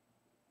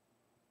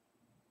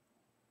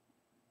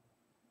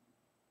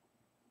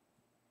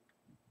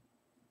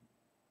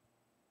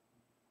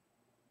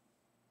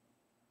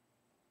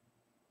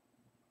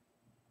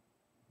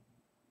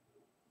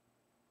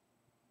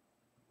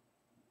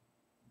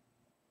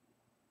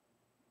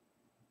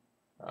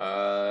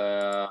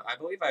 I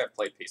believe I have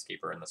played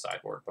Peacekeeper in the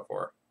sideboard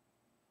before.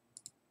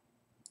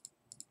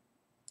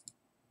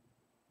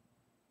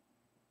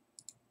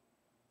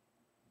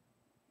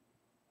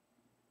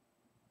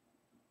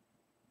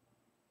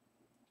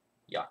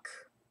 Yuck.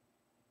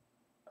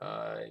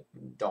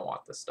 Don't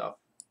want this stuff.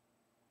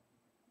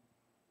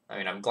 I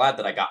mean, I'm glad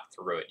that I got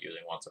through it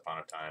using Once Upon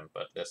a Time,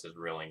 but this is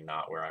really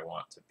not where I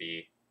want to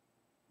be.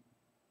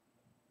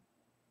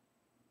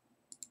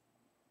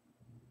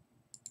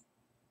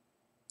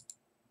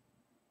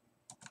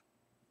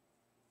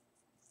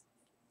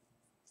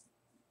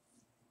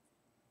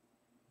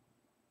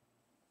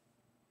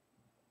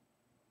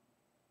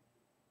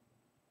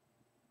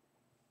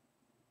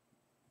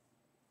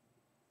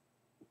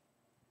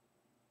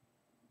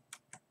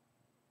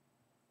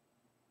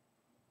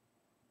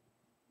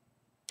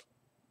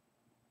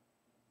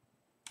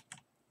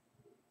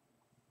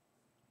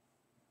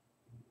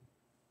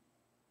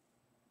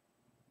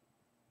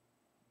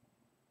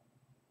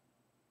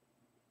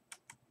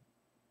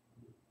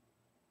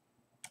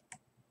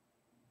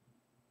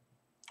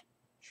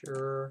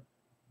 Sure.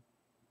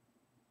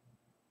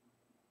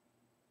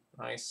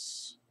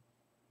 Nice.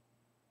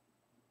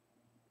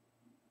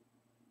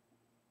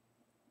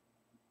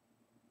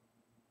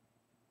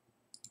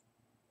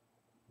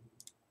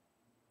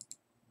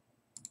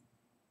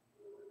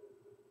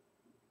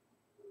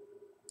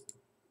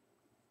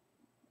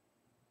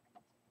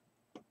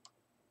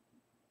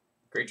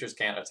 Creatures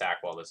can't attack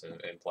while this is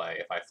in play.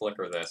 If I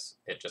flicker this,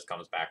 it just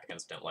comes back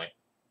instantly.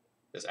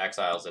 This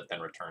exiles it,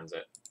 then returns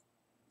it.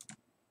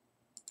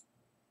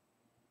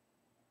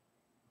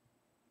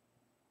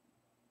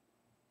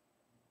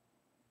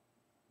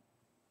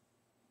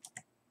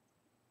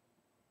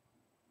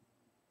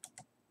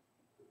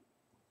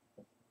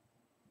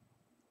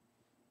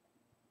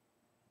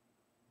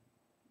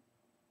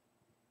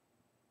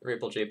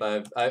 Reaple cheap.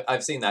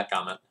 I've seen that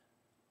comment.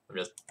 I'm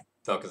just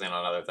focusing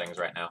on other things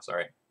right now.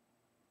 Sorry.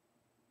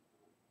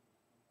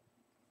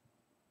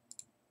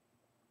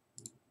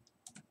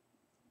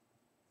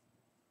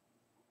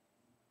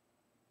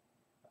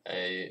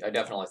 I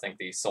definitely think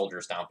the Soldier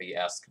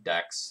Stompy-esque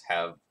decks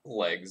have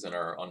legs and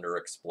are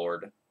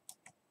underexplored.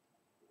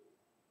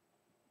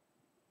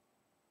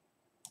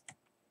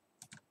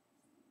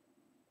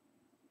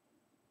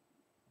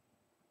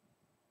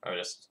 I'm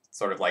just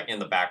sort of like in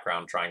the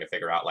background trying to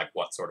figure out like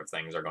what sort of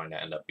things are going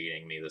to end up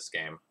beating me this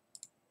game,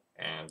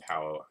 and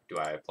how do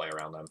I play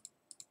around them.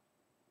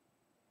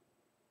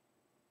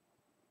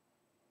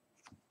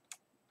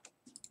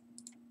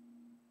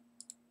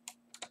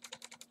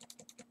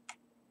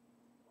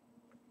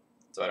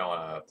 So I don't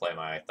want to play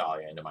my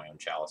Thalia into my own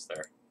Chalice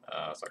there.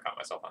 So I caught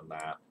myself on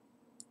that.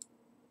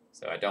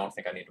 So I don't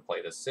think I need to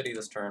play this city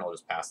this turn. I'll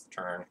just pass the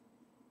turn.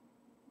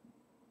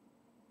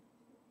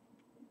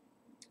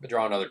 If I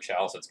draw another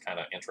Chalice, it's kind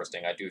of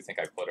interesting. I do think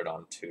I put it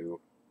on 2.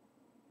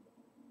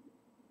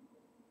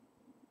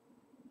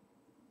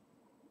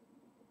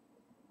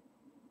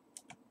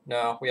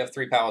 No, we have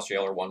 3 Palace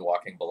Jailer, 1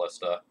 Walking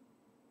Ballista.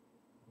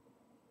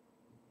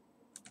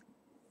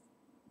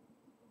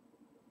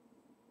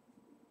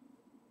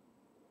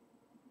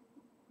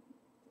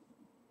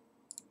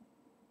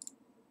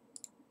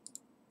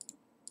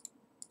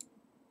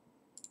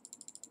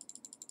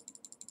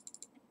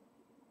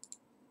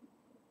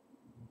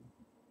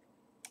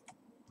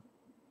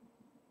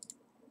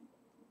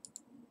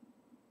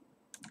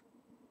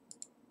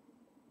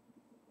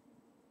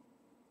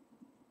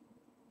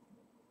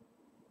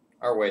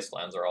 Our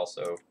Wastelands are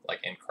also,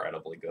 like,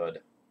 incredibly good.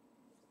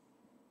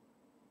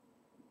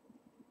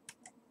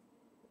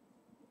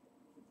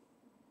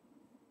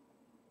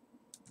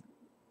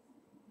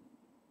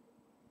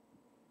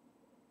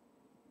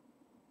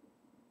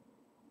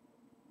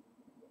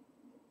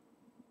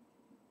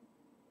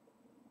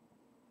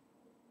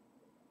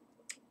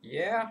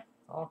 Yeah,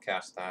 I'll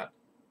cast that.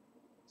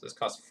 Does this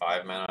cost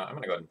 5 mana? I'm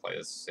going to go ahead and play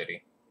this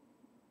city.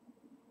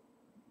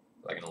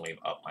 I can leave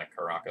up my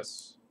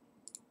Caracas.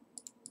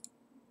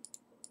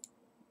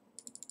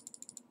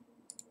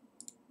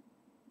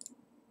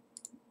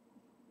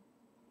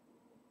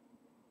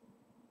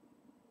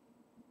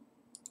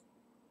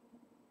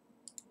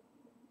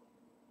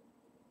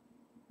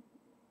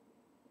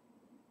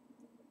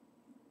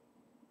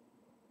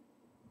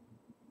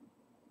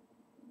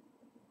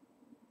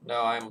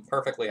 No, I'm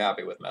perfectly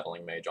happy with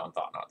Meddling Mage on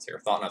Thought-Knot Seer.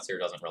 Thought-Knot Seer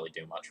doesn't really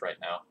do much right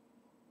now.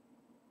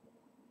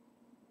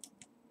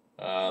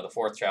 The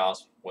 4th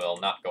Chalice will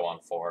not go on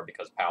 4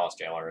 because Palace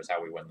Jailer is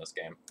how we win this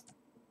game.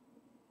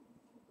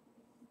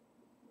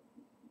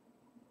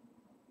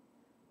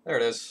 There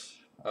it is.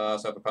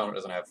 So if opponent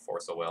doesn't have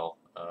Force of Will,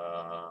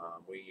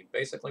 we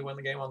basically win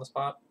the game on the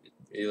spot,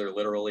 either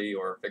literally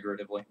or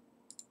figuratively.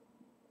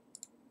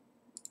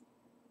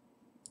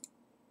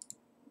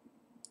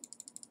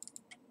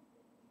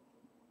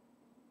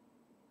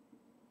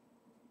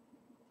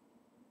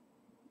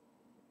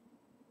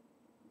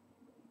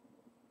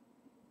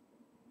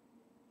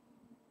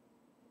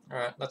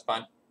 Alright, that's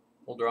fine.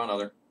 We'll draw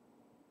another.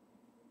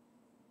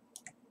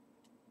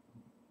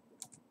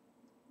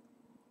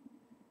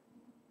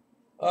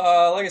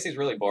 Legacy's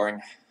really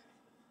boring.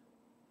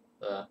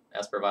 The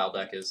Espervile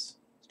deck is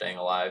staying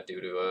alive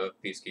due to a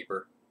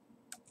Peacekeeper.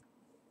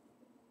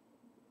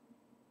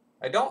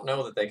 I don't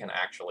know that they can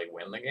actually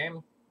win the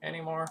game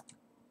anymore.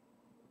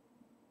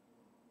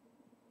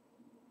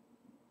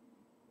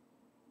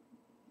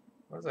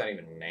 What does that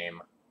even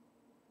name?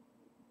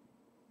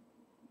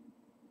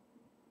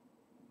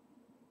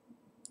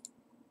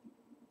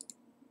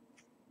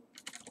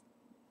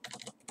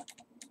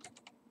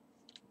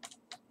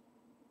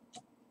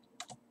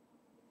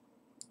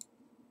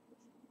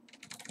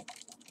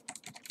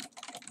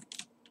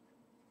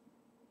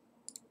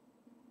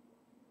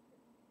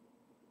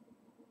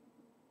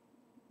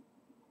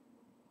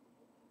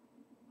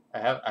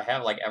 I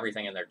have like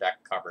everything in their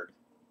deck covered.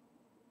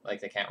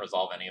 Like they can't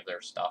resolve any of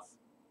their stuff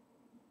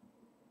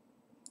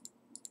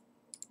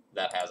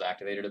that has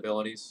activated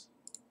abilities.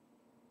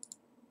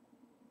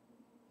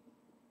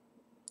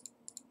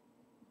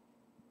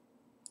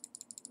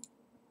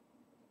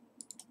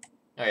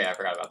 Oh yeah, I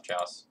forgot about the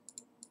Chalice.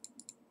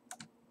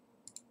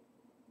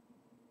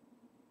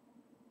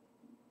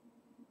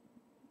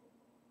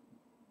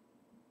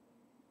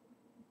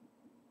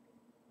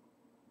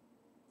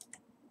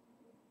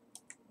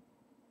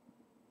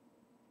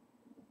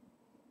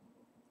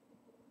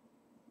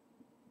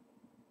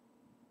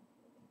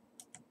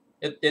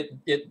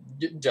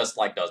 It just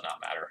like does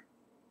not matter.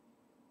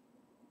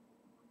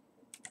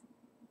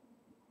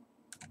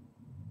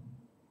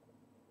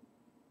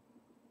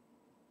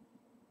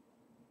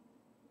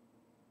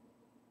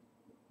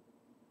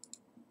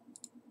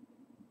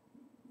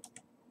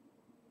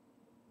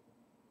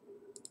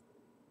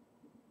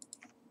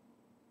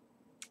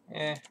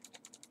 Eh.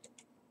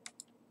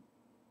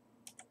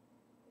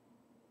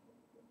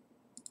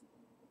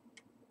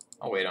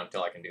 I'll wait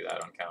until I can do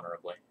that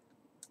uncounterably.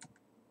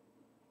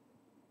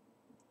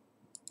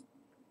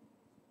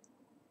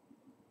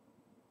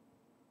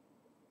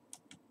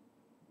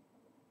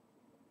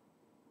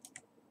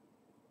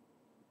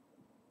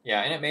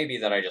 Yeah, and it may be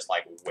that I just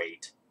like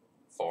wait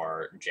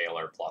for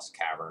Jailer plus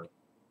Cavern.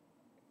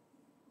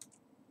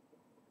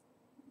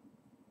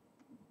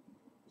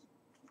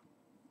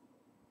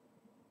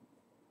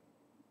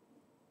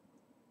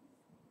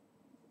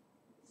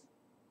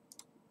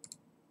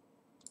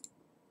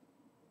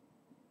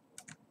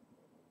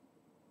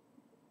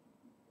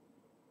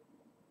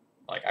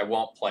 Like, I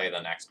won't play the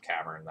next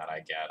Cavern that I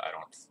get, I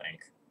don't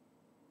think.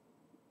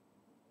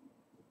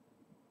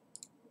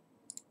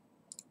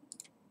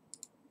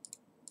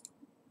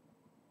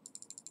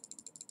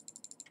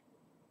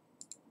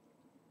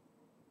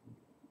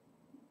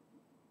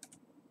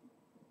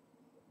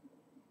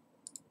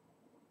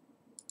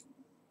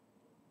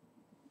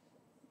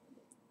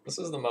 This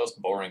is the most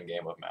boring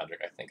game of Magic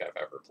I think I've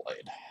ever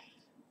played.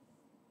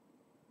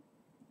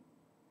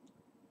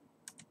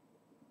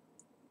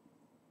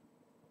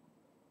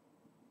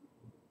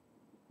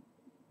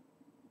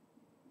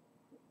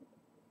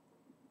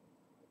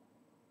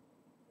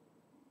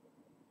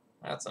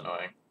 That's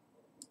annoying.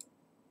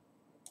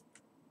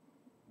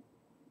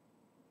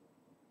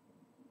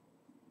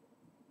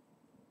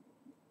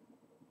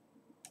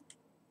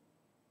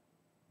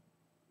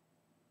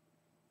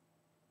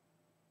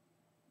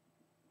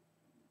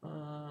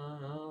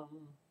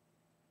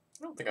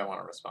 don't think I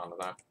want to respond to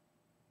that.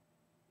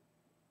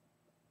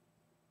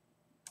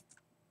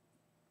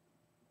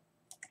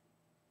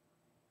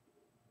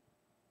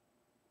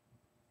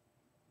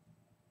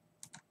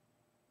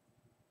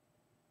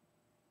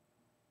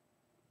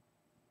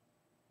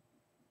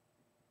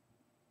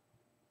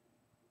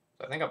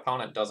 So I think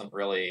opponent doesn't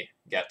really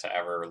get to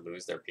ever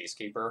lose their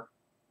Peacekeeper.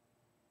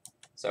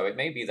 So it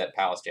may be that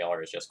Palace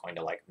Jailer is just going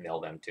to, like,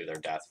 mill them to their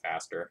death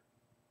faster.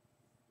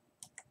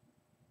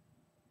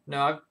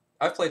 No,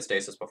 I've played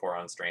Stasis before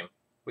on stream.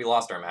 We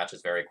lost our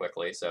matches very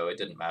quickly, so it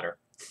didn't matter.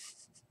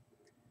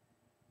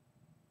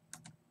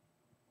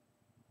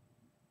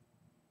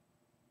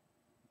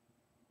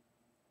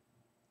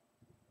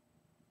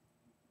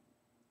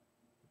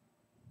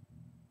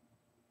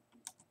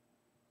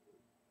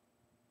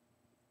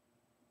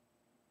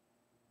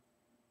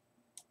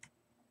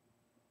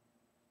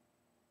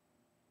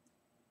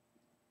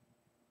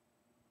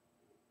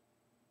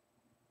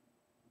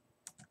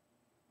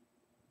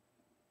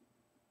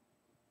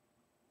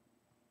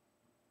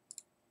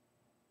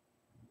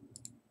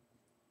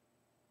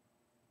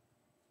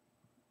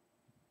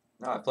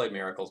 No, I've played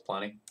Miracles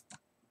plenty.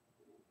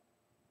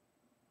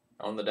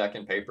 Own the deck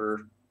in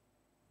paper.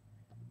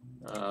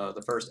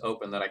 The first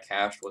open that I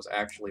cashed was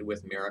actually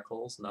with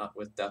Miracles, not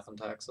with Death and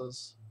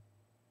Taxes.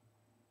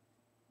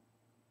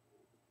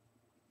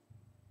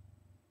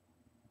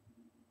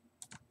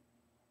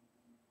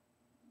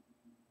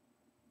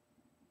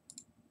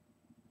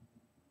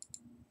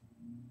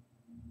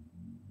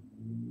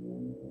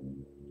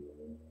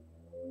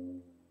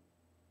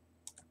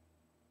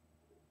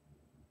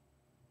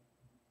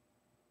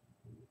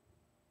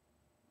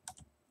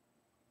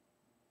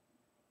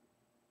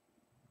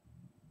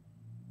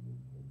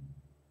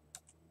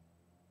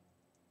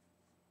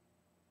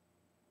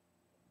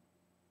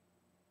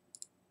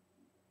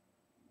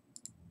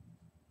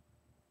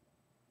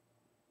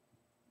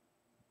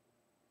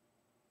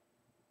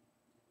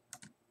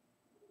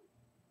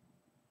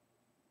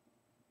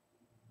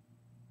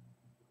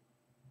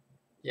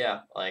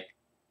 Yeah, like,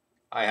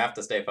 I have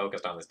to stay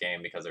focused on this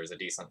game because there's a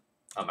decent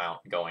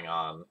amount going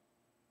on,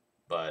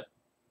 but,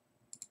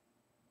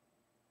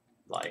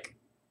 like,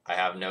 I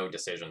have no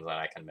decisions that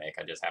I can make.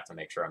 I just have to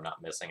make sure I'm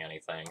not missing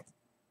anything.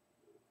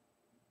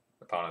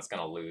 The opponent's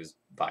going to lose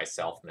by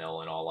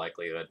self-mill in all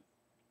likelihood.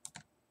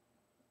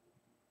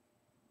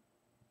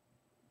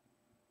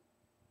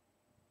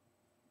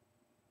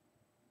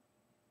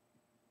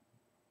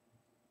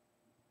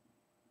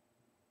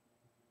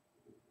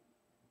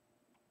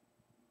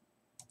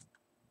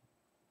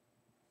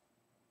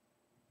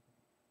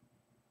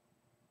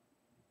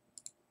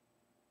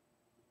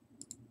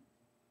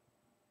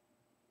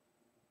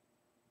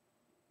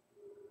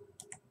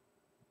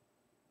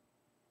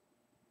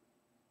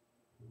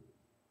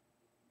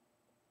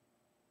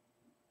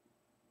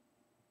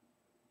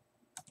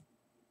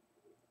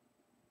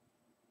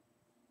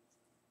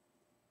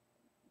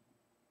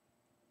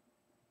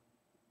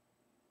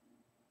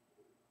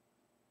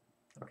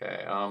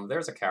 Okay,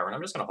 there's a cavern.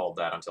 I'm just going to hold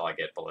that until I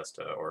get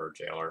Ballista or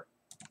Jailer.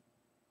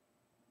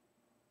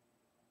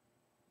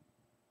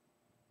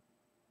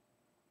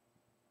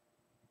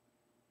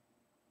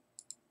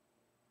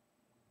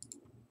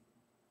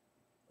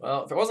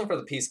 Well, if it wasn't for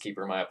the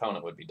Peacekeeper, my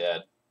opponent would be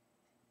dead.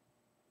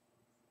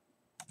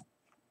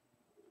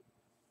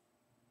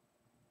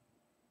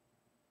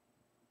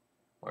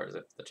 Where is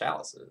it? The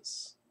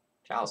Chalices.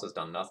 Chalice has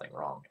done nothing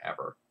wrong,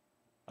 ever.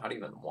 Not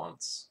even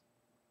once.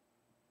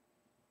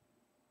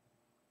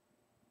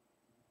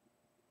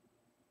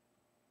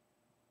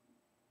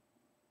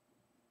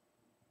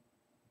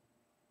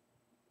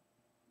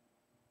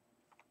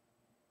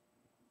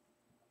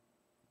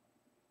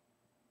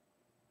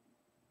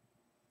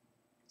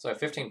 So I have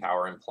 15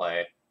 power in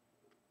play.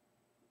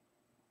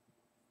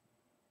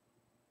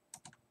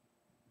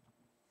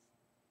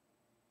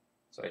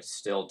 So I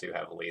still do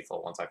have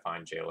lethal once I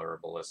find Jailer or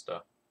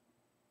Ballista.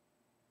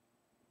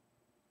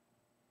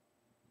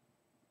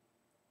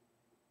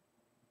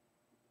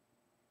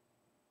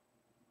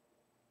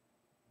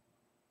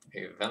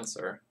 A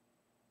Venser.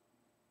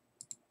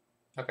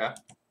 Okay.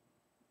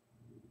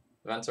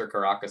 Venser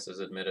Caracas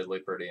is admittedly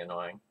pretty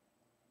annoying.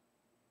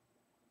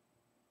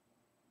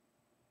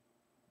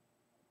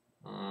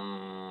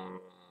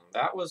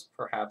 That was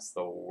perhaps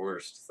the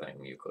worst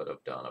thing you could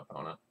have done,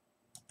 opponent.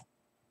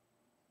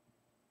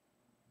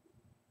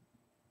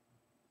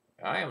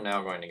 I am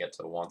now going to get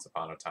to Once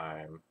Upon a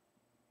Time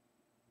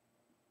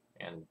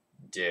and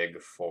dig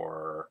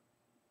for...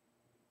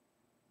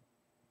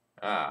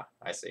 Ah,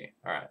 I see.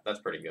 Alright,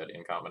 that's pretty good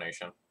in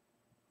combination.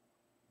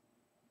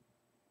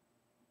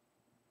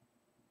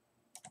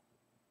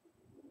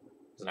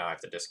 So now I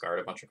have to discard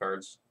a bunch of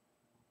cards.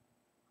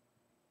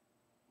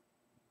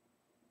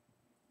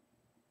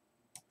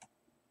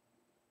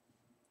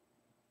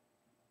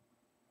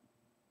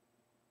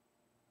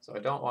 So I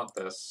don't want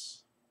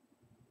this.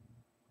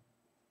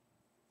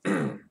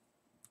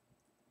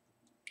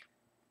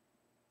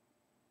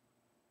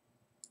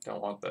 Don't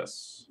want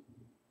this.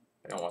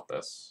 I don't want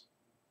this.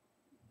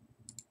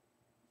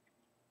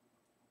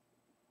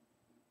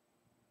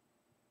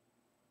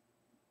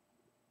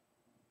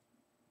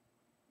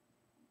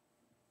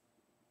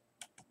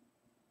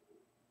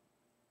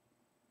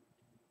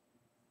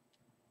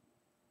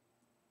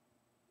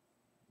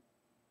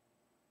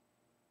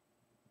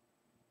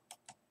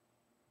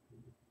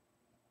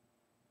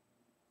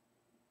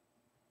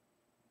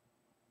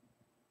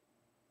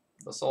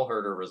 The Soul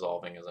Herder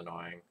resolving is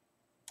annoying.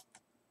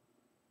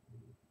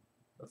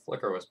 The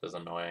Flicker Wisp is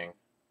annoying.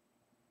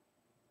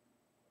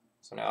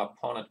 So now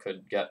opponent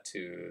could get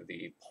to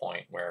the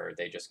point where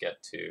they just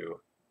get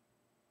to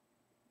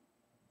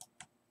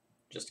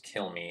just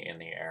kill me in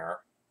the air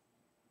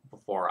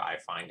before I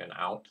find an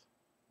out.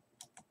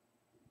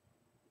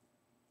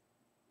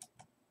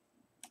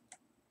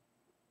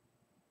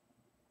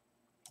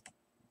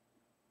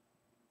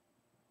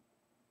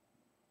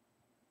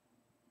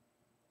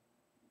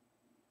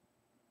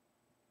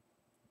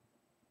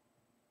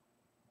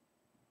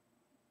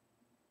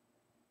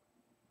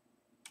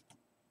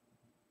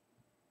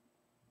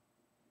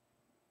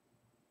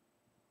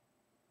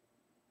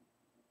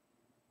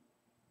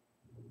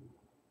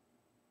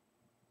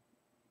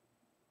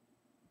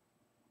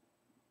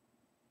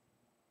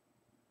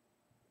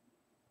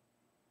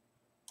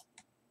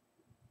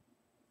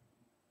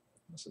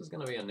 This is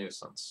going to be a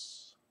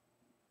nuisance.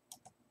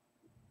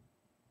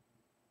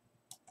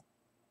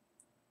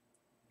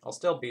 I'll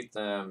still beat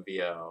them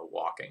via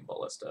Walking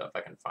Ballista if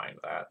I can find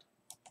that.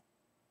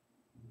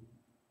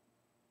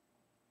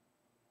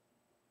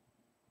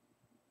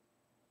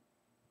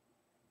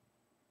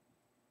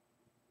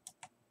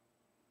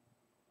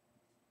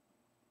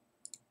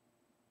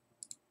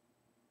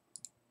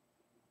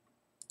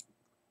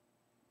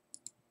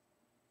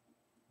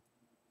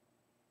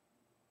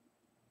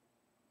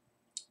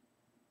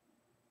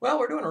 Well,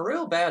 we're doing a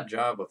real bad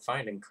job of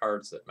finding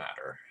cards that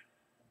matter.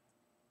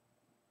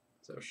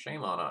 So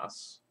shame on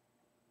us.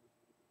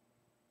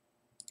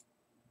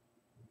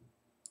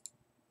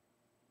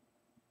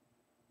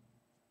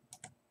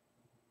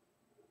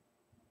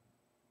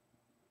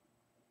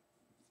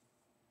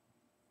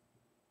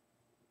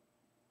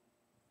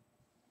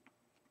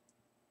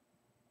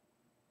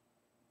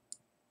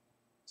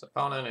 His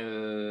opponent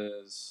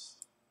is...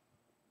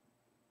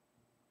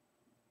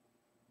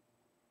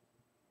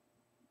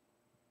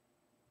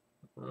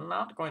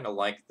 not going to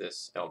like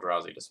this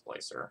Eldrazi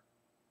Displacer.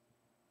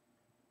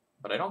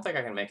 But I don't think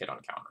I can make it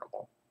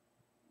uncounterable.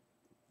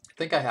 I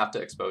think I have to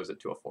expose it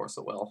to a Force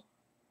of Will.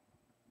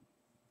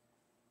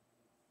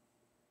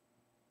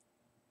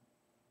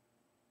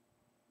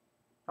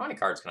 How many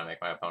cards can I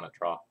make my opponent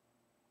draw?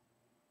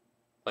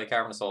 Play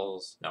Cavern of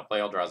Souls. No, play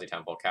Eldrazi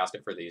Temple. Cast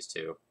it for these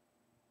two.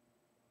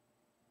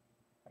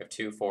 I have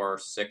 2, 4,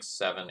 6,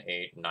 7,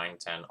 8, 9,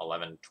 10,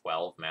 11,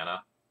 12 mana.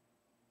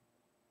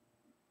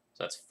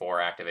 So that's 4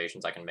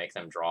 activations. I can make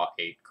them draw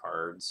 8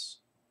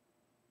 cards.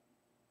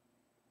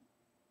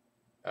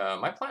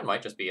 My plan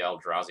might just be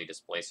Eldrazi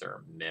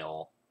Displacer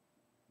Mill.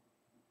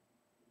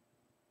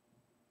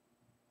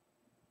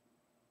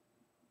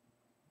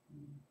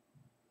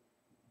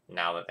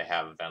 Now that they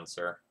have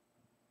Venser.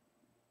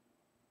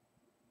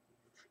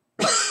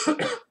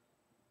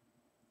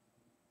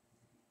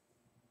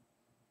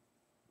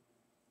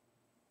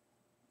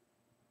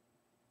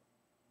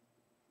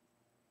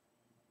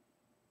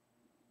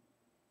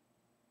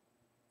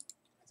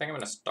 I think I'm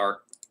going to start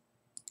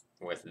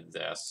with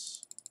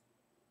this.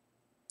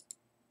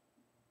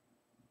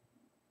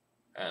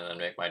 And then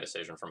make my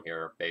decision from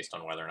here based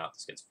on whether or not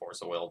this gets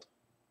Force of Willed.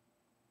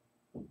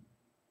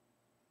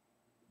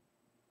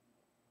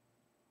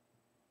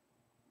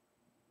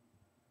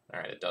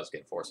 Alright, it does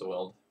get Force of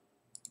Willed.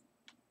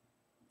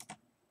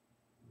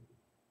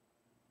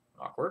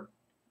 Awkward,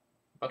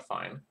 but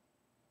fine.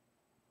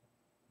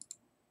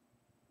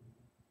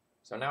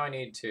 So now I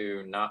need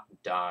to not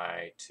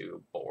die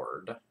to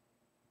board.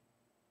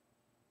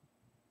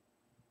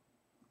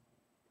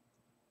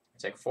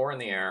 I take 4 in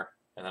the air,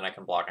 and then I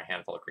can block a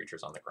handful of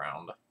creatures on the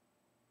ground.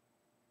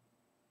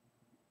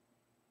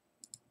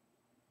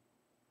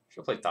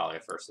 She'll play Thalia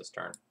first this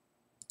turn.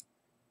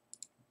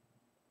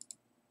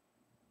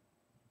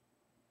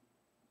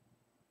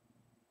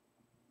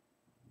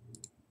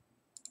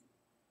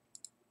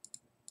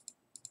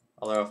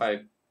 Although if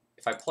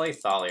I play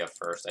Thalia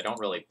first, I don't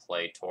really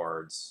play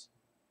towards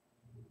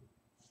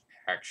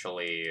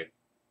actually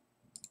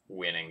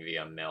winning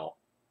via mill.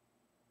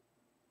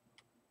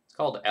 It's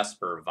called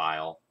Esper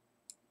Vial.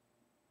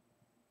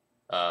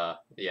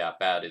 Yeah,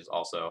 bad is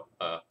also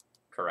a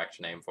correct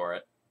name for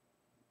it.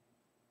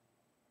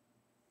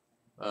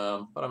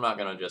 But I'm not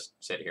going to just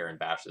sit here and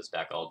bash this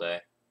deck all day,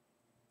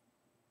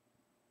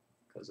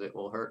 because it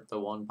will hurt the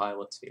one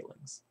pilot's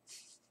feelings.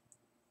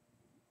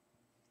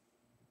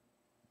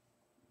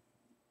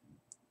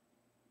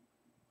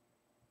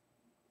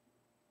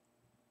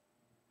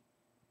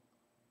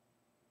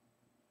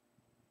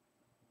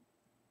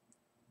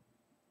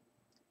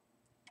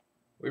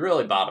 We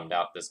really bottomed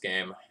out this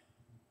game,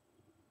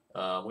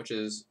 which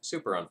is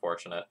super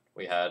unfortunate.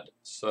 We had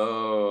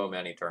so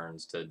many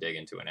turns to dig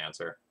into an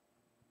answer,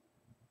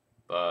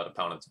 but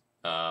opponents,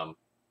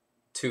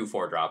 2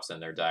 4-drops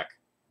in their deck,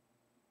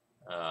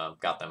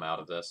 got them out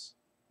of this.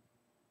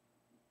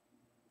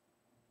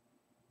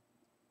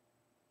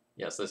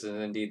 Yes, this is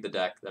indeed the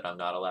deck that I'm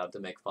not allowed to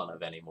make fun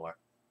of anymore.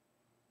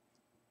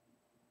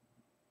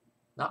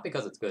 Not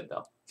because it's good,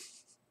 though.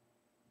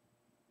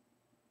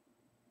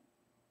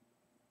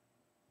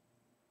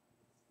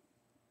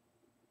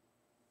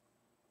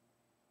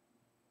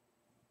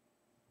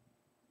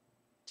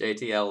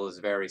 JTL is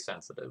very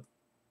sensitive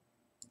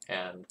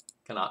and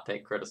cannot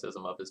take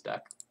criticism of his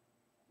deck.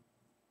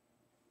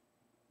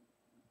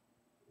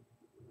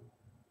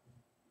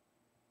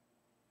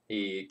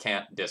 He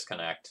can't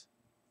disconnect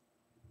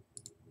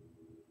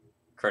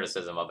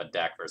criticism of a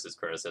deck versus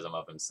criticism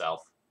of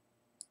himself.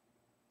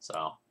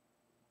 So,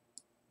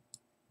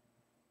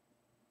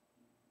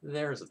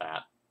 there's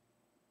that.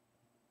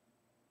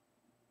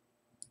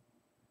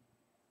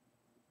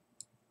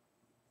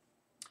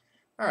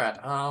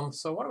 Alright,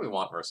 so what do we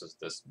want versus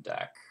this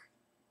deck?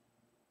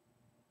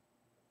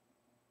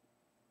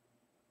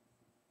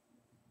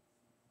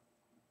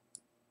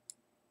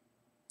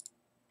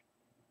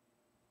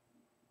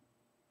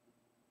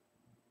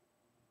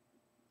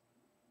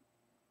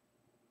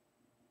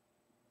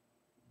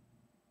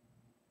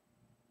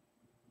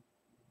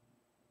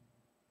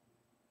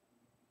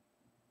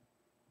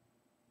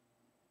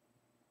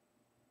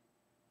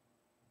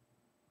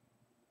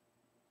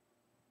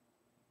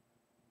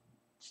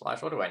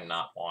 Slash, what do I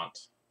not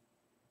want?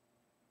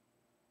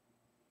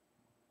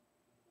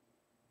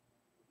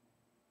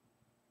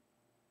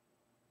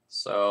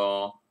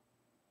 So,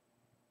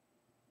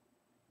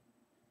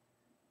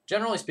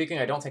 generally speaking,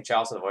 I don't think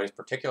Chalice of the Void is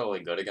particularly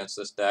good against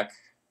this deck.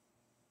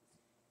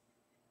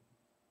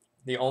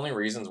 The only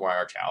reasons why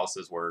our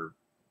Chalices were,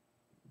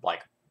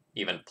 like,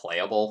 even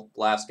playable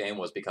last game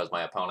was because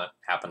my opponent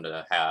happened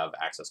to have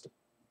access to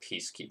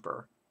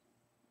Peacekeeper.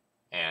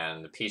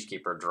 And the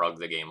Peacekeeper drugged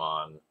the game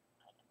on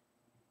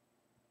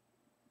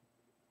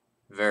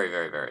very,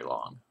 very, very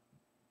long.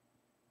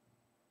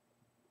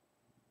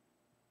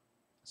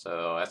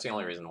 So that's the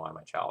only reason why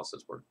my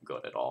Chalices were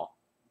good at all.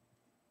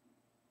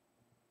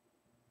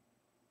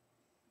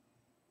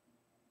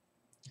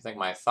 I think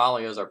my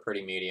Thalias are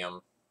pretty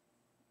medium.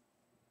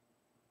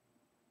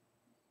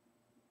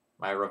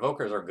 My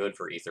Revokers are good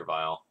for Aether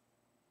Vial,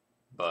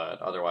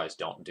 but otherwise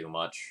don't do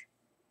much.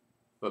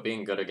 But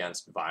being good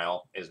against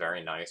Vial is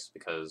very nice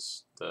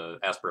because the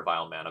Esper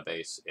Vial mana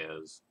base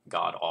is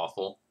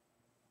god-awful.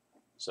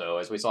 So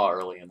as we saw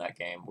early in that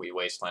game, we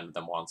wastelanded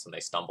them once and they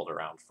stumbled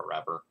around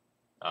forever.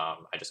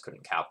 I just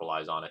couldn't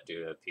capitalize on it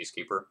due to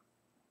Peacekeeper.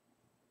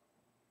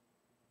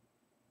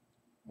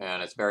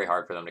 And it's very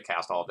hard for them to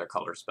cast all of their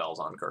color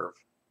spells on curve.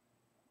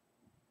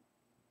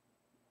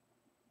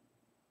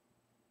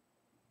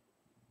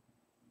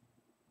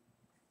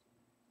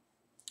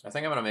 I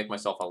think I'm going to make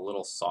myself a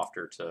little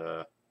softer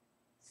to...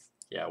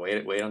 Yeah,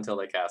 wait until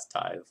they cast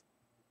Tithe.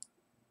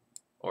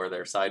 Or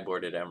their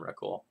sideboarded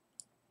Emrakul.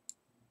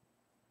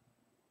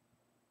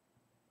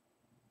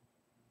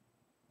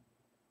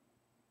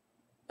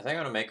 I think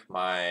I'm going to make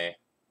my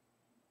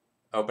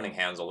opening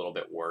hands a little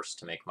bit worse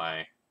to make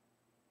my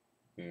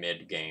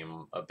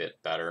mid-game a bit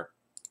better.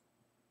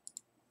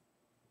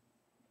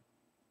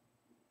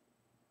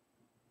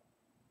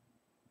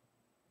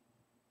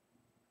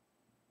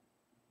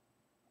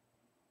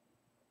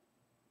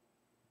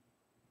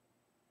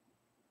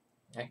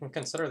 I can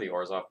consider the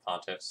Orzhov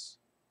Pontiffs,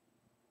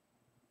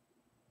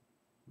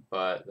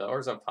 but the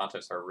Orzhov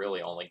Pontiffs are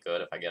really only good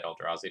if I get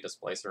Eldrazi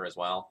Displacer as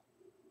well.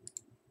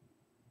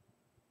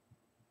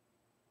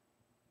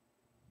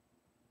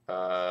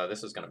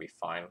 This is going to be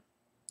fine.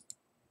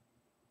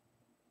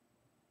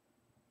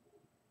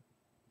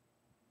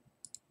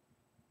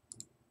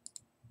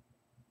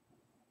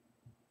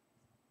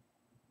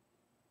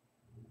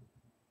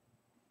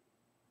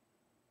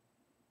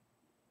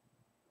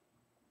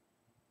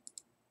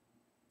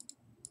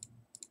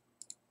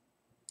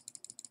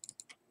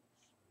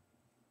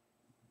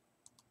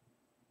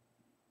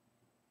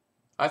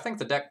 I think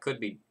the deck could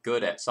be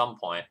good at some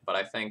point, but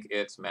I think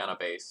its mana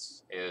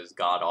base is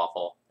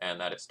god-awful, and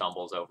that it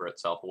stumbles over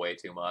itself way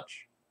too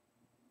much.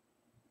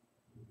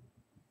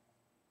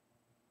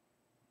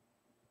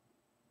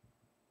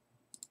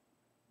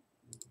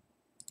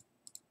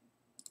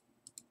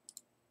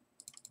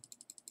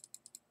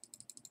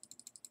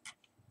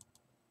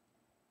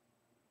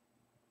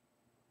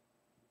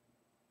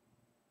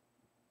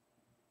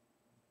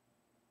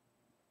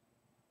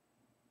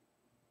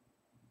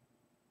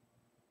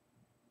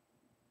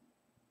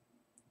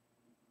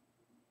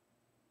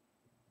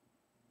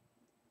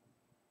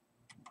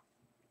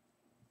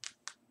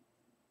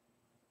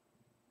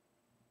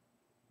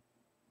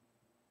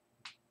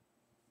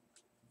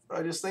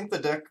 I just think the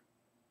deck...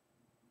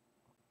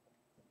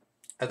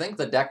 I think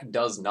the deck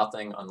does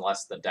nothing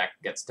unless the deck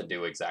gets to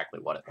do exactly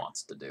what it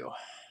wants to do.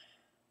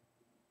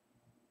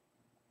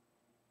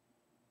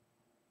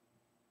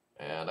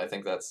 And I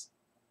think that's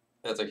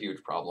a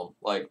huge problem.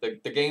 Like,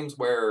 the games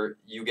where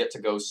you get to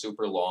go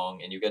super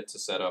long and you get to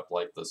set up,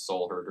 like, the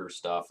Soul Herder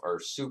stuff are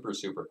super,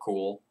 super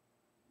cool.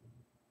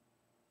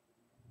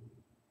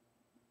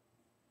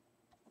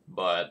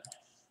 But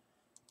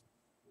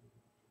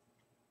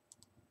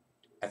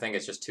I think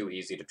it's just too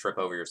easy to trip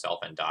over yourself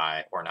and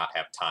die, or not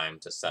have time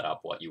to set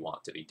up what you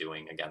want to be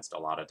doing against a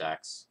lot of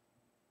decks.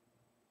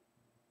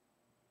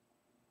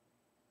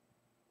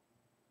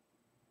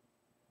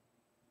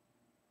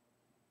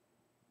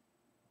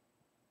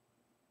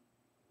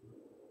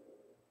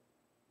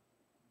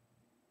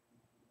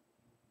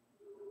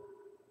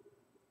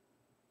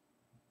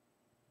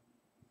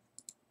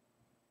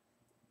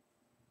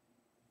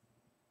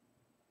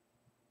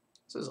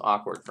 This is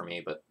awkward for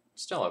me, but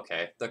still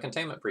okay. The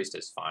Containment Priest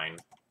is fine.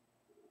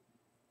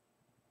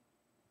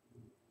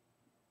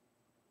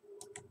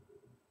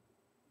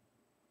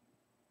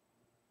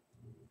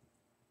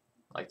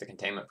 Like, the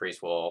Containment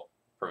Priest will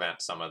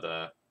prevent some of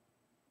the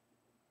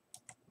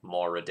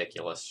more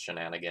ridiculous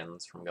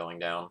shenanigans from going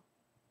down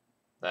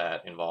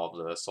that involve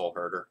the Soul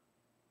Herder.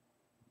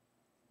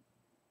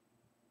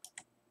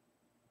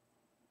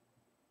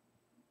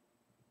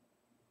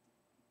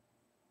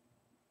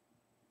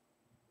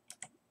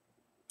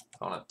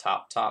 Opponent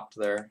topped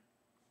there.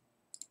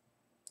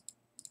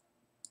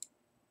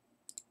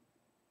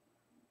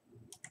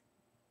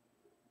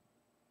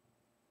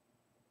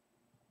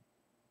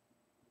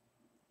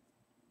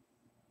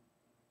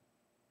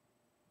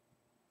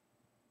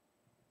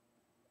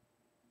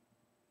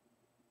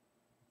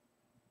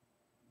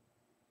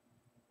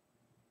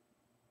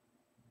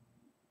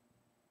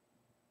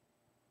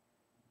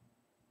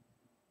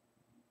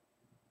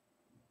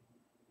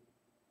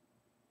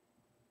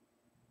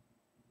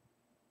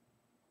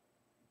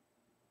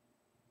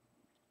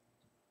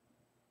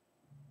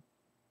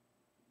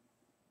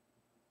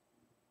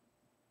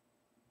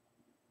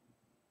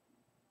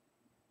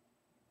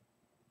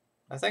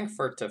 I think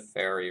for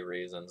Teferi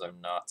reasons,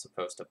 I'm not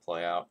supposed to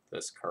play out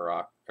this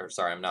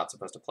I'm not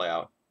supposed to play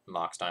out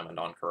Mox Diamond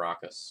on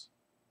Karakas.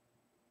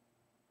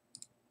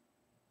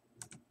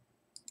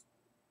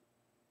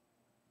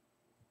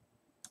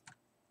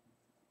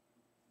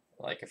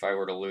 Like, if I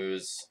were to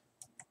lose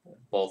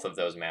both of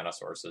those mana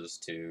sources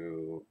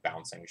to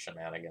bouncing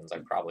shenanigans, I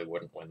probably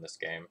wouldn't win this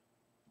game.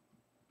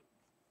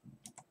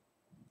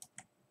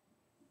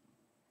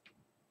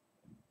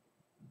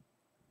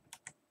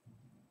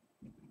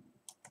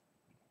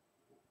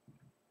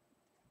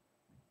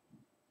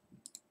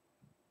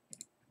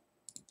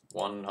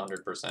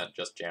 %,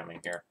 just jamming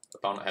here. The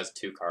opponent has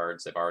 2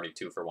 cards. They've already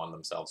 2-for-1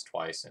 themselves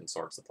twice in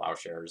Swords to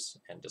Plowshares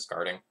and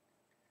discarding.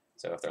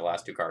 So if their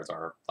last 2 cards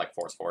are like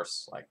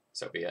Force, like,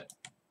 so be it.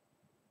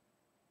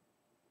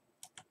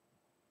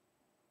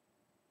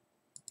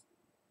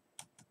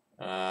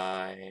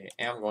 I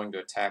am going to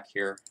attack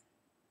here.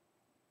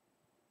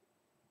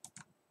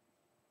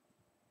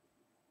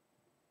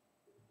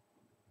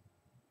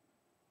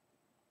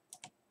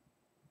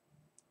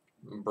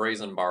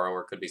 Brazen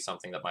Borrower could be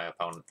something that my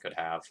opponent could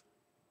have.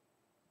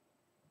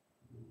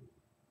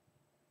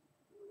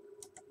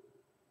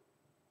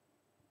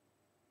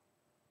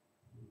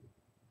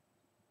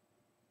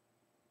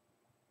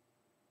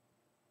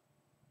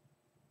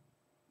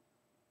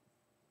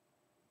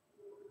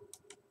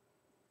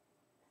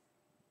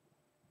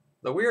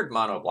 The weird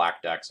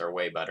mono-black decks are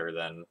way better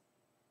than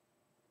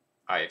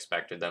I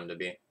expected them to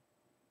be.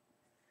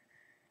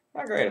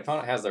 Oh great,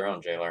 opponent has their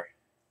own Jailer.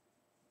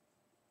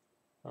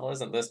 Well,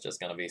 isn't this just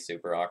going to be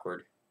super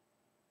awkward?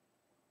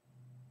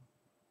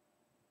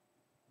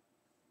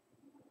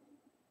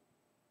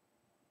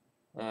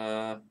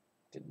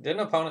 Didn't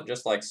opponent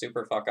just, like,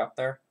 super fuck up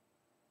there?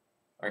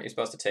 Aren't you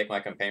supposed to take my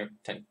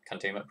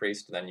Containment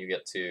Priest, then you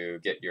get to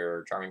get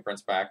your Charming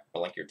Prince back,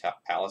 blink your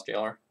Palace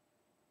Jailer?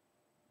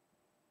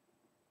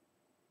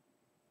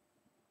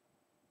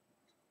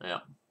 Yeah.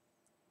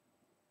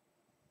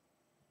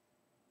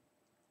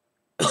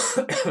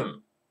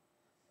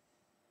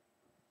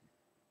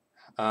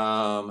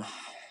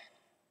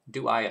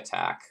 Do I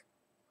attack?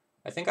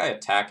 I think I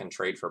attack and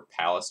trade for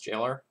Palace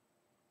Jailer.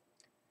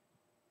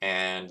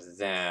 And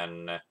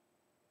then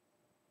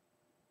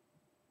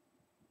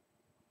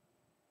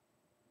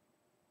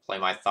play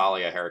my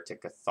Thalia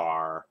Heretic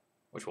Cathar,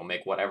 which will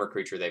make whatever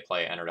creature they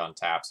play entered on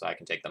tap so I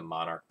can take the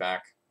Monarch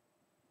back.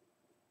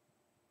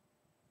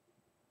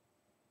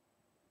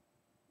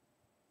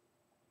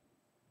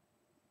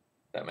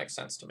 That makes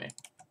sense to me.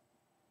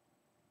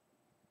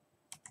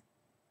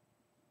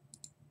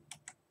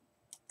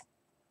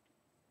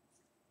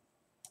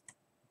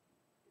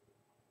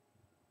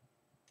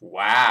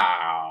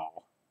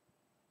 Wow.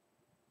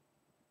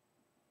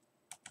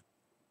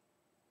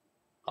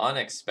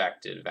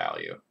 Unexpected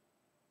value.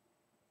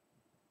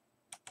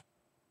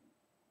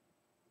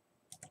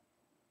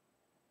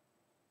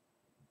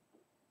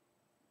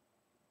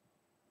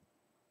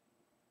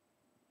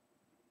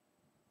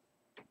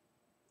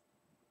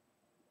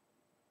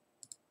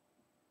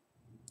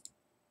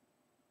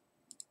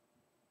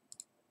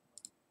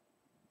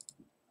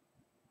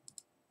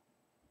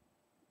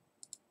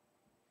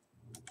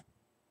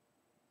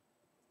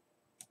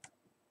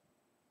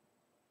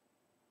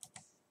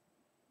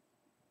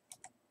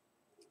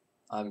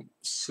 I'm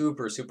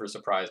super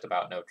surprised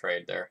about no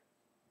trade there.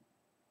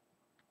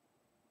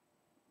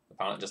 The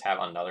opponent just have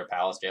another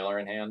Palace Jailer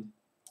in hand.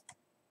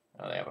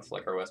 Oh, they have a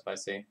Flicker Wisp, I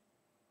see.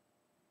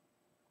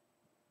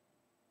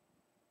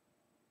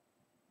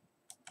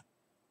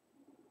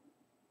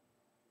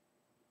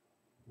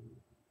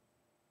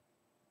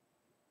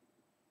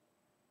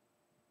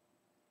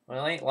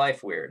 Well, ain't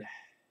life weird?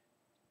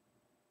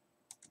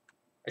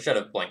 I should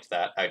have blinked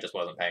that. I just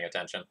wasn't paying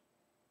attention.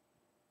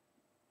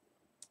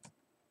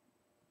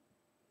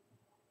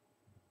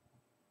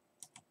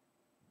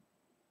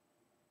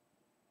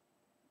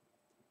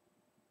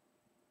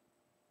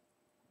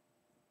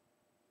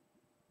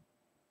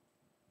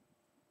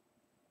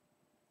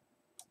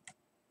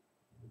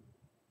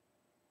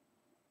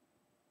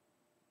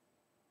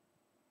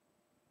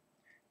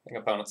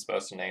 think opponent's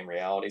supposed to name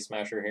Reality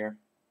Smasher here.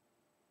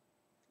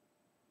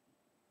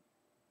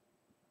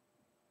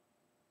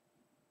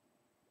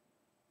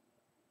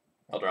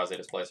 Eldrazi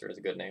Displacer is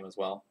a good name as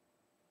well.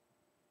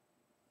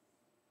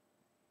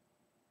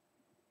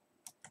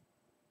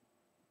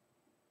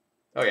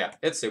 Oh yeah,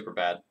 it's super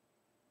bad.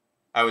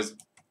 I was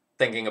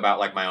thinking about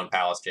like my own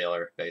Palace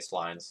Jailer based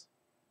lines.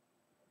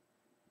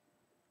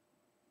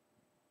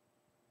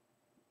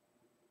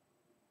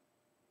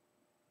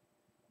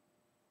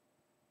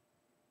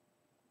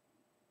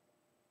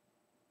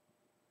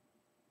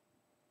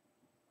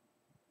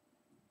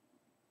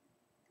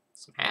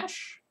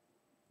 Smash?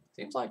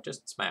 Seems like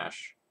just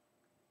smash.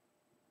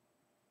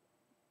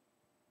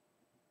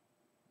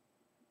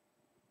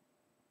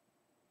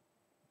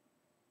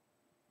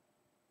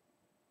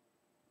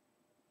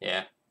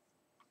 Yeah.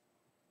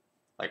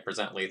 Like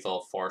present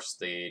lethal, force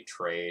the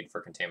trade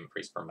for Containment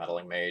Priest for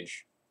Meddling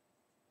Mage.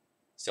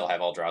 Still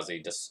have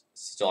Eldrazi,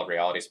 still have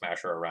Reality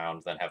Smasher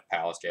around, then have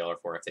Palace Jailer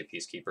for if they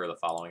Peacekeeper the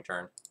following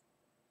turn.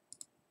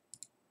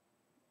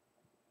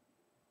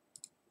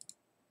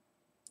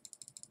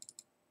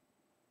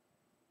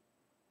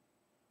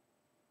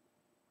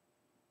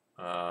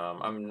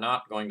 I'm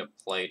not going to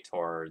play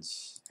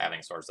towards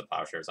having Swords to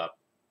Plowshares up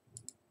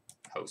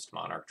post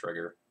Monarch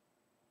trigger.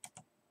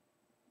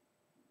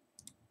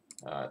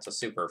 It's a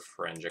super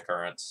fringe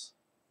occurrence.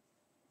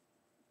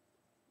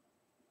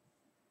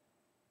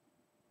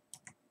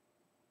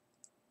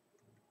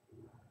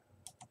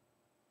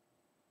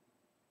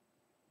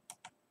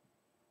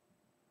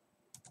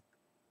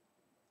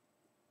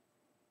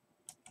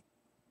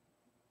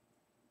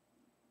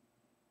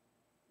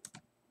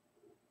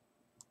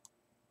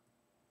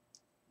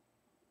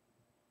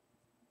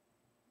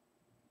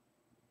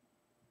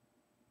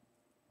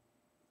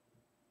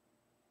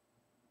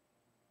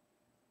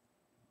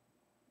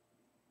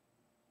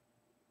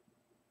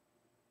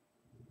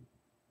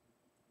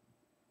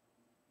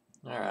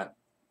 Alright.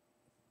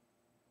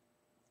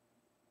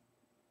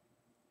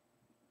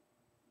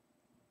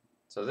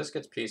 So this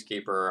gets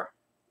Peacekeeper.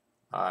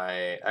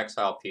 I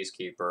exile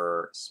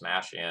Peacekeeper,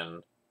 smash in.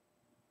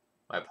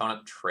 My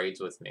opponent trades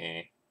with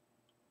me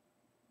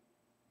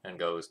and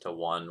goes to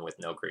 1 with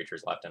no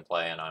creatures left in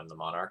play, and I'm the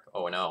Monarch.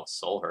 Oh no,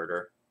 Soul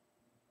Herder.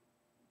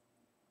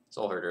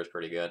 Soul Herder is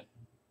pretty good.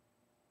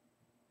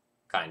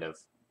 Kind of.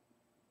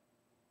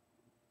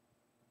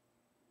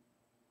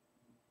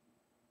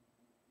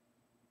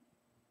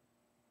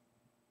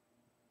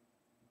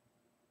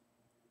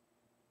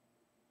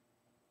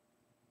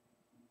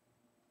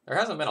 There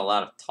hasn't been a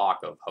lot of talk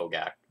of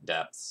Hogak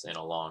Depths in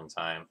a long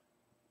time.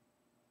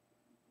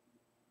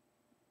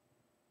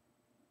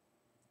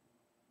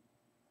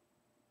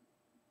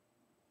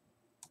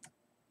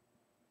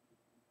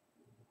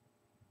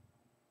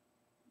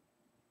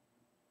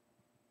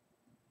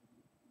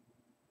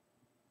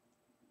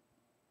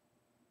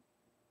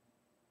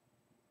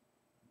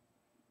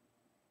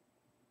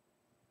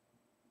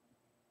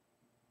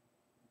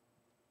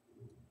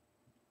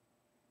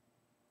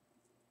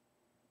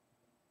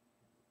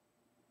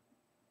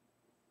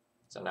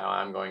 So now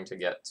I'm going to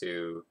get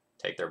to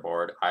take their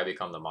board. I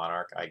become the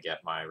Monarch. I get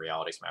my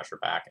Reality Smasher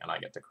back, and I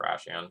get to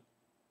crash in.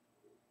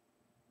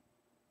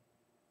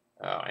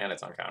 Oh, and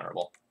it's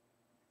uncounterable.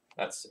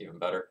 That's even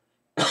better.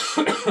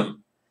 Let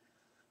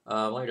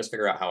me just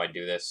figure out how I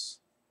do this.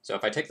 So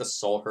if I take the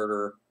Soul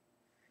Herder,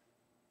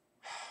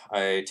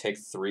 I take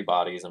 3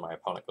 bodies, and my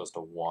opponent goes to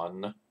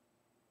 1.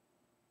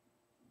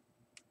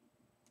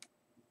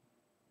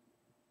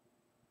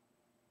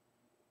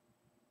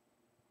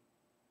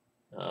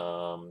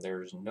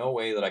 There's no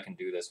way that I can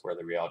do this where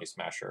the Reality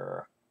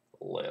Smasher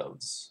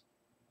lives.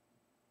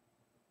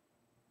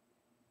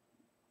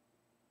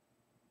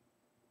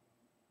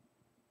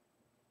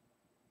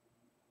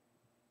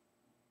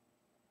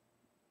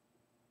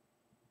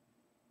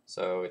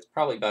 So it's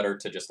probably better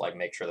to just like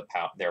make sure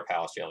their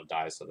Palace Jailer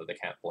dies so that they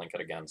can't blink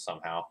it again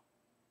somehow.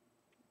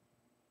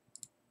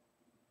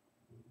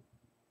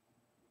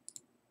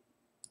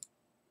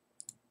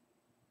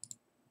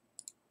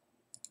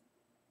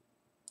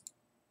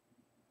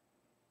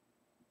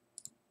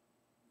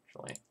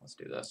 Actually, let's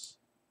do this.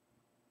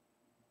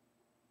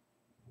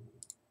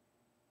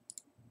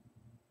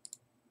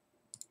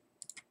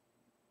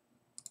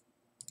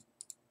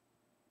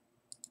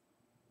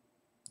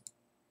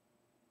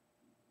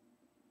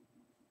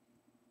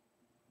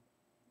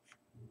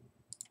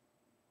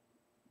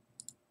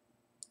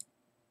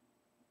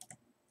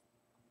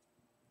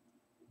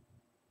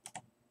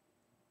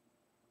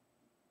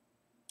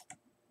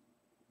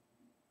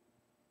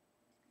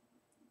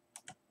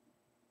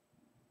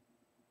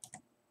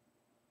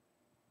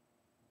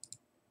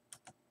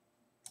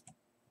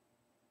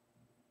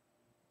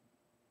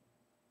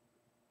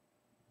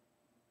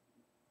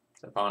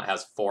 The opponent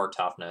has 4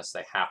 toughness.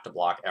 They have to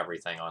block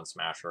everything on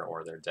Smasher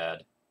or they're dead.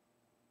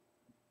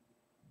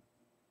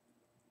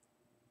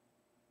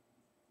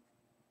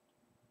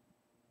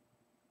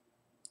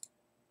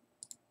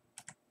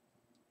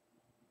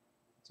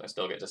 So I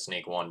still get to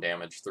sneak 1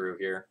 damage through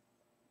here.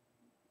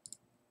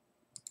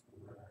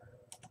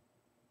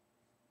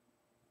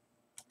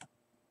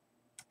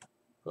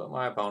 Put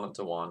my opponent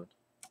to 1.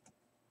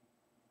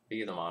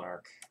 Be the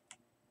monarch.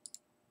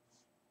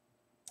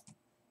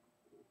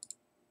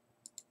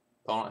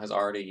 Opponent has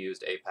already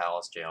used a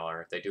Palace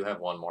Jailer. They do have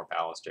 1 more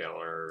Palace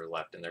Jailer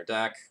left in their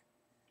deck.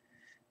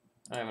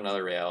 I have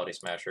another Reality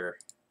Smasher,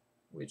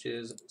 which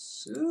is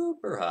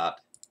super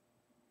hot.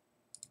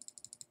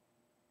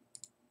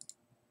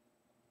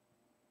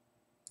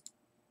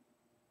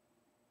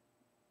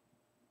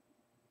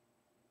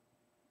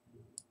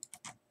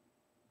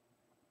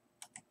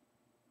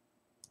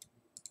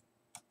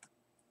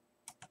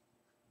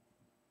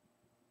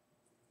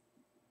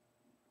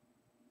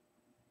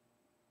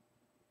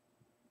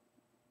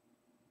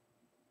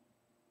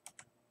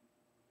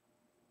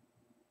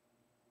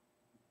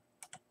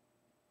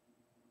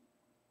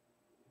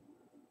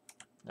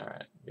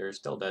 Alright, you're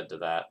still dead to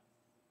that.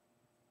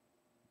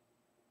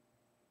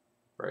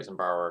 Brazen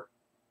Borrower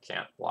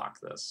can't block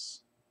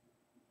this.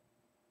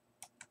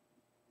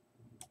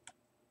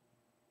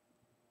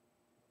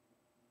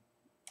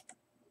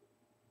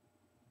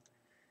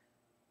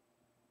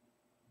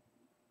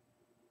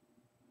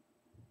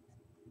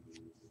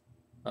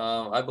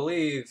 I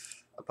believe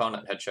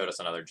opponent had showed us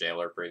another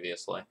Jailer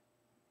previously.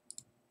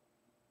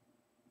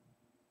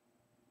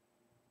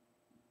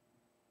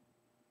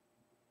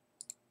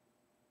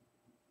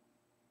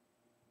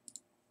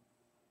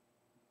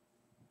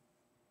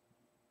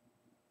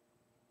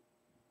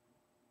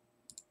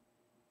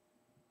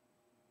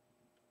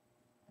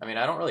 I mean,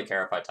 I don't really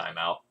care if I time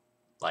out.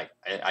 Like,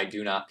 I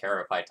do not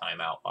care if I time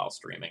out while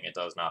streaming. It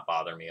does not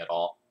bother me at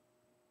all.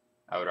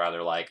 I would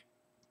rather, like,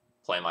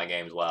 play my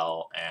games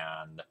well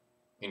and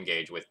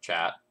engage with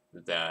chat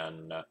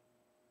than,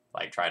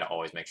 like, try to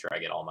always make sure I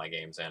get all my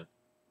games in.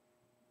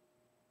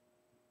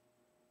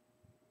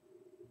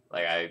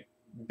 Like, I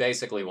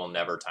basically will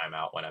never time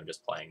out when I'm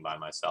just playing by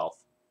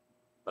myself.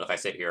 But if I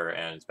sit here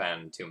and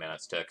spend 2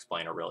 minutes to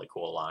explain a really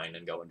cool line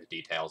and go into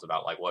details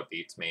about, like, what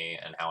beats me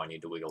and how I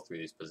need to wiggle through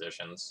these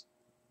positions,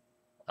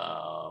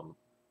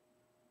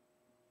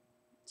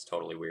 it's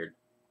totally weird.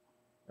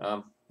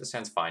 This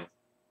hand's fine.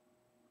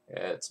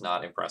 It's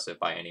not impressive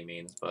by any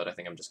means, but I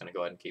think I'm just going to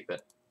go ahead and keep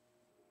it.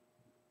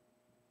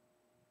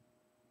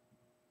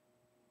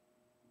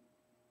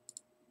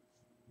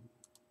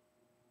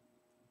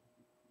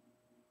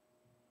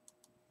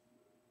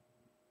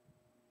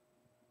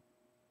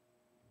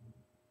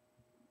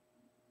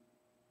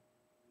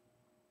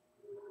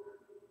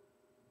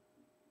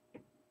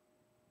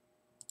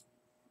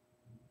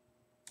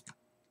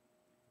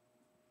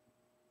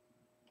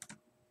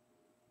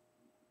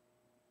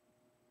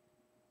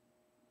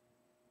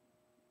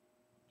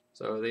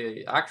 So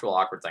the actual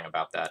awkward thing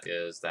about that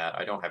is that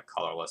I don't have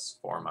colorless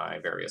for my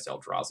various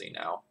Eldrazi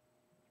now.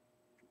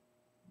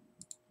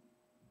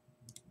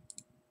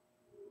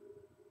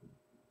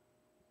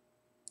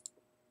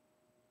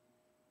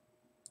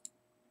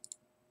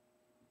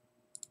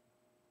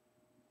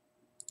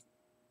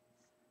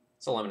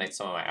 This eliminates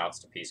some of my outs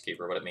to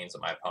Peacekeeper, but it means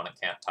that my opponent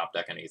can't top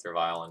deck an Aether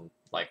Vial and,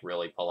 like,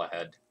 really pull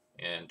ahead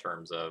in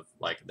terms of,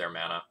 like, their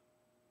mana.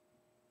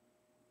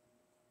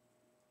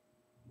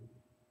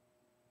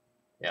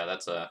 Yeah,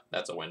 that's a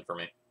win for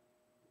me.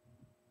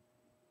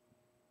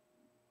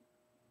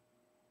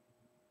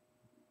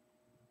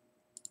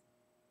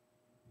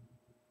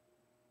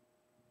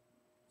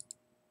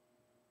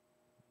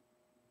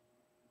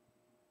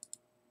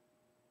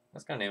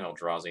 Let's go name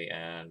Eldrazi,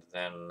 and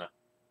then I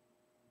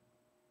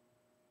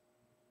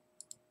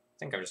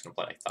think I'm just going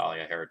to play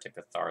Thalia Heretic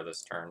Cathar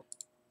this turn.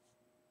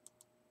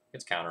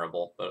 It's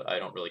counterable, but I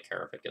don't really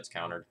care if it gets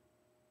countered.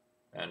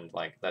 And,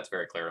 like, that's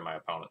very clear to my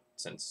opponent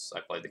since I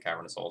played the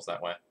Cavernous Souls that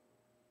way.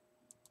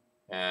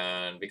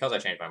 And because I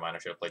changed my mind, I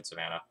should have played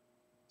Savannah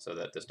so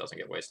that this doesn't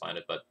get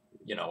wastelanded, but,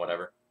 you know,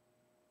 whatever.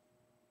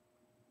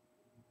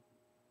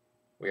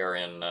 We are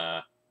in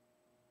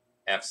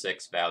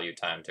F6 value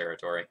time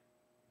territory.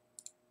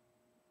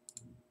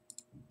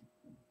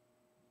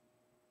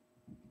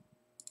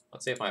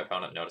 Let's see if my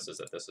opponent notices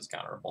that this is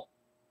counterable.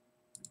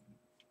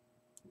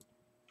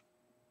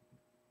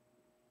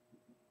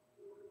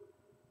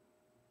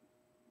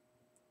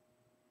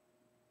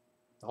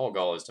 The whole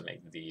goal is to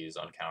make these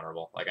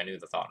uncounterable. Like, I knew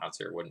the Thought-Knots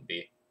here wouldn't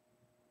be.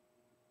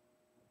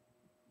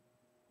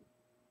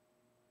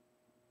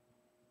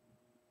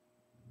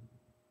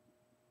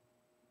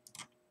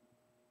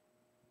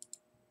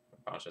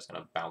 I was just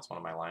going to bounce one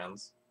of my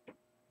lands.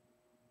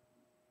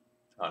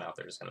 Oh no,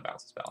 they're just going to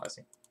bounce the spell, I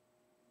see.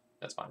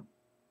 That's fine.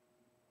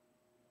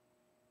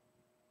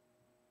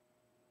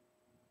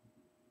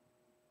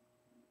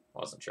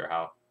 Wasn't sure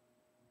how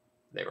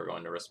they were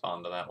going to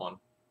respond to that one.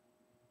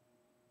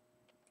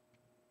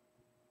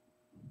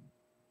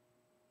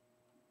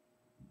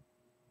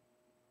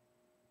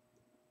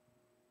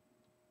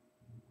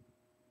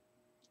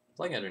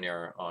 Plague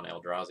Engineer on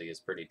Eldrazi is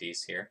pretty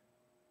decent here.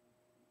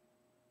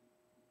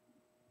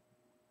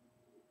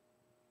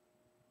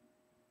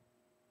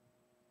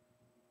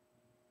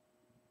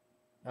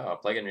 Oh,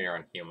 Plague Engineer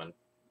on Human.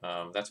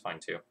 That's fine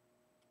too.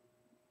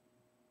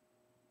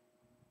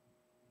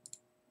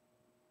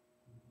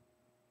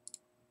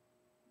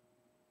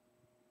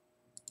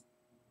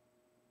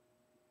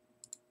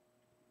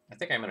 I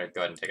think I'm going to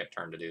go ahead and take a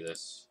turn to do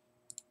this.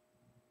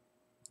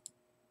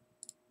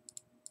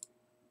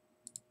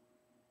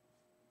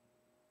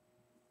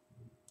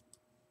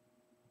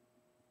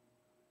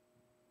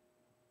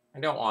 I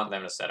don't want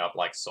them to set up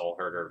like Soul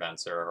Herder,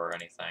 Venser, or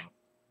anything.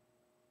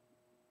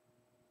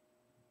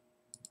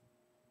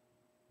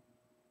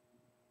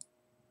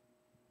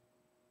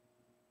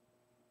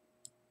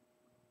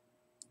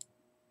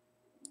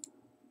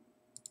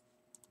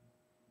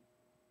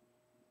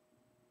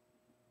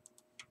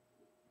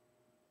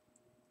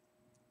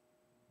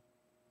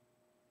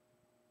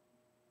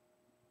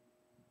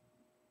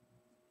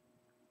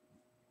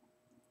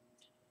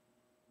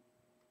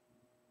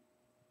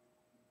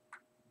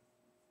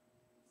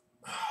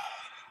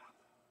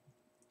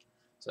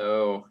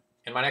 So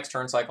in my next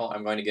turn cycle,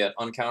 I'm going to get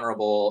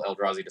uncounterable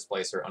Eldrazi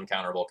Displacer,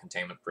 uncounterable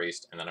Containment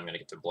Priest, and then I'm going to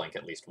get to blink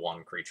at least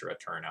one creature a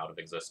turn out of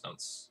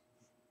existence.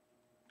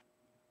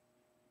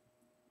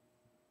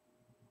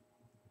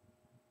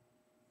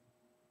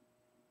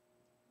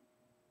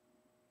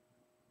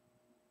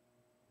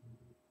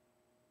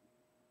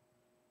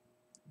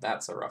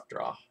 That's a rough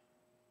draw.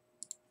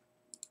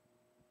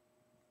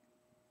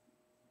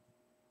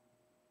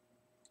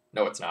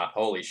 No, it's not.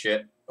 Holy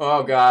shit.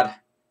 Oh, God.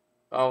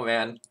 Oh,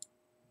 man.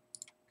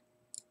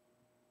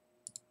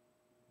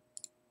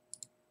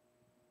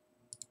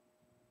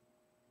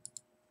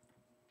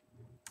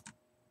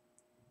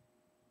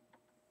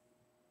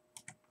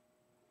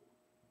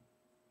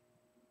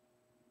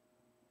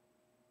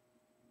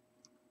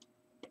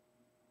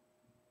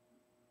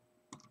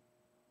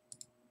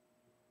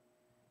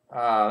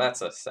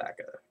 That's a sack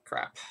of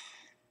crap.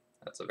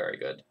 That's a very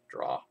good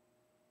draw.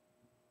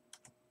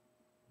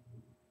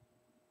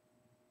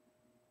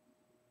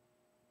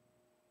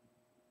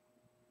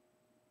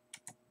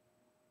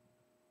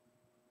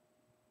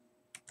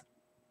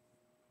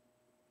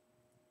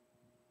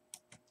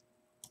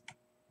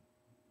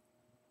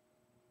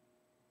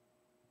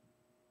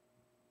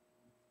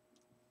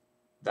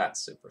 That's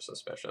super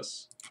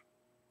suspicious.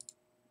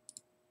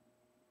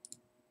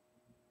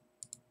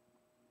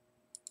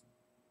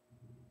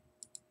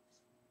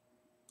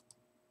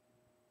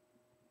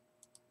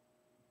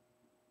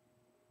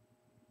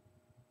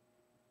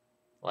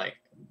 Like,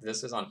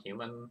 this is on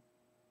human,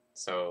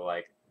 so,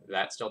 like,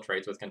 that still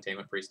trades with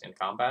Containment Priest in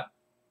combat?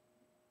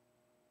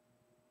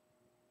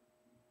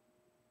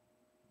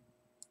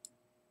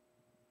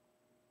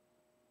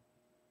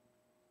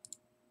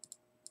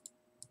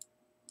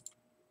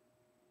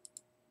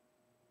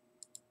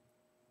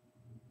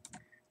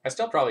 I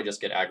still probably just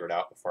get aggroed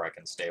out before I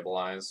can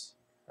stabilize,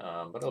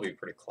 but it'll be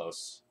pretty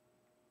close.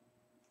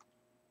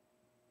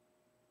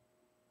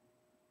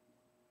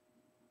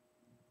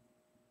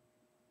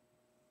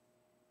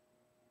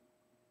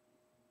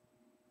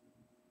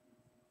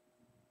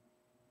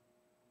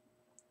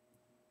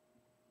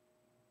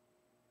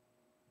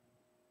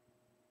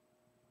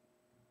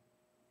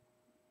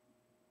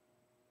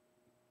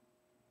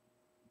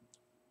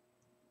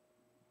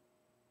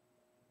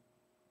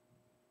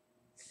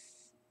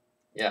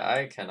 Yeah,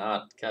 I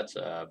cannot catch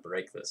a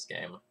break this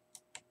game.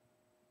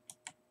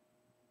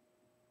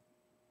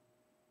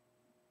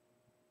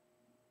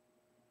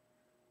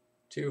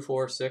 Two,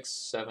 4, 6,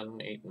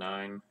 7, 8,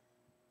 9.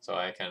 So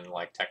I can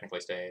like technically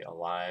stay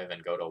alive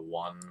and go to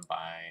 1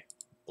 by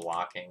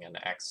blocking an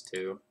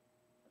X2.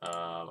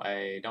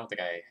 I don't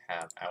think I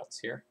have outs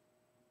here.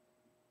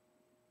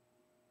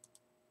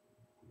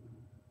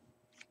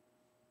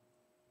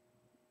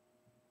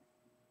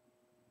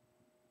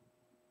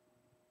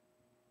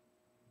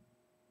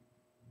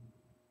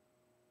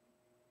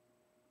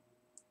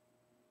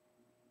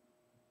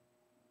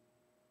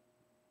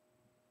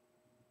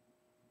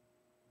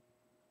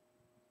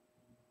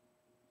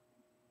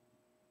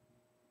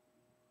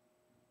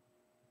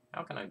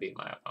 How can I beat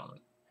my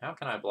opponent? How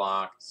can I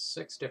block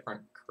 6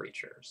 different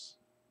creatures?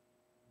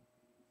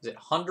 Is it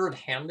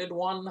 100-handed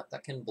one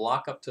that can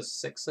block up to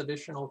 6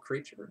 additional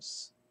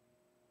creatures?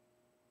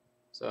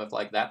 So if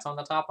like that's on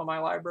the top of my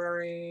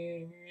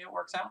library, it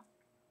works out.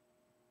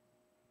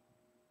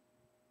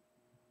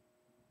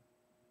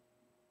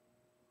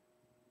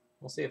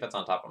 We'll see if it's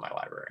on top of my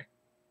library.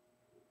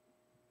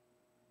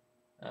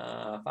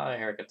 Thought I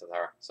haircut to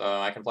Thar.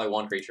 So I can play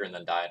 1 creature and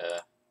then die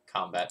to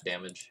combat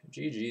damage.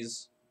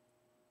 GG's.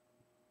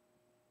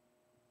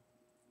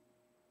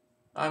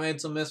 I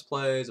made some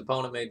misplays,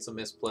 opponent made some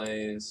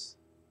misplays.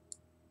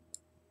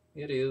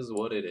 It is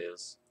what it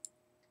is.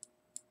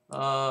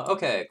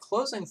 Okay,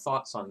 closing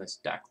thoughts on this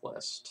deck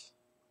list.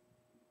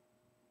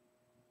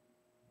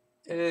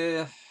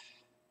 I'm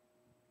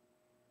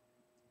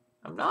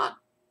not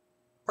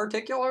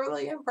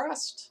particularly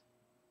impressed.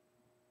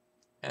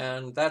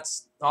 And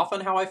that's often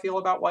how I feel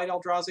about White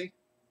Eldrazi.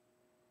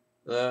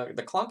 The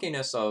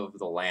clunkiness of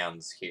the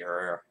lands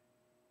here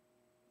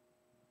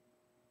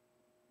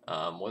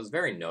was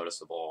very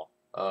noticeable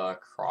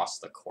across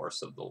the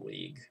course of the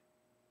league.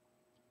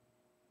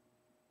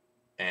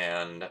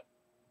 And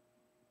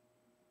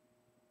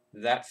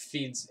that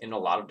feeds in a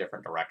lot of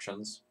different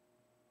directions.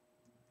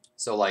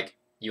 So, like,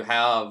 you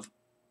have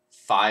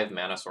 5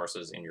 mana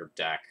sources in your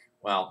deck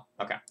well,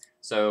 okay.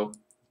 So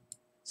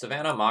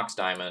Savannah, Mox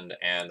Diamond,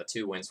 and the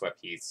 2 Windswept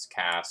Heaths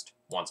cast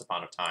Once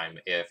Upon a Time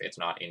if it's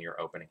not in your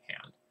opening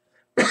hand.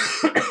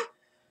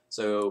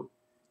 So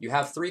you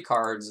have 3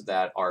 cards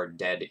that are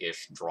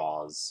dead-ish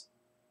draws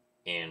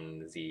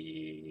in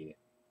the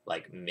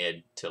like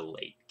mid to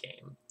late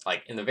game.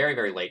 Like in the very,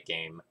 very late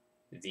game,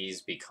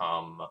 these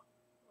become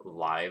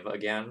live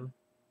again.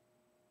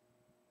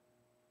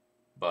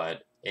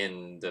 But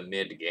in the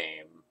mid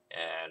game,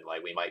 and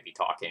like we might be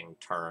talking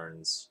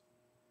turns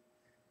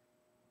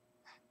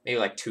maybe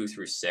like 2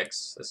 through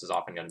 6. This is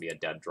often going to be a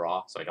dead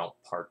draw, so I don't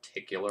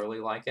particularly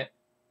like it.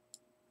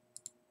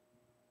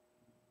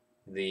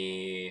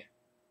 The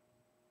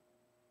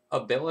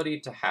ability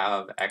to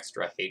have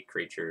extra hate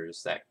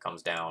creatures that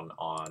comes down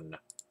on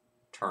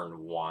turn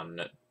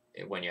 1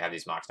 when you have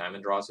these Mox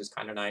Diamond draws is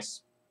kind of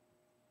nice.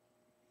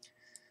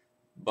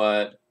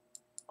 But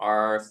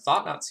our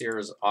Thought-Knot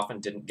Seers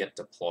often didn't get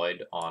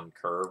deployed on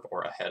curve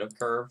or ahead of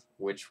curve,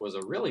 which was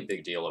a really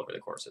big deal over the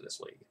course of this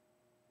league.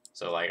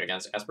 So like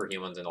against Esper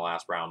Humans in the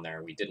last round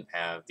there, we didn't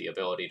have the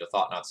ability to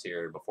Thought-Knot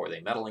Seer before they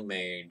Meddling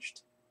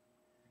Maged,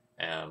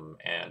 and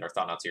our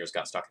Thought-Knot Seers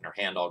got stuck in our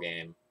hand all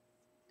game.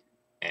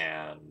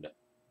 And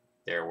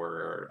there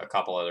were a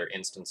couple other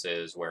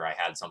instances where I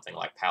had something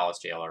like Palace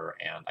Jailer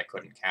and I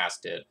couldn't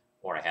cast it,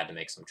 or I had to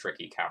make some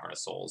tricky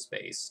Cavernous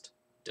Souls-based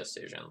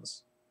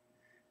decisions.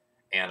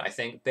 And I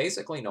think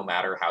basically no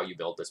matter how you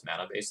build this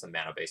mana base, the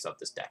mana base of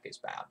this deck is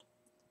bad.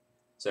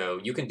 So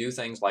you can do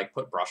things like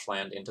put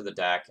Brushland into the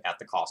deck at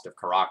the cost of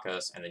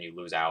Caracas, and then you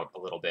lose out a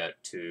little bit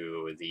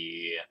to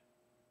the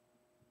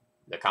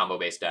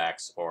combo-based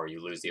decks, or you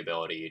lose the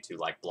ability to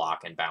like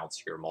block and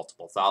bounce your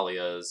multiple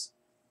Thalias.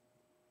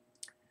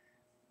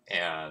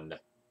 And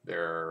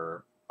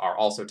there are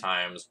also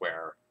times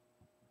where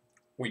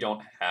we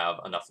don't have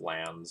enough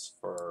lands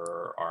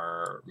for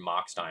our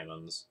Mox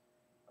Diamonds.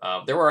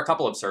 There were a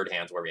couple absurd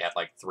hands where we had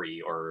like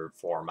 3 or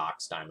 4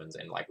 Mox Diamonds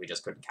and like we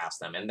just couldn't cast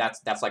them, and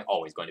that's like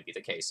always going to be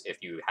the case if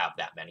you have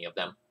that many of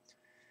them.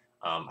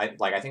 I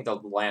think the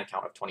land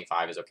count of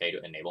 25 is okay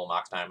to enable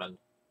Mox Diamond,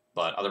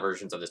 but other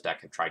versions of this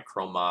deck have tried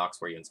Chrome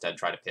Mox, where you instead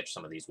try to pitch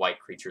some of these white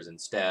creatures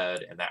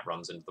instead, and that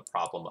runs into the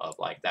problem of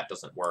like that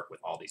doesn't work with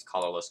all these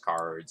colorless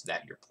cards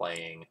that you're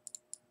playing.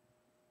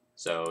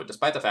 So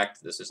despite the fact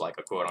that this is like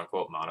a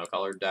quote-unquote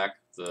monocolored deck,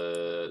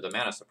 the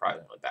mana is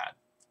surprisingly bad.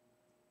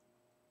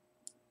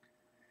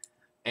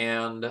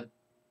 And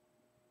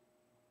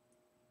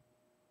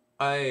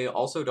I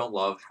also don't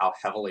love how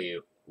heavily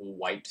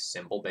white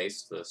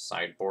symbol-based the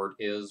sideboard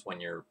is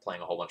when you're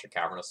playing a whole bunch of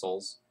Cavernous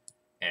Souls.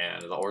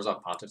 And the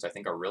Orzhov Pontiffs, I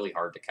think, are really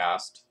hard to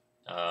cast.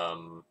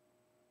 I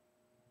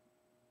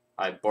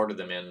boarded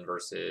them in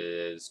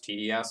versus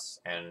TDS,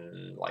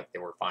 and like they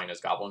were fine as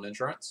Goblin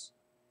Insurance.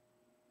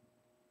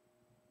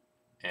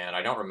 And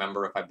I don't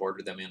remember if I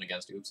boarded them in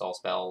against Oops All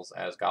Spells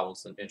as Goblin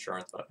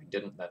Insurance, but if I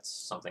didn't, that's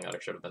something that I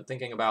should have been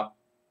thinking about.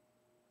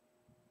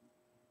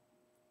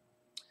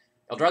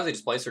 Eldrazi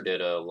Displacer did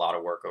a lot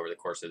of work over the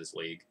course of this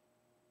league.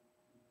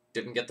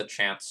 Didn't get the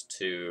chance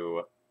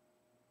to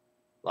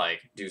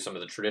like do some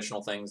of the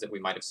traditional things that we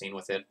might have seen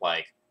with it,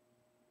 like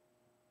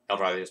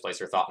Eldrazi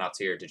Displacer Thought-Knot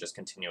Seer to just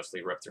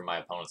continuously rip through my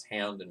opponent's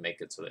hand and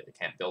make it so that it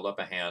can't build up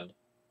a hand.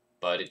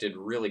 But it did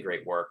really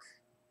great work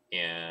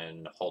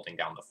in holding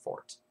down the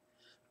fort.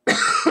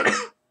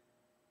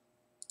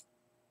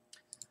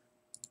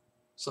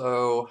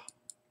 So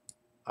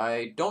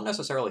I don't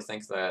necessarily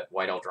think that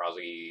White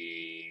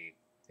Eldrazi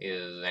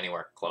is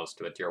anywhere close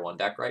to a tier 1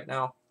 deck right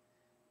now.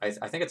 I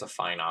think it's a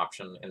fine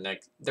option, and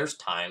like there's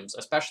times,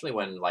 especially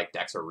when like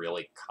decks are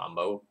really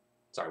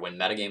when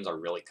metagames are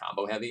really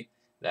combo heavy,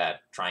 that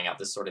trying out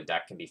this sort of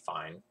deck can be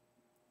fine.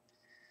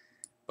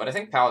 But I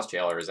think Palace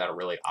Jailer is at a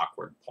really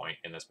awkward point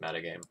in this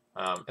metagame.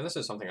 And this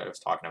is something I was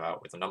talking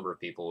about with a number of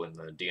people in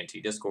the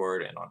D&T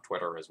Discord and on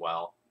Twitter as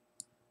well,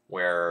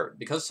 where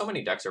because so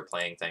many decks are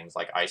playing things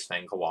like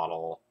Icefang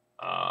Coatl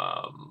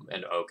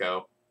and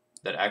Oko,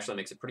 that actually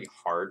makes it pretty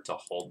hard to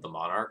hold the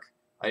Monarch.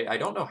 I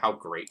don't know how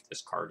great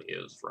this card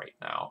is right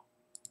now.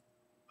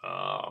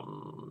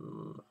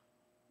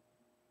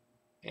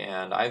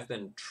 And I've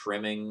been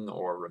trimming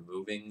or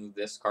removing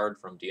this card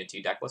from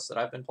D&T deck lists that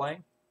I've been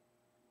playing.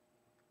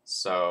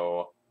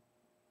 So,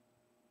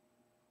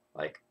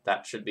 like,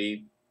 that should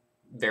be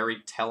very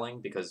telling,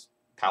 because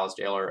Palace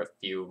Jailer a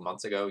few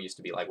months ago used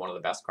to be like one of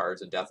the best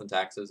cards in Death and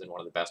Taxes and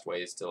one of the best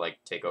ways to like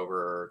take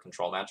over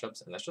control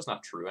matchups, and that's just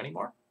not true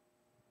anymore.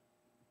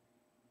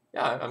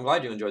 Yeah, I'm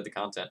glad you enjoyed the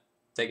content.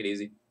 Take it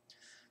easy.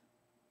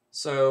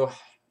 So,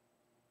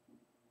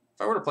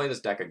 if I were to play this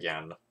deck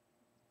again,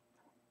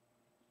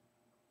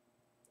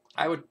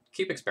 I would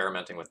keep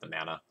experimenting with the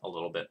mana a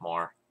little bit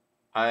more.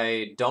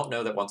 I don't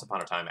know that Once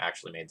Upon a Time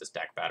actually made this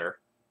deck better.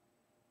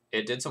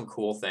 It did some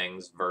cool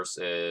things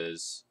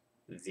versus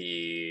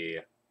the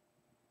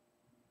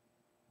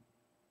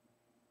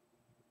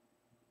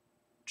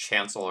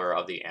Chancellor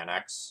of the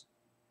Annex,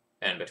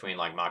 and between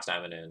like Mox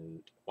Diamond and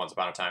Once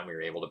Upon a Time, we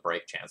were able to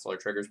break Chancellor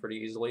triggers pretty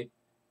easily.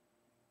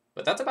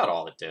 But that's about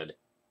all it did.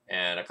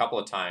 And a couple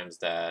of times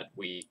that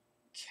we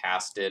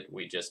cast it,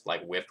 we just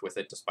like whiffed with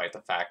it despite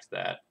the fact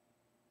that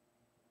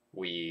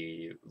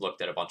we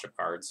looked at a bunch of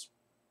cards.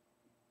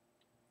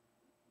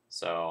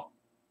 So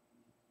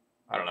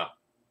I don't know.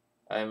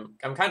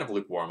 I'm kind of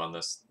lukewarm on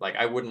this. Like,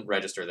 I wouldn't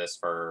register this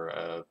for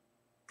a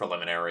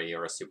preliminary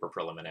or a super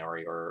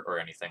preliminary or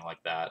anything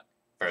like that.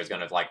 If I was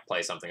going to like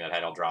play something that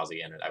had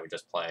Eldrazi in it, I would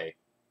just play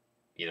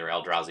either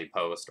Eldrazi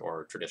post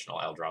or traditional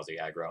Eldrazi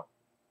aggro.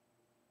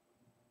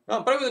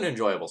 But it was an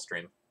enjoyable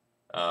stream.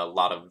 A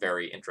lot of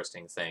very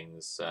interesting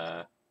things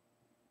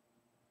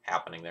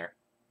happening there.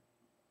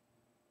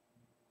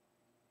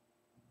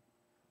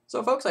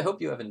 So, folks, I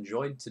hope you have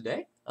enjoyed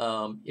today.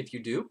 If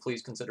you do,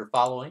 please consider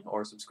following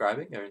or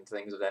subscribing and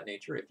things of that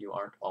nature if you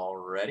aren't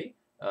already.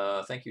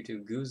 Thank you to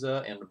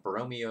Guza and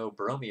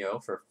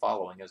Bromeo for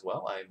following as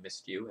well. I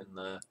missed you in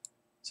the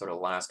sort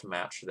of last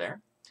match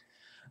there.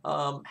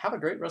 Have a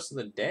great rest of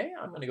the day.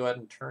 I'm going to go ahead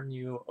and turn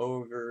you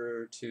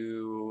over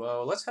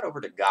to... let's head over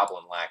to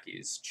Goblin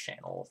Lackey's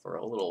channel for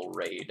a little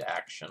raid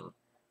action.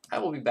 I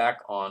will be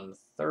back on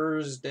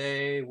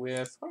Thursday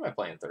with... What am I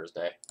playing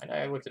Thursday?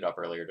 I looked it up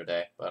earlier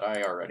today, but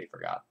I already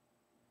forgot.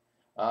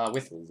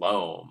 With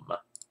Loam.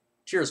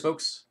 Cheers,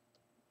 folks.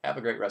 Have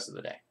a great rest of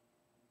the day.